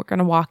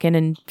gonna walk in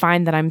and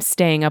find that I'm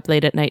staying up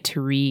late at night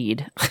to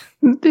read.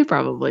 They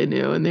probably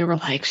knew, and they were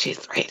like,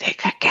 "She's reading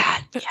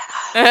again."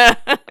 Yeah.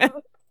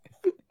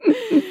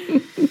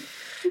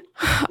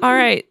 All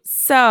right,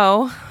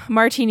 so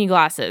martini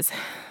glasses.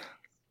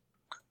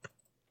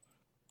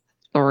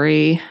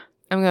 3.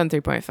 I'm going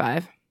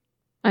 3.5.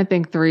 I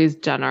think 3 is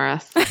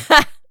generous.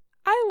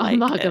 I'm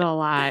not gonna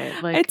lie.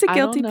 Like, it's a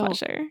guilty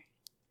pleasure.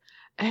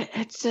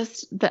 It's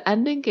just the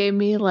ending gave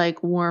me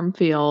like warm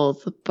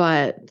feels,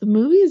 but the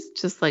movie's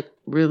just like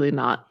really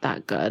not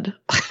that good.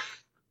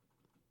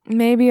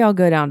 Maybe I'll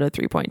go down to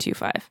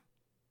 3.25.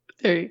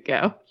 There you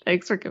go.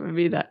 Thanks for giving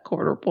me that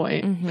quarter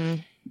point. Mm-hmm.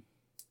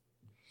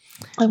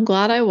 I'm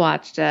glad I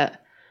watched it.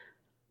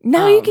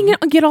 Now you can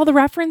get all the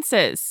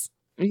references.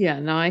 Yeah,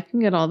 now I can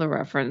get all the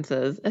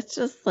references. It's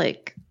just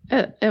like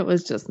it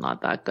was just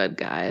not that good,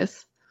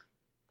 guys.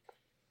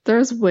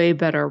 There's way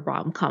better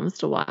rom-coms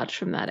to watch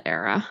from that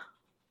era.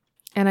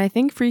 And I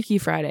think Freaky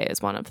Friday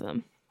is one of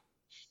them.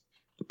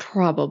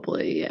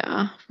 Probably,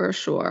 yeah, for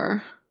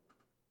sure.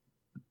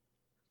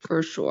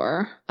 For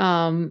sure.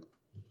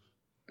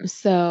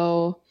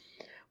 So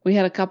we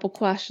had a couple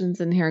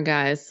questions in here,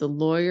 guys. So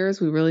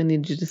lawyers, we really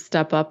need you to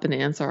step up and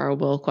answer our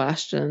will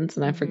questions.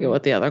 And I forget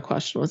what the other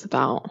question was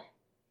about.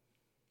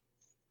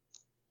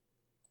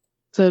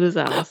 So does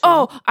Allison.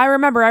 Oh, I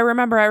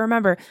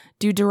remember.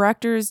 Do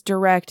directors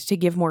direct to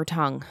give more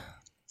tongue?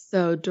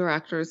 So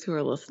directors who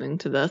are listening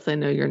to this, I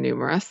know you're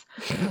numerous.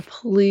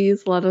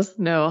 Please let us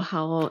know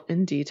how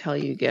in detail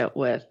you get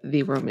with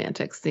the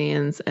romantic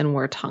scenes and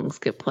where tongues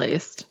get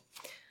placed.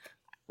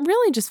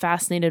 Really just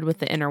fascinated with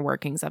the inner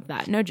workings of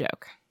that. No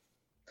joke.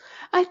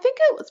 I think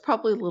it was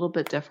probably a little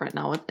bit different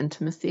now with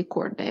intimacy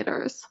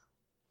coordinators.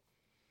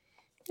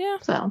 Yeah.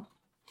 So,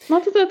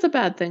 not that that's a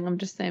bad thing. I'm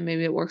just saying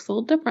maybe it works a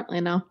little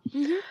differently now.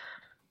 Mm-hmm.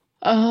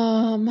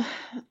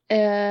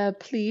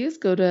 Please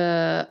go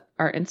to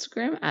our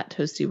Instagram at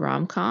Toasty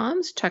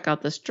Romcoms. Check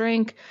out this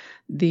drink,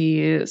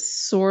 the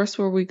source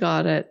where we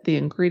got it, the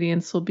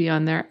ingredients will be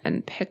on there,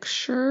 and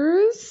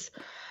pictures.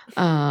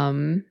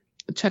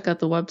 Check out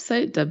the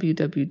website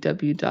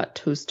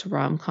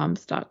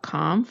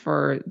www.toasttoromcoms.com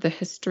for the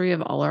history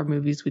of all our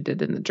movies we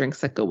did and the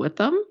drinks that go with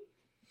them.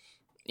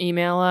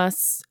 Email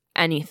us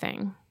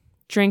anything.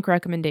 Drink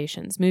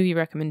recommendations, movie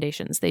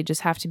recommendations. They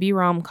just have to be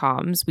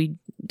rom-coms. We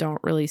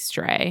don't really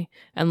stray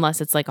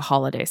unless it's like a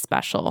holiday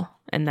special.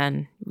 And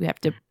then we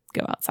have to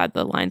go outside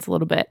the lines a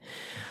little bit.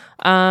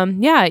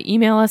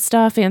 Email us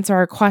stuff, answer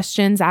our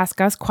questions,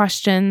 ask us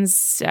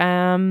questions,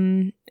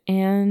 and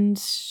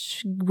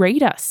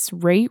rate us.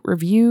 Rate,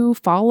 review,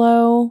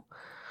 follow,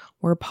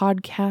 where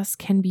podcasts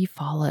can be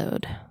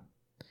followed.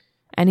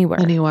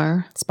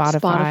 Anywhere.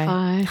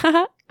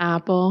 Spotify.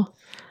 Apple.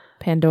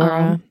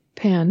 Pandora.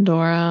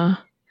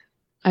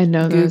 I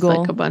know there's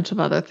Google. like a bunch of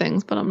other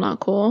things, but I'm not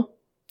cool.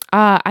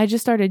 I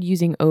just started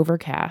using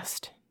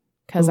Overcast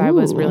because I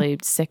was Ooh. really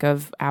sick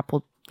of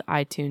Apple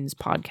iTunes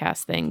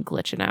podcast thing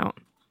glitching out.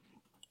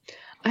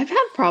 I've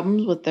had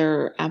problems with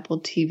their Apple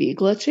TV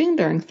glitching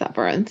during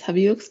Severance. Have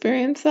you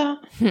experienced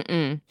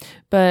that?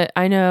 But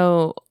I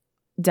know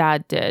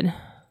Dad did.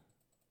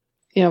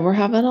 Yeah, we're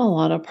having a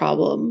lot of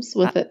problems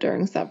with it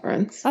during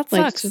Severance. That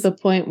like sucks. to the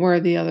point where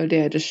the other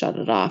day I just shut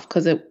it off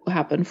because it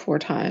happened 4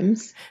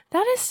 times.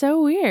 That is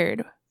so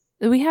weird.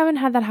 We haven't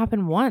had that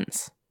happen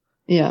once.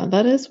 Yeah,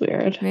 that is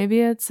weird. Maybe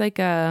it's like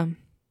a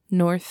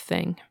North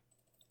thing.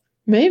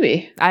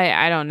 Maybe.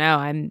 I don't know.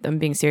 I'm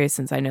being serious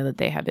since I know that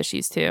they have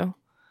issues too.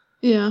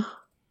 Yeah.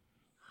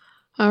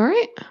 All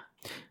right.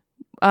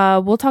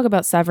 We'll talk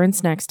about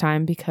Severance next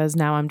time because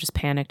now I'm just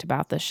panicked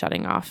about this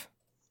shutting off.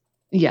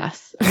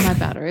 Yes. And my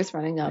battery's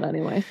running out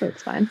anyway, so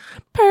it's fine.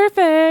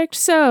 Perfect.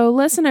 So,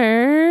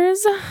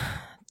 listeners,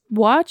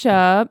 watch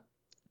up,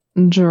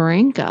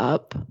 Drink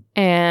up.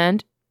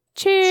 and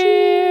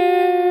cheers.